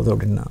ஃபீல்டு உருவாகுது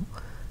அப்படின்னா,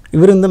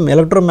 இவர் இந்த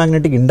எலக்ட்ரோ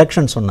மேக்னெட்டிக்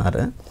இண்டக்ஷன் சொன்னார்.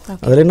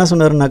 அதில் என்ன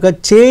சொன்னாருனாக்கா,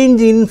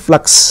 change in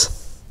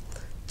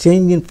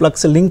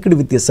flux linked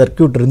with a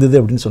circuit இருந்தது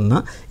அப்படின்னு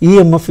சொன்னால்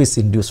இஎம்எஃப் இஸ்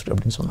இன்டியூஸ்ட்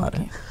அப்படின்னு சொன்னார்.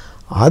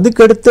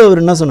 அதுக்கடுத்து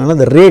அவர் என்ன சொன்னார்னா,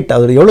 அந்த ரேட்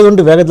அது எவ்வளோ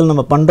தோண்டு வேகத்தில்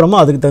நம்ம பண்ணுறோமோ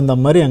அதுக்கு தகுந்த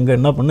மாதிரி அங்கே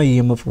என்ன பண்ணால்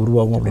இஎம்எஃப்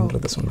உருவாகும்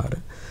அப்படின்றத சொன்னார்.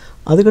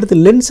 அதுக்கடுத்து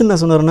லென்ஸ் என்ன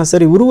சொன்னார்னா,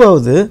 சரி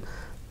உருவாகுது,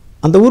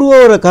 அந்த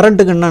உருவாகிற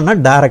கரண்ட்டுக்கு என்னன்னா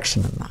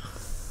டைரக்ஷன் என்ன,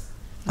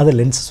 அது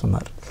லென்ஸ்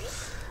சொன்னார்.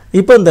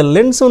 இப்போ இந்த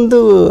லென்ஸ் வந்து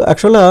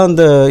ஆக்சுவலாக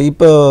அந்த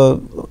இப்போ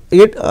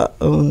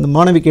இந்த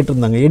மாணவி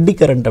கேட்டிருந்தாங்க எட்டி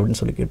கரண்ட் அப்படின்னு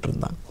சொல்லி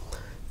கேட்டிருந்தாங்க.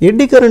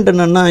 எட்டி கரண்ட்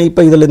என்னென்னா,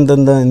 இப்போ இதில்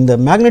இந்த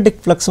மேக்னெட்டிக்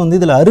ஃப்ளக்ஸ் வந்து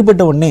இதில்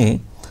அறுபட்ட உடனே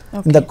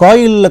இந்த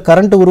காயிலில்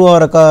கரண்ட்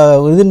உருவாகிற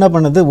இது என்ன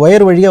பண்ணுது,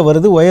 ஒயர் வழியாக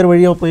வருது, ஒயர்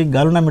வழியாக போய்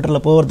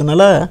கால்வனோமீட்டரில்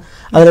போகிறதுனால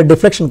அதில்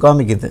டிஃப்ளெக்ஷன்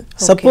காமிக்குது.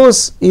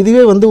 சப்போஸ்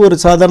இதுவே வந்து ஒரு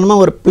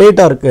சாதாரணமாக ஒரு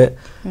பிளேட்டாக இருக்குது,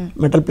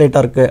 மெட்டல்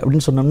பிளேட்டாக இருக்குது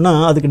அப்படின்னு சொன்னோம்னா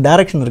அதுக்கு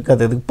டைரக்ஷன்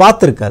இருக்காது, அதுக்கு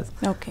பாத்து இருக்காது.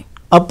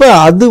 அப்போ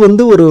அது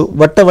வந்து ஒரு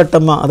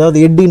வட்டமாக, அதாவது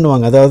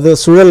எட்டின்னுவாங்க, அதாவது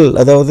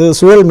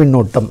சுழல்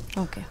மின்னோட்டம்,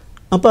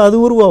 அப்போ அது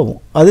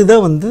உருவாகும்.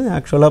 அதுதான் வந்து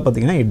ஆக்சுவலாக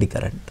பார்த்தீங்கன்னா எட்டி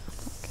கரண்ட்.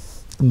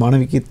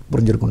 மாணவிக்கு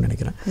புரிஞ்சிருக்கும்னு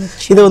நினைக்கிறேன்.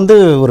 இதை வந்து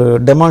ஒரு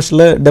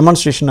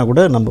டெமான்ஸ்ட்ரேஷனாக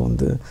கூட நம்ம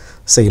வந்து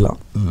செய்யலாம்.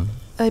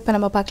 இப்போ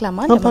நம்ம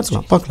பார்க்கலாமா?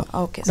 பார்க்கலாம்.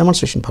 ஓகே,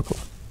 டெமான்ஸ்ட்ரேஷன்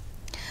பார்க்கலாம்.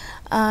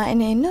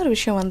 இன்னொரு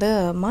விஷயம் வந்து,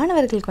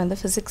 மாணவர்களுக்கு வந்து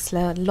ஃபிசிக்ஸில்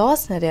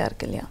லாஸ் நிறையா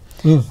இருக்கு இல்லையா,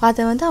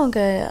 அதை வந்து அவங்க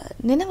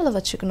நினைவில்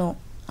வச்சுக்கணும்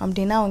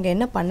அப்படின்னா அவங்க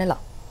என்ன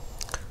பண்ணலாம்?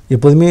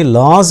 எப்போதுமே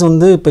லாஸ்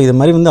வந்து இப்போ இது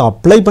மாதிரி வந்து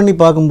அப்ளை பண்ணி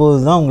பார்க்கும்போது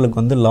தான் உங்களுக்கு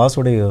வந்து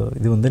லாஸோடைய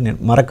இது வந்து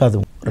மறக்காது.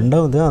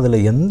 ரெண்டாவது,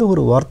 அதில் எந்த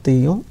ஒரு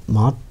வார்த்தையும்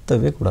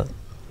மாற்றவே கூடாது,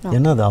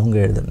 ஏன்னா அது அவங்க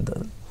எழுதுனது.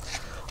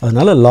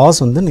 அதனால் லாஸ்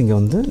வந்து நீங்கள்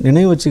வந்து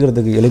நினைவு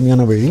வச்சுக்கிறதுக்கு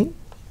எளிமையான வழி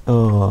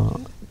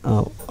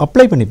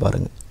அப்ளை பண்ணி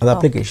பாருங்கள், அது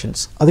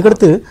அப்ளிகேஷன்ஸ்.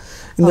 அதுக்கடுத்து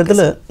இந்த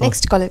இடத்துல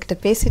நெக்ஸ்ட் காலர் கிட்ட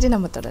பேசிட்டு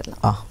நம்ம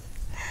தொடரலாம்.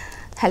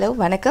 ஹலோ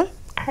வணக்கம்.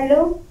 ஹலோ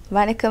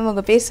வணக்கம்,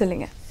 உங்கள் பேர்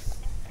சொல்லுங்கள்.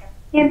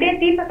 என்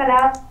பேர்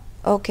தீபகலா.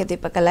 ஓகே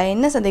தீபகலா,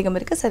 என்ன சந்தேகம்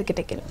இருக்குது சார்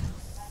கிட்ட கேளுங்க.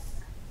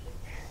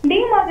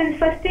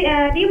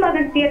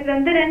 டி-மார்கன் தியரத்துல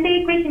வந்து 2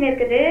 ஈக்குவேஷன்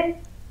இருக்குது.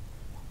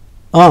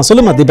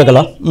 சொல்லுமா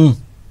தீபகலா.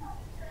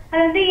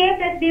 அது வந்து a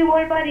plus b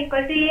whole bar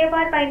equal to a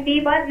bar by b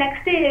bar.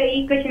 Next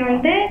equation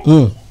வந்து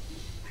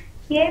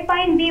a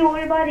point b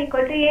whole bar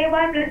equal to a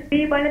bar plus b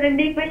bar.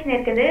 2 equation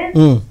இருக்குது.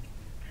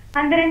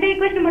 அந்த 2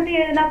 ஈக்குவேஷன் மட்டும்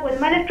எழுதினா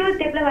போதுமா, இல்ல ட்ரூத்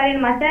டேபிள்ல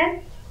வரையணுமா சார்?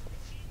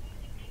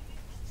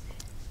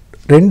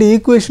 2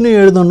 ஈக்குவேஷனும்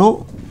எழுதணும்,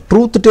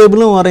 ட்ரூத்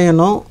டேபிளும்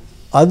வரையணும்,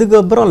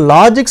 அதுக்கப்புறம்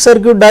லாஜிக்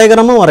சர்க்யூட்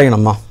டயக்ராமும்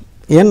வரையணுமா.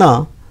 ஏன்னா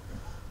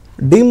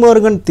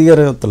டிமார்கன்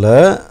தியரத்தில்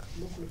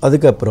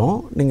அதுக்கப்புறம்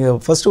நீங்கள்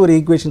ஃபஸ்ட்டு ஒரு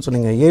ஈக்குவேஷன்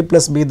சொன்னீங்க, a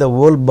plus b the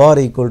whole bar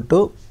equal to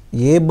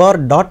a bar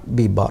dot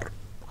b bar.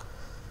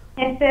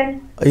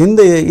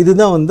 இந்த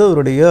இதுதான் வந்து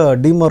அவருடைய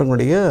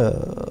டிமார்கனுடைய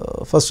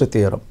ஃபர்ஸ்ட்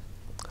தியரம்.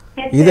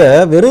 இதை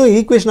வெறும்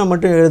ஈக்குவேஷனை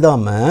மட்டும்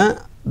எழுதாமல்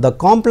the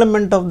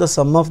complement of the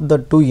sum of the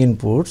two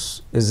inputs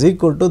is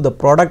equal to the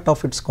product of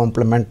its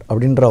complement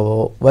அப்படின்ற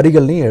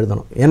வரிகள்லையும்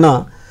எழுதணும். ஏன்னா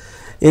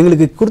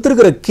எங்களுக்கு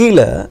கொடுத்துருக்கிற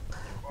கீழே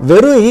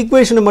வெறும்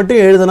ஈக்குவேஷனை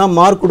மட்டும் எழுதுனா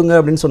மார்க் கொடுங்க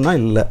அப்படின்னு சொன்னால்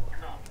இல்லை,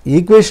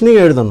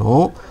 ஈக்குவேஷனையும்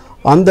எழுதணும்,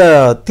 அந்த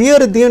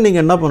தியரத்தையும்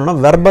நீங்கள் என்ன பண்ணணும்னா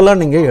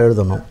வெர்பலாக நீங்கள்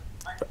எழுதணும்.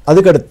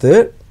 அதுக்கடுத்து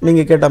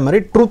நீங்கள் கேட்ட மாதிரி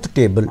ட்ரூத்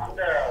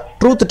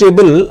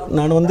டேபிள்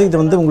நான் வந்து இதை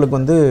வந்து உங்களுக்கு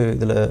வந்து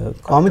இதில்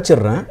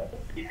காமிச்சிடுறேன்.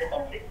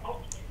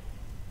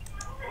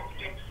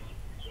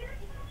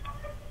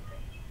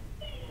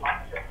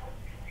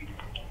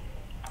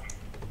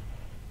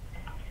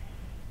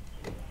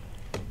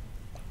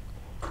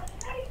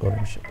 ஒரு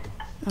நிமிஷம்.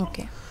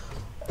 ஓகே.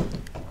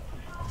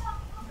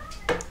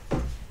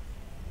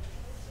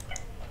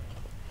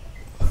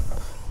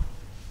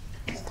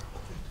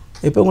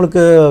 இப்போ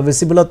உங்களுக்கு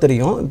விசிபிளாக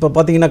தெரியும். இப்போ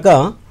பார்த்தீங்கன்னாக்கா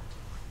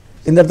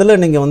இந்த இடத்துல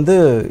நீங்கள் வந்து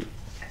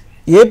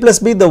a plus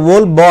b the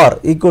whole bar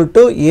equal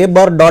to a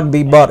bar dot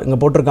b bar இங்கே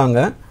போட்டிருக்காங்க.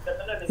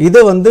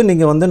 இதை வந்து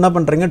நீங்கள் வந்து என்ன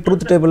பண்ணுறீங்க,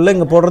 ட்ரூத் டேபிளில்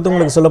இங்கே போடுறது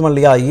உங்களுக்கு சொல்லமா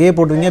இல்லையா, a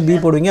போடுவீங்க, b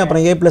போடுவீங்க,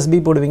 அப்புறம் a plus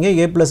b போடுவீங்க,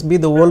 a plus b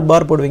the whole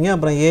bar போடுவீங்க,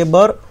 அப்புறம் a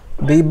bar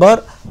b bar,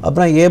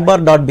 அப்புறம் a bar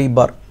dot b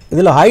bar.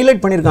 இதில்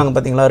ஹைலைட் பண்ணியிருக்காங்க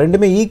பார்த்தீங்களா,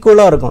 ரெண்டுமே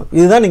ஈக்குவலாக இருக்கும்.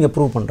 இதுதான் நீங்கள்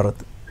ப்ரூவ்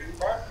பண்ணுறது.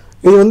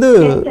 இது வந்து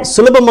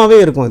சுலபமாகவே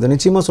இருக்கும், இது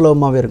நிச்சயமாக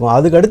சுலபமாகவே இருக்கும்.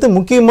 அதுக்கு அடுத்து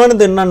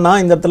முக்கியமானது என்னன்னா,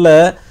 இந்த இடத்துல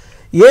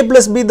a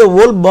plus b the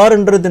whole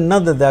barன்றது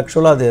என்னது,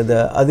 ஆக்சுவலாக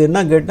அது என்ன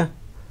கேட்டு,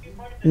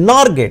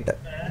 நார் கேட்டு,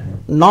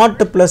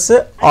 நாட் ப்ளஸ்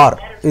ஆர்,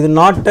 இது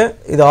நாட்டு,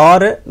 இது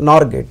ஆர்,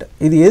 நார் கேட்டு.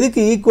 இது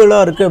எதுக்கு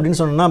ஈக்குவலாக இருக்குது அப்படின்னு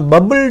சொன்னால்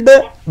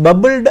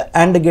பபிள்டு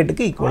அண்ட்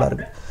கேட்டுக்கு ஈக்குவலாக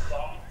இருக்குது.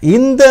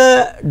 இந்த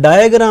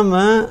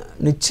டயக்ராமை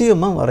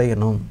நிச்சயமாக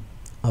வரையணும்.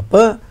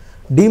 அப்போ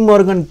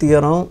டிமார்கன்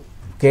தியரம்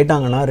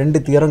கேட்டாங்கன்னா 2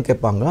 தியரம்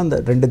கேட்பாங்க. அந்த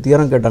 2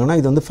 தியரம் கேட்டாங்கன்னா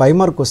இது வந்து 5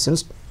 மார்க்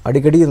கொஸ்டின்ஸ்,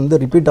 அடிக்கடி இது வந்து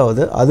ரிப்பீட்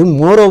ஆகுது. அது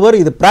மோரோவர்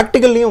இது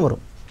ப்ராக்டிக்கல்லையும்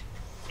வரும்,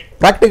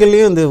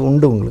 ப்ராக்டிக்கல்லையும் இது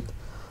உண்டு உங்களுக்கு.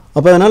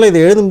 அப்போ அதனால் இதை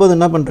எழுதும்போது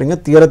என்ன பண்ணுறீங்க,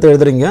 தியரத்தை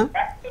எழுதுறீங்க,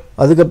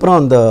 அதுக்கப்புறம்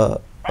அந்த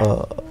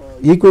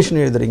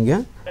ஈக்குவேஷன் எழுதுறீங்க,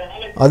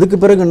 அதுக்கு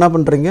பிறகு என்ன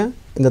பண்ணுறீங்க,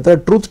 இந்த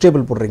ட்ரூத்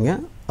டேபிள் போடுறீங்க,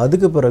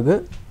 அதுக்கு பிறகு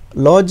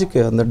லாஜிக்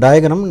அந்த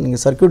டயக்ராம்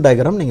நீங்கள் சர்க்யூட்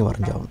டயக்ராம் நீங்கள்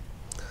வரைஞ்சாகணும்.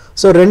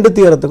 ஸோ 2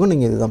 தியரத்துக்கும்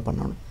நீங்கள் இதுதான்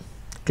பண்ணணும்.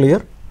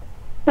 Clear?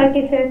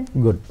 Okay sir.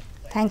 Good.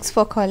 Thanks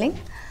for calling.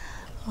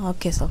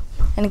 Okay sir,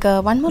 எனக்கு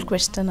ஒன் மோர்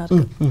கொஸ்டின்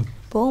இருக்குது.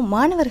 இப்போது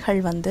மாணவர்கள்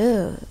வந்து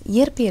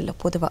இயற்பியலில்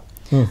பொதுவாக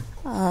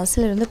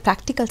சிலர் வந்து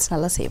ப்ராக்டிக்கல்ஸ்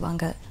நல்லா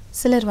செய்வாங்க,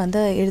 சிலர்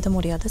வந்து எழுத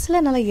முடியாது,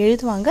 சிலர் நல்லா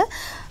எழுதுவாங்க,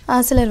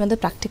 சிலர் வந்து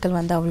ப்ராக்டிக்கல்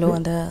வந்து அவ்வளோ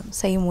வந்து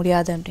செய்ய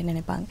முடியாது அப்படின்னு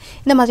நினைப்பாங்க.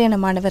 இந்த மாதிரியான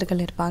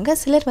மாணவர்கள் இருப்பாங்க.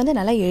 சிலர் வந்து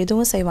நல்லா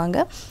எழுதவும்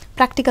செய்வாங்க,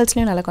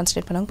 ப்ராக்டிகல்ஸ்லையும் நல்லா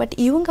கான்சன்ட்ரேட் பண்ணுவாங்க. பட்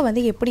இவங்க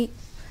வந்து எப்படி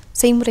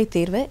செய்முறை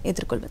தேர்வை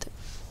எதிர்கொள்வது?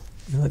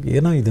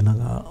 ஏன்னா இது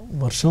நாங்கள்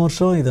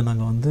வருஷம் இதை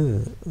நாங்கள் வந்து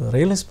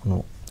ரியலைஸ்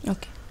பண்ணுவோம்.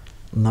 ஓகே,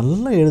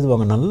 நல்லா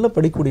எழுதுவாங்க, நல்லா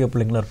படிக்கக்கூடிய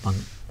பிள்ளைங்களாக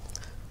இருப்பாங்க.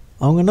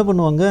 அவங்க என்ன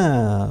பண்ணுவாங்க,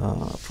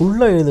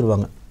 ஃபுல்லாக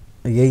எழுதிடுவாங்க,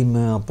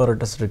 எய்மு,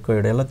 அப்பரேட்டஸ்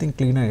ரிக்வயர்டு எல்லாத்தையும்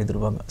க்ளீனாக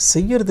எழுதிடுவாங்க.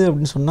 செய்கிறது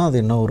அப்படின்னு சொன்னால் அது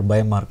என்ன ஒரு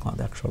பயமாக இருக்கும்.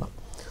 அது ஆக்சுவலாக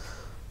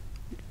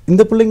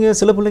இந்த பிள்ளைங்க,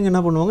 சில பிள்ளைங்க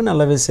என்ன பண்ணுவாங்க,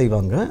 நல்லாவே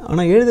செய்வாங்க,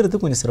 ஆனால்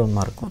எழுதுறதுக்கு கொஞ்சம்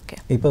சிரமமாக இருக்கும். ஓகே,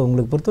 இப்போ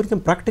உங்களுக்கு பொறுத்த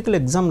வரைக்கும் ப்ராக்டிக்கல்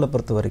எக்ஸாமில்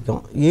பொறுத்த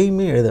வரைக்கும்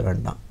எய்மே எழுத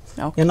வேண்டாம்,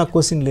 ஏன்னா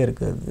கொஸ்டின்லேயே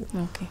இருக்கிறது.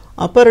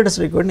 அப்பரேட்டஸ்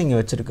ரிக்வயர்டு நீங்கள்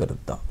வச்சுருக்கிறது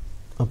தான்.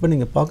 அப்போ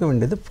நீங்கள் பார்க்க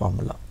வேண்டியது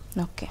ஃபார்முலா.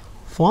 ஓகே,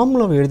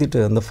 ஃபார்முலாவை எழுதிட்டு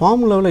அந்த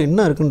ஃபார்முலாவில் என்ன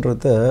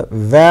இருக்குன்றத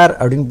வேர்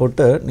அப்படின்னு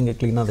போட்டு நீங்கள்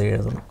க்ளீனாக அதை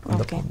எழுதணும்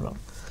அந்த ஃபார்முலா.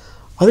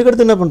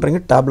 அதுக்கடுத்து என்ன பண்ணுறீங்க,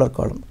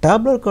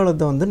 டேப்லர்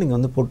காலத்தை வந்து நீங்கள்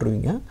வந்து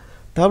போட்டுருவீங்க.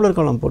 டேப்லர்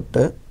காலம்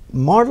போட்டு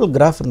மாடல்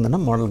கிராஃப் இருந்ததுன்னா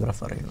மாடல்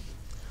கிராஃப் வரையணும்.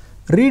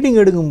 ரீடிங்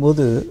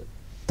எடுக்கும்போது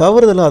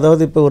தவறுதலாக,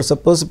 அதாவது இப்போ ஒரு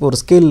சப்போஸ் இப்போ ஒரு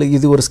ஸ்கேல்,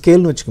 இது ஒரு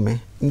ஸ்கேல்னு வச்சுக்கோமே,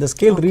 இந்த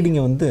ஸ்கேல்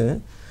ரீடிங்கை வந்து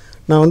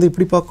நான் வந்து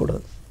இப்படி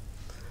பார்க்கக்கூடாது.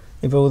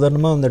 இப்போ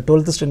உதாரணமாக இந்த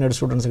 12th ஸ்டாண்டர்ட்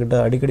ஸ்டூடெண்ட்ஸ்கிட்ட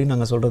அடிக்கடி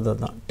நாங்கள் சொல்கிறது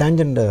அதுதான்,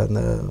 டேஞ்சண்ட்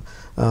அந்த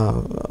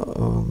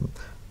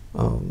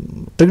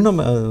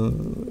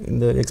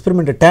இந்த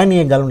எக்ஸ்பெரிமெண்ட்டு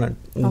டேனிய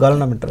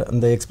கால்வனாமீட்டர்,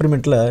 அந்த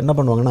எக்ஸ்பெரிமெண்ட்டில் என்ன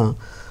பண்ணுவாங்கன்னா,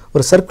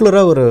 ஒரு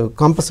சர்க்குலராக ஒரு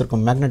காம்பஸ்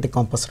இருக்கும், மேக்னெட்டிக்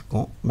காம்பஸ்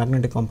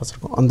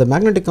இருக்கும். அந்த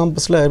மேக்னெட்டிக்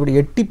காம்பஸில் இப்படி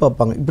எட்டி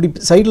பார்ப்பாங்க, இப்படி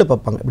சைடில்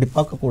பார்ப்பாங்க, இப்படி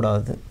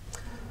பார்க்கக்கூடாது.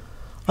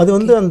 அது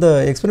வந்து அந்த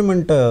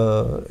எக்ஸ்பெரிமெண்ட்டை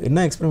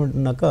என்ன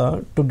எக்ஸ்பெரிமெண்ட்னாக்கா,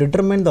 to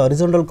determine the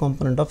horizontal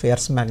component of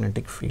earths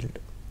magnetic field.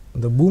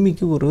 இந்த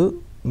பூமிக்கு ஒரு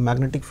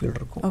மேக்னெட்டிக் ஃபீல்டு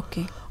இருக்கும்,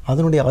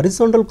 அதனுடைய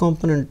ஹாரிசான்டல்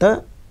காம்பனண்ட்டை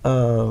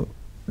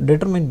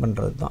டிட்டர்மைன்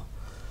பண்ணுறது தான்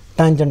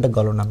டேஞ்சன்ட்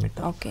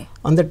கால்வனோமீட்டர்.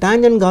 அந்த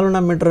டேஞ்சன்ட்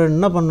கால்வனோமீட்டர்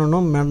என்ன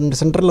பண்ணணும்,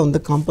 சென்டரில் வந்து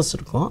காம்பஸ்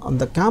இருக்கும்.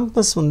 அந்த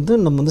காம்பஸ் வந்து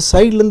நம்ம வந்து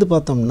சைட்லேருந்து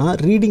பார்த்தோம்னா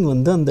ரீடிங்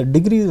வந்து அந்த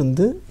டிகிரி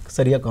வந்து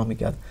சரியாக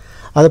காமிக்காது.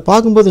 அதை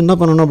பார்க்கும்போது என்ன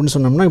பண்ணணும் அப்படின்னு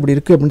சொன்னோம்னா, இப்படி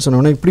இருக்குது அப்படின்னு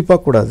சொன்னோம்னா இப்படி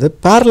பார்க்கக்கூடாது.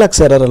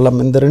 பேரலாக்ஸ் எரர்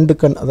எல்லாம் இந்த 2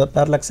 கண், அதாவது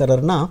பேரலாக்ஸ்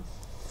எரர்னால்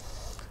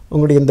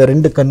உங்களுடைய இந்த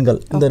 2 கண்கள்,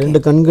 இந்த 2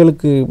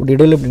 கண்களுக்கு இப்படி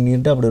இடையில இப்படி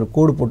நீட்டு அப்படி ஒரு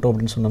கோடு போட்டோம்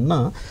அப்படின்னு சொன்னோம்னா,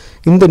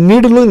 இந்த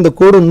நீடிலும் இந்த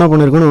கோடு என்ன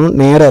பண்ணியிருக்கணும்,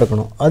 நேராக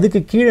இருக்கணும்.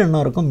 அதுக்கு கீழே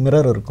என்ன இருக்கும்,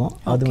 மிரர் இருக்கும்,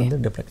 அது வந்து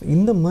டிஃப்ளெக்ட்.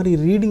 இந்த மாதிரி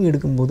ரீடிங்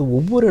எடுக்கும்போது,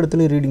 ஒவ்வொரு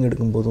இடத்துலையும் ரீடிங்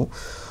எடுக்கும்போதும்,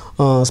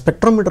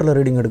 ஸ்பெக்ட்ரோமீட்டரில்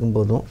ரீடிங்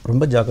எடுக்கும்போதும்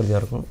ரொம்ப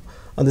ஜாக்கிரதையாக இருக்கும்.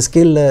 அந்த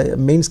ஸ்கேலில்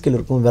மெயின் ஸ்கேல்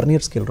இருக்கும்,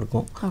 வெர்னியர் ஸ்கேல்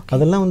இருக்கும்.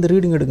 அதெல்லாம் வந்து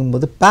ரீடிங்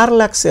எடுக்கும்போது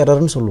பேரலாக்ஸ்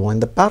எரர்னு சொல்லுவோம்.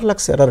 இந்த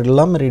பேரலாக்ஸ் எரர்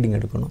இல்லாமல் ரீடிங்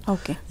எடுக்கணும்.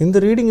 இந்த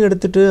ரீடிங்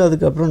எடுத்துகிட்டு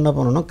அதுக்கப்புறம் என்ன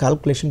பண்ணணும்,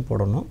 கால்குலேஷன்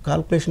போடணும்.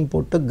 கால்குலேஷன்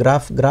போட்டு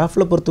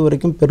கிராஃபில் பொறுத்த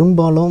வரைக்கும்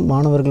பெரும்பாலும்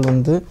மாணவர்கள்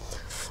வந்து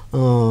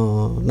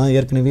நான்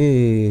ஏற்கனவே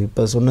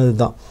இப்போ சொன்னது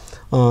தான்,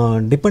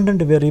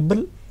 dependent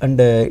variable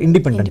and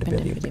independent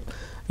variable.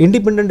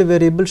 Independent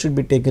variable should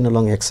be taken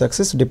along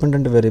x-axis,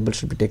 dependent variable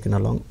should be taken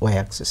along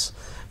y-axis.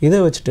 இதை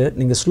வச்சுட்டு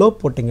நீங்கள் ஸ்லோப்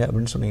போட்டிங்க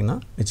அப்படின்னு சொன்னீங்கன்னா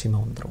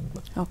நிச்சயமாக வந்துடும்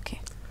உங்களுக்கு. ஓகே,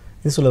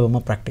 இது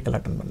சுலபமாக ப்ராக்டிக்கல்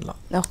அட்டன் பண்ணலாம்.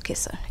 ஓகே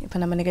சார், இப்போ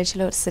நம்ம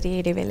நிகழ்ச்சியில் ஒரு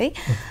சிறிய இடைவேளை.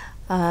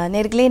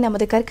 நேர்களே,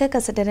 நமது கற்க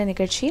கசடர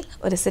நிகழ்ச்சியில்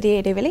ஒரு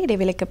சிறிய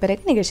இடைவேளைக்கு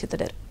பிறகு நிகழ்ச்சி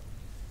தொடரும்.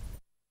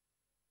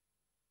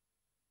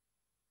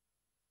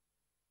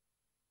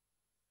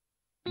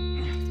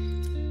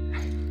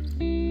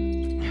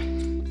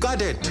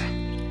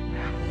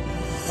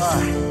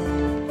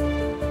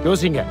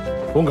 யோசிங்க,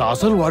 உங்க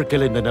அசல்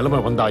வாழ்க்கையில இந்த நிலைமை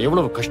வந்தா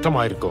எவ்வளவு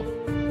கஷ்டமா இருக்கும்.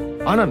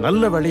 ஆனா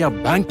நல்ல வேளையா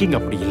பேங்கிங்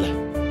அப்படி இல்லை.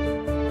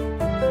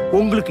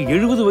 உங்களுக்கு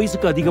 70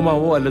 வயசுக்கு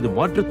அதிகமாவோ அல்லது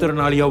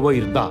மாற்றுத்திறனாளியாவோ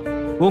இருந்தா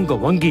உங்க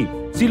வங்கி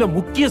சில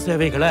முக்கிய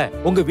சேவைகளை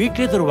உங்க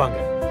வீட்டிலே தருவாங்க.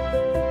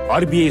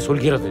 RBI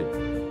சொல்கிறது,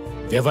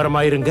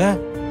 விவரமா இருங்க,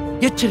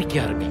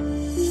 எச்சரிக்கையா இருங்க.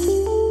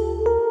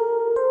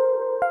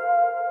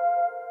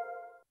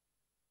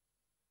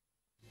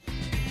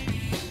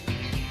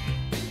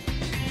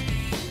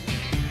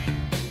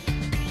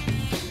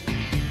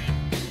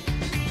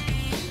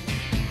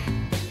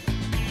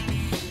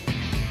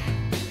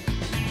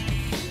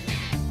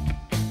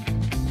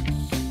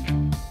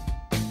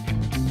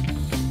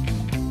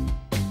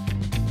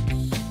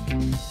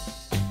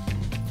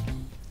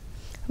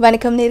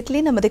 வணக்கம் நேர்களே,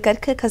 நமது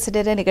கற்க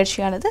கசடர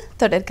நிகழ்ச்சியானது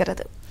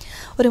தொடர்கிறது.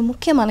 ஒரு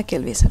முக்கியமான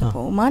கேள்வி சார்.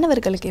 இப்போ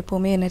மாணவர்களுக்கு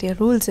எப்போவுமே நிறைய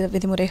ரூல்ஸ்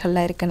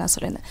விதிமுறைகள்லாம் இருக்குன்னு நான்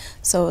சொல்லியிருந்தேன்.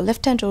 ஸோ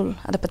லெஃப்ட் ஹேண்ட் ரூல்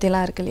அதை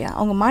பற்றிலாம் இருக்கு இல்லையா,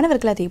 அவங்க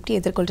மாணவர்கள் அதை எப்படி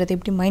எதிர்கொள்கிறது,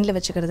 எப்படி மைண்டில்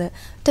வச்சுக்கிறது,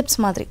 டிப்ஸ்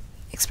மாதிரி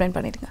எக்ஸ்பிளைன்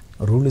பண்ணிடுங்க.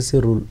 ரூல் இஸ்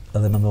ஏ ரூல்,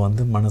 அதை நம்ம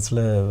வந்து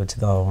மனசில் வச்சு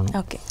தான் ஆகணும்.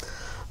 ஓகே,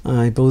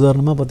 இப்போ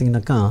உதாரணமாக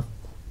பார்த்தீங்கன்னாக்கா,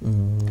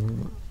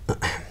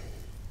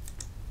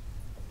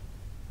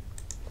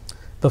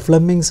 இப்போ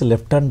Fleming's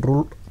left hand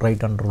rule,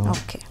 right hand rule.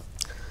 Okay,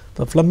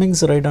 இப்போ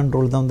ஃப்ளெமிங்ஸ் ரைட் ஹேண்ட்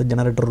ரூல் தான் வந்து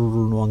ஜெனரேட்டர்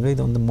ரூல்னுவாங்க,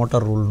 இது வந்து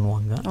மோட்டார்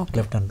ரூல்னுவாங்க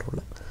லெஃப்ட் ஹேண்ட்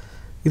ரூல்.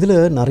 இதில்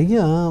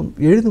நிறையா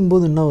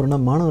எழுதும்போது என்ன வரும்னா,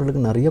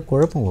 மாணவர்களுக்கு நிறைய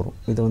குழப்பம் வரும்.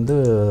 இது வந்து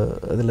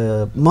இதில்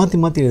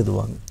மாற்றி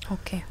எழுதுவாங்க.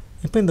 ஓகே,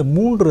 இப்போ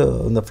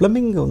இந்த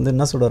ஃப்ளெமிங் வந்து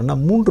என்ன சொல்கிறாருன்னா,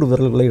 3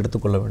 விரல்களை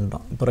எடுத்துக்கொள்ள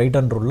வேண்டாம். இப்போ ரைட்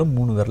ஹேண்ட் ரூலில்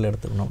 3 விரல்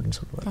எடுத்துக்கணும் அப்படின்னு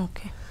சொல்லுவார்.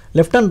 ஓகே,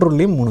 லெஃப்ட் ஹேண்ட்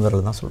ரூல்லையும் 3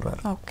 விரல் தான்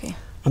சொல்கிறாரு. ஓகே,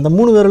 அந்த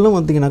 3 விரலும்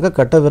பார்த்தீங்கன்னாக்கா,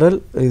 கட்டை விரல்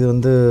இது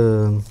வந்து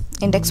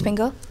இண்டெக்ஸ்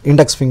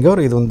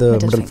ஃபிங்கர், இது வந்து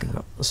middle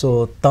finger. So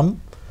them,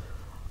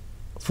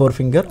 4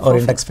 finger or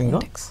index finger,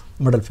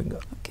 middle finger.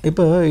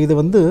 இப்போ இது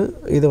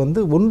வந்து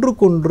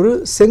ஒன்றுக்கொன்று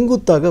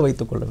செங்குத்தாக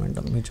வைத்துக்கொள்ள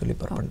வேண்டும், மியூச்சுவலி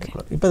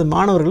பர்பெண்டிகுலர். இப்போ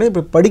மாணவர்களே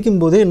இப்போ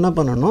படிக்கும்போதே என்ன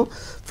பண்ணணும்,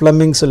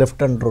 ஃப்ளெமிங்ஸ்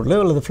லெஃப்ட் ஹேண்ட் ரூல்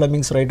அல்லது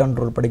Fleming's right hand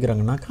rule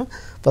படிக்கிறாங்கன்னாக்கா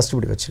first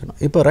இப்படி வச்சுக்கணும்.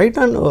 இப்போ ரைட்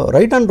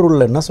ஹேண்ட்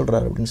ரூலில் என்ன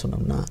சொல்கிறாரு அப்படின்னு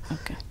சொன்னோம்னா,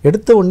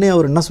 எடுத்த உடனே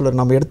அவர் என்ன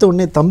சொல்கிறார், நம்ம எடுத்த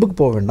உடனே தம்புக்கு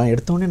போக வேண்டாம்.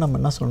 எடுத்த உடனே நம்ம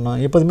என்ன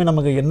சொல்லணும், எப்போதுமே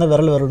நமக்கு என்ன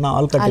விரல் வரணும்னா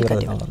ஆள்காட்டி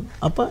விரல் தான் வரணும்.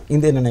 அப்போ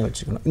இந்த நினைவு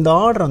வச்சுக்கணும், இந்த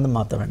ஆர்டரை வந்து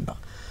மாற்ற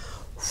வேண்டாம்.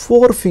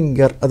 4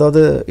 finger,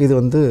 அதாவது இது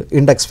வந்து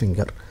இண்டெக்ஸ்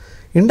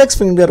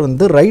ஃபிங்கர்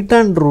வந்து ரைட்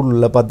ஹேண்ட்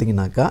ரூலில்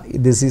பார்த்தீங்கன்னாக்கா,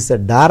 this is a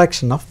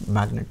direction of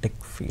magnetic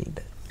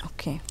field.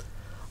 Okay,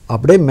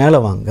 அப்படியே மேலே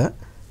வாங்க.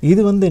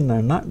 இது வந்து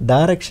என்னென்னா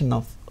டைரக்ஷன்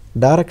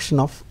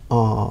ஆஃப்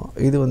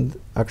இது வந்து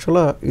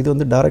ஆக்சுவலாக இது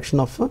வந்து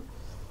டைரக்ஷன் ஆஃப்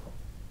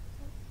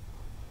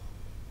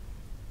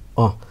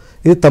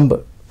இது தம்பு,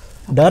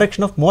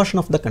 direction of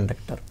motion of the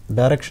conductor.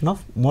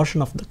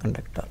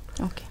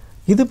 Okay,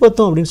 இது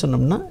பார்த்தோம் அப்படின்னு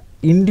சொன்னோம்னா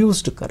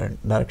induced current,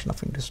 direction of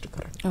induced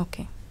current.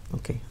 Okay,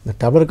 okay, இந்த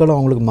டேப்லெட் காலம்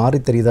அவங்களுக்கு மாறி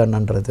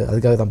தெரியுதான்றது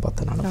அதுக்காக தான்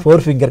பார்த்தேன் நான். 4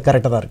 finger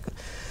கரெக்டாக தான் இருக்குது.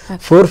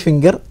 4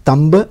 finger,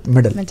 தம்பு,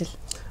 மிடில்.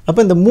 அப்போ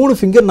இந்த 3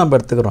 finger நம்ம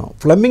எடுத்துக்கிறோம்.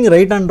 ஃப்ளெமிங்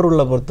ரைட் ஹேண்ட்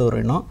ரூலில்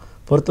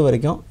பொறுத்த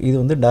வரைக்கும் இது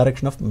வந்து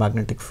direction of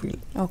magnetic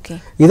field. Okay,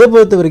 இதை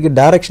பொறுத்த வரைக்கும்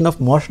direction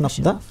of motion of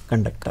the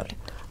conductor.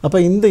 அப்போ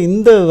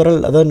இந்த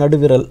விரல், அதாவது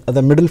நடுவிரல்,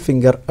 அதாவது மிடில்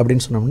ஃபிங்கர்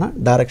அப்படின்னு சொன்னோம்னா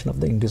direction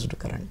of the induced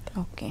current.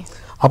 Okay,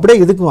 அப்படியே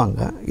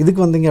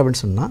இதுக்கு வந்தீங்க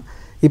அப்படின்னு சொன்னால்,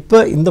 இப்போ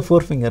இந்த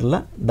 4 ஃபிங்கரில்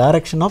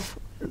டைரக்ஷன் ஆஃப்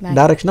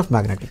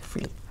மேக்னெட்டிக்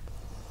ஃபீல்ட்.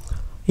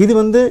 இது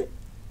வந்து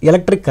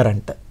எலக்ட்ரிக்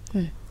கரண்ட்டு.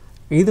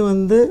 இது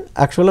வந்து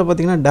ஆக்சுவலாக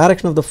பார்த்தீங்கன்னா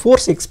direction of the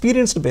force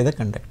experienced by the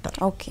conductor.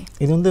 Okay.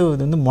 இது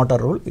வந்து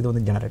மோட்டார் ரோல், இது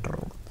வந்து ஜெனரேட்டர்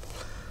ரோல்.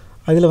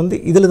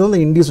 இதில் தான் இந்த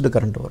இன்டியூஸ்டு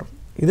கரண்ட் வரும்.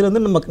 இதில்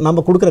வந்து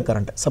நம்ம கொடுக்குற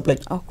கரண்ட் சப்ளை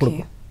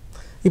கொடுக்கும்.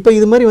 இப்போ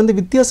இது மாதிரி வந்து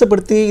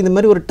வித்தியாசப்படுத்தி இந்த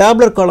மாதிரி ஒரு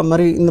டேப்லர் காலம்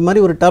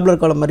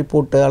மாதிரி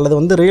போட்டு அல்லது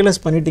வந்து ரியலைஸ்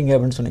பண்ணிட்டீங்க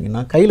அப்படின்னு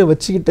சொன்னீங்கன்னா கையில்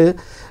வச்சுக்கிட்டு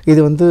இது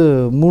வந்து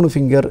 3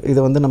 ஃபிங்கர், இதை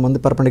வந்து நம்ம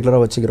வந்து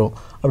பர்பெண்டிகுலராக வச்சுக்கிறோம்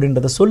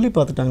அப்படின்றத சொல்லி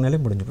பார்த்துட்டாங்கனாலே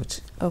முடிஞ்சு போச்சு.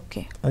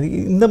 ஓகே. அது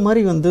இந்த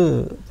மாதிரி வந்து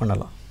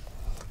பண்ணலாம்,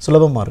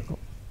 சுலபமாக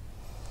இருக்கும்.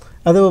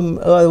 அது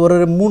ஒரு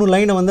 3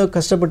 லைனை வந்து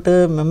கஷ்டப்பட்டு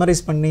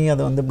மெமரைஸ் பண்ணி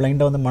அதை வந்து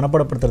பிளைண்டாக வந்து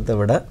மனப்பாடப்படுத்துறதை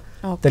விட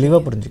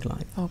தெளிவாக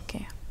புரிஞ்சுக்கலாம்.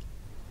 ஓகே.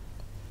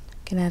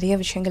 நிறைய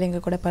விஷயங்கள்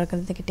எங்கள் கூட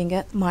பகிர்ந்துக்கிட்டீங்க.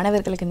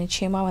 மாணவர்களுக்கு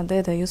நிச்சயமாக வந்து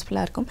இது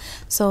யூஸ்ஃபுல்லாக இருக்கும்.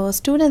 ஸோ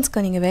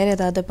ஸ்டூடெண்ட்ஸ்க்கு நீங்கள் வேறு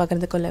ஏதாவது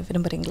பகிர்ந்து கொள்ள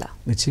விரும்புகிறீங்களா?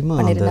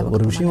 நிச்சயமாக அந்த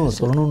ஒரு விஷயம்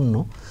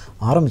சொல்லணும்னு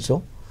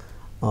ஆரம்பித்தோம்.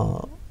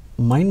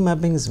 Mind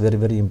mapping is very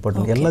very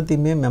important.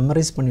 எல்லாத்தையுமே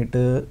மெமரைஸ்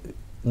பண்ணிவிட்டு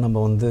நம்ம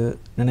வந்து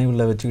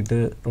நினைவில் வச்சுக்கிட்டு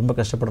ரொம்ப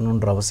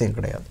கஷ்டப்படணுன்ற அவசியம்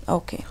கிடையாது.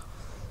 ஓகே.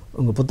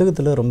 உங்கள்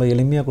புத்தகத்தில் ரொம்ப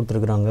எளிமையாக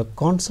கொடுத்துருக்குறாங்க,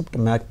 கான்செப்ட்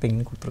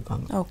மேப்பிங்னு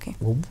கொடுத்துருக்காங்க. ஓகே.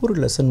 ஒவ்வொரு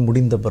லெசன்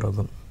முடிந்த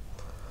பிறகும்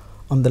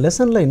அந்த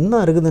லெசனில் என்ன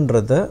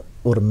இருக்குதுன்றத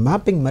ஒரு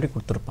மேப்பிங் மாதிரி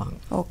கொடுத்துருப்பாங்க.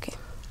 ஓகே.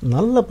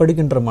 நல்லா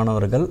படிக்கின்ற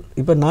மாணவர்கள்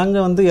இப்போ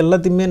நாங்கள் வந்து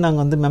எல்லாத்தையுமே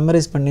நாங்கள் வந்து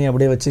மெமரைஸ் பண்ணி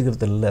அப்படியே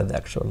வச்சுக்கிறது இல்லை. அது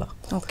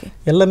ஆக்சுவலாக ஓகே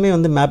எல்லாமே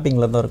வந்து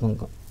மேப்பிங்கில் தான் இருக்கும்.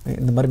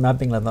 இந்த மாதிரி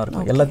மேப்பிங்கில் தான்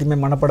இருக்கும். எல்லாத்தையுமே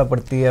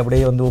மனப்பாடப்படுத்தி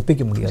அப்படியே வந்து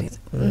ஒப்பிக்க முடியாது.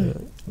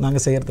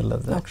 நாங்கள் செய்கிறது இல்லை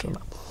அது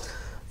ஆக்சுவலாக.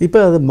 இப்போ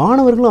அது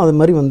மாணவர்களும் அது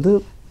மாதிரி வந்து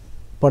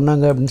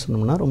பண்ணாங்க அப்படின்னு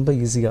சொன்னோம்னா ரொம்ப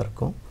ஈஸியாக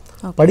இருக்கும்,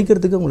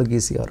 படிக்கிறதுக்கு உங்களுக்கு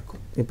ஈஸியாக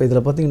இருக்கும். இப்போ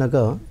இதில்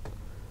பார்த்தீங்கன்னாக்கா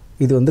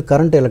இது வந்து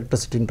கரண்ட்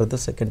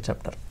எலக்ட்ரிசிட்டின்றது செகண்ட்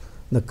சாப்டர்.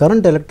 இந்த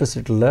கரண்ட்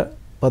எலக்ட்ரிசிட்டியில்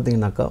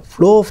பார்த்தீங்கன்னாக்கா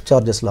ஃப்ளோ ஆஃப்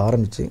சார்ஜஸில்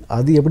ஆரம்பித்து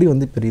அது எப்படி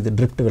வந்து பெரியது,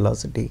 ட்ரிஃப்ட்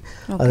வெலாசிட்டி,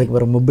 அதுக்கு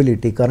வர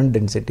மொபிலிட்டி, கரண்ட்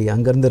டென்சிட்டி,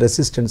 அங்கேருந்து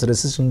ரெசிஸ்டன்ஸ்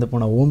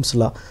போனால்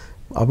ஓம்ஸ்லாம்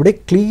அப்படியே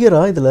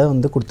கிளியராக இதில்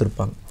வந்து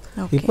கொடுத்துருப்பாங்க.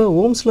 இப்போ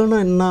ஓம்ஸ்லானா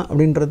என்ன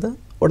அப்படின்றத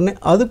உடனே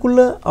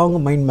அதுக்குள்ளே அவங்க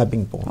மைண்ட்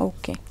மேப்பிங் போகும்.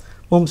 Okay.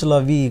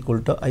 ஓம்ஸ்லா V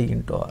 = I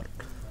 × R,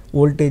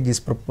 voltage is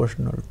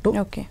proportional to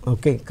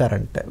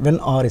current when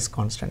R is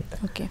constant.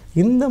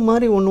 இந்த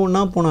மாதிரி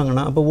ஒன்றா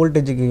போனாங்கன்னா அப்போ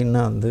வோல்டேஜுக்கு என்ன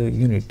வந்து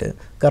யூனிட்டு,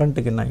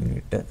 கரண்ட்டுக்கு என்ன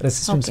யூனிட்டு,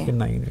 ரெசிஸ்டன்ஸுக்கு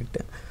என்ன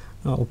யூனிட்டு.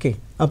 ஓகே.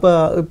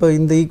 இப்போ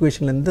இந்த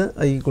ஈக்குவேஷன்லேருந்து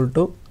I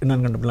 =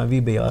 என்னன்னு கண்டுபிடிக்கலாம்,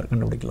 V/R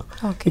கண்டுபிடிக்கலாம்.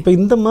 இப்போ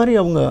இந்த மாதிரி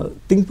அவங்க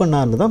திங்க்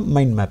பண்ணாரு தான்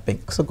mind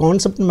mapping. So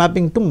concept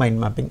mapping to mind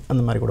mapping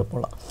அந்த மாதிரி கூட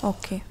போகலாம்.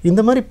 ஓகே.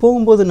 இந்த மாதிரி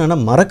போகும்போது என்னென்னா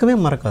மறக்கவே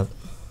மறக்காது.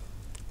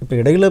 இப்போ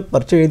இடையில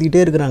பரீட்சை எழுதிக்கிட்டே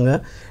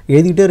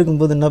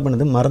இருக்கும்போது என்ன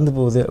பண்ணுது, மறந்து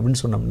போகுது அப்படின்னு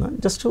சொன்னோம்னா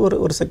ஜஸ்ட்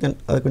ஒரு செகண்ட்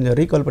அதை கொஞ்சம்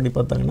ரீகால் பண்ணி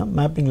பார்த்தாங்கன்னா,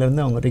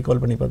 மேப்பிங்லேருந்து அவங்க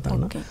ரீகால் பண்ணி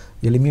பார்த்தாங்கன்னா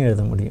எளிமையாக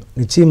எழுத முடியும்.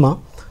 நிச்சயமாக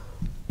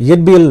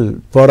இயற்பியல்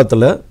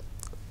பாடத்தில்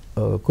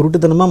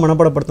குருட்டுத்தனமாக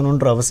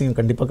மனப்பாடப்படுத்தணுன்ற அவசியம்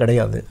கண்டிப்பாக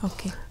கிடையாது.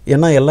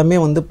 ஏன்னா எல்லாமே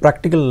வந்து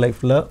ப்ராக்டிக்கல்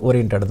லைஃப்பில்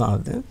ஓரியன்ட் தான்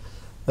அது.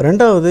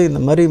 ரெண்டாவது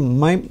இந்த மாதிரி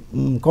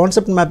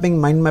கான்செப்ட் மேப்பிங்,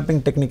 மைண்ட்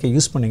மேப்பிங் டெக்னிக்கை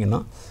யூஸ்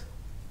பண்ணிங்கன்னா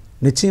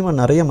நிச்சயமாக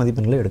நிறைய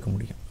மதிப்பெண்களை எடுக்க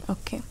முடியும்.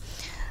 ஓகே.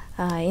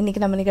 இன்றைக்கி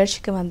நம்ம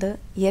நிகழ்ச்சிக்கு வந்து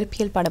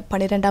இயற்பியல் பாடம்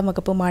 12ஆம்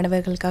வகுப்பு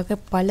மாணவர்களுக்காக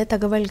பல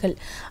தகவல்கள்,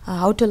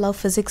 ஹவு டு லவ்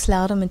ஃபிசிக்ஸில்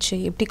ஆரம்பித்து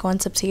எப்படி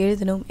கான்செப்ட்ஸ்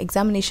எழுதணும்,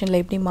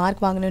 எக்ஸாமினேஷனில் எப்படி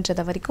மார்க்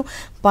வாங்கணுன்றத வரைக்கும்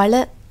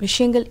பல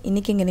விஷயங்கள்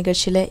இன்றைக்கி எங்கள்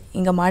நிகழ்ச்சியில்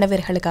எங்கள்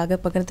மாணவர்களுக்காக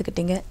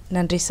பகிர்ந்துக்கிட்டீங்க.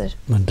 நன்றி சார்.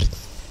 நன்றி.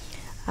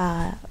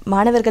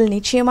 மாணவர்கள்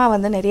நிச்சயமாக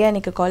வந்து நிறையா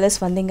இன்றைக்கி காலர்ஸ்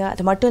வந்தீங்க.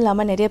 அது மட்டும்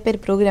இல்லாமல் நிறைய பேர்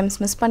ப்ரோக்ராம்ஸ்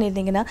மிஸ்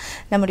பண்ணியிருந்தீங்கன்னா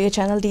நம்முடைய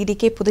சேனல்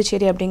ddk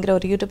புதுச்சேரி அப்படிங்கிற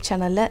ஒரு யூடியூப்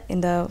சேனலில்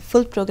இந்த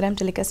ஃபுல் ப்ரோக்ராம்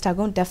டெலிகாஸ்ட்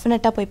ஆகும்.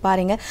 டெஃபினட்டாக போய்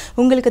பாருங்கள்.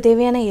 உங்களுக்கு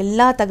தேவையான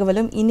எல்லா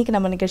தகவலும் இன்றைக்கி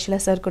நம்ம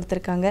நிகழ்ச்சியில் சார்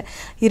கொடுத்துருக்காங்க.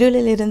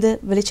 இருளிலிருந்து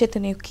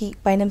வெளிச்சத்தை நோக்கி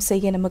பயணம்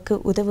செய்ய நமக்கு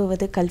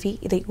உதவுவது கல்வி.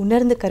 இதை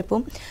உணர்ந்து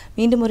கற்போம்.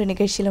 மீண்டும் ஒரு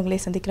நிகழ்ச்சியில் உங்களை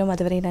சந்திக்கிறோம்.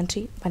 அதுவரை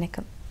நன்றி,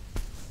 வணக்கம்.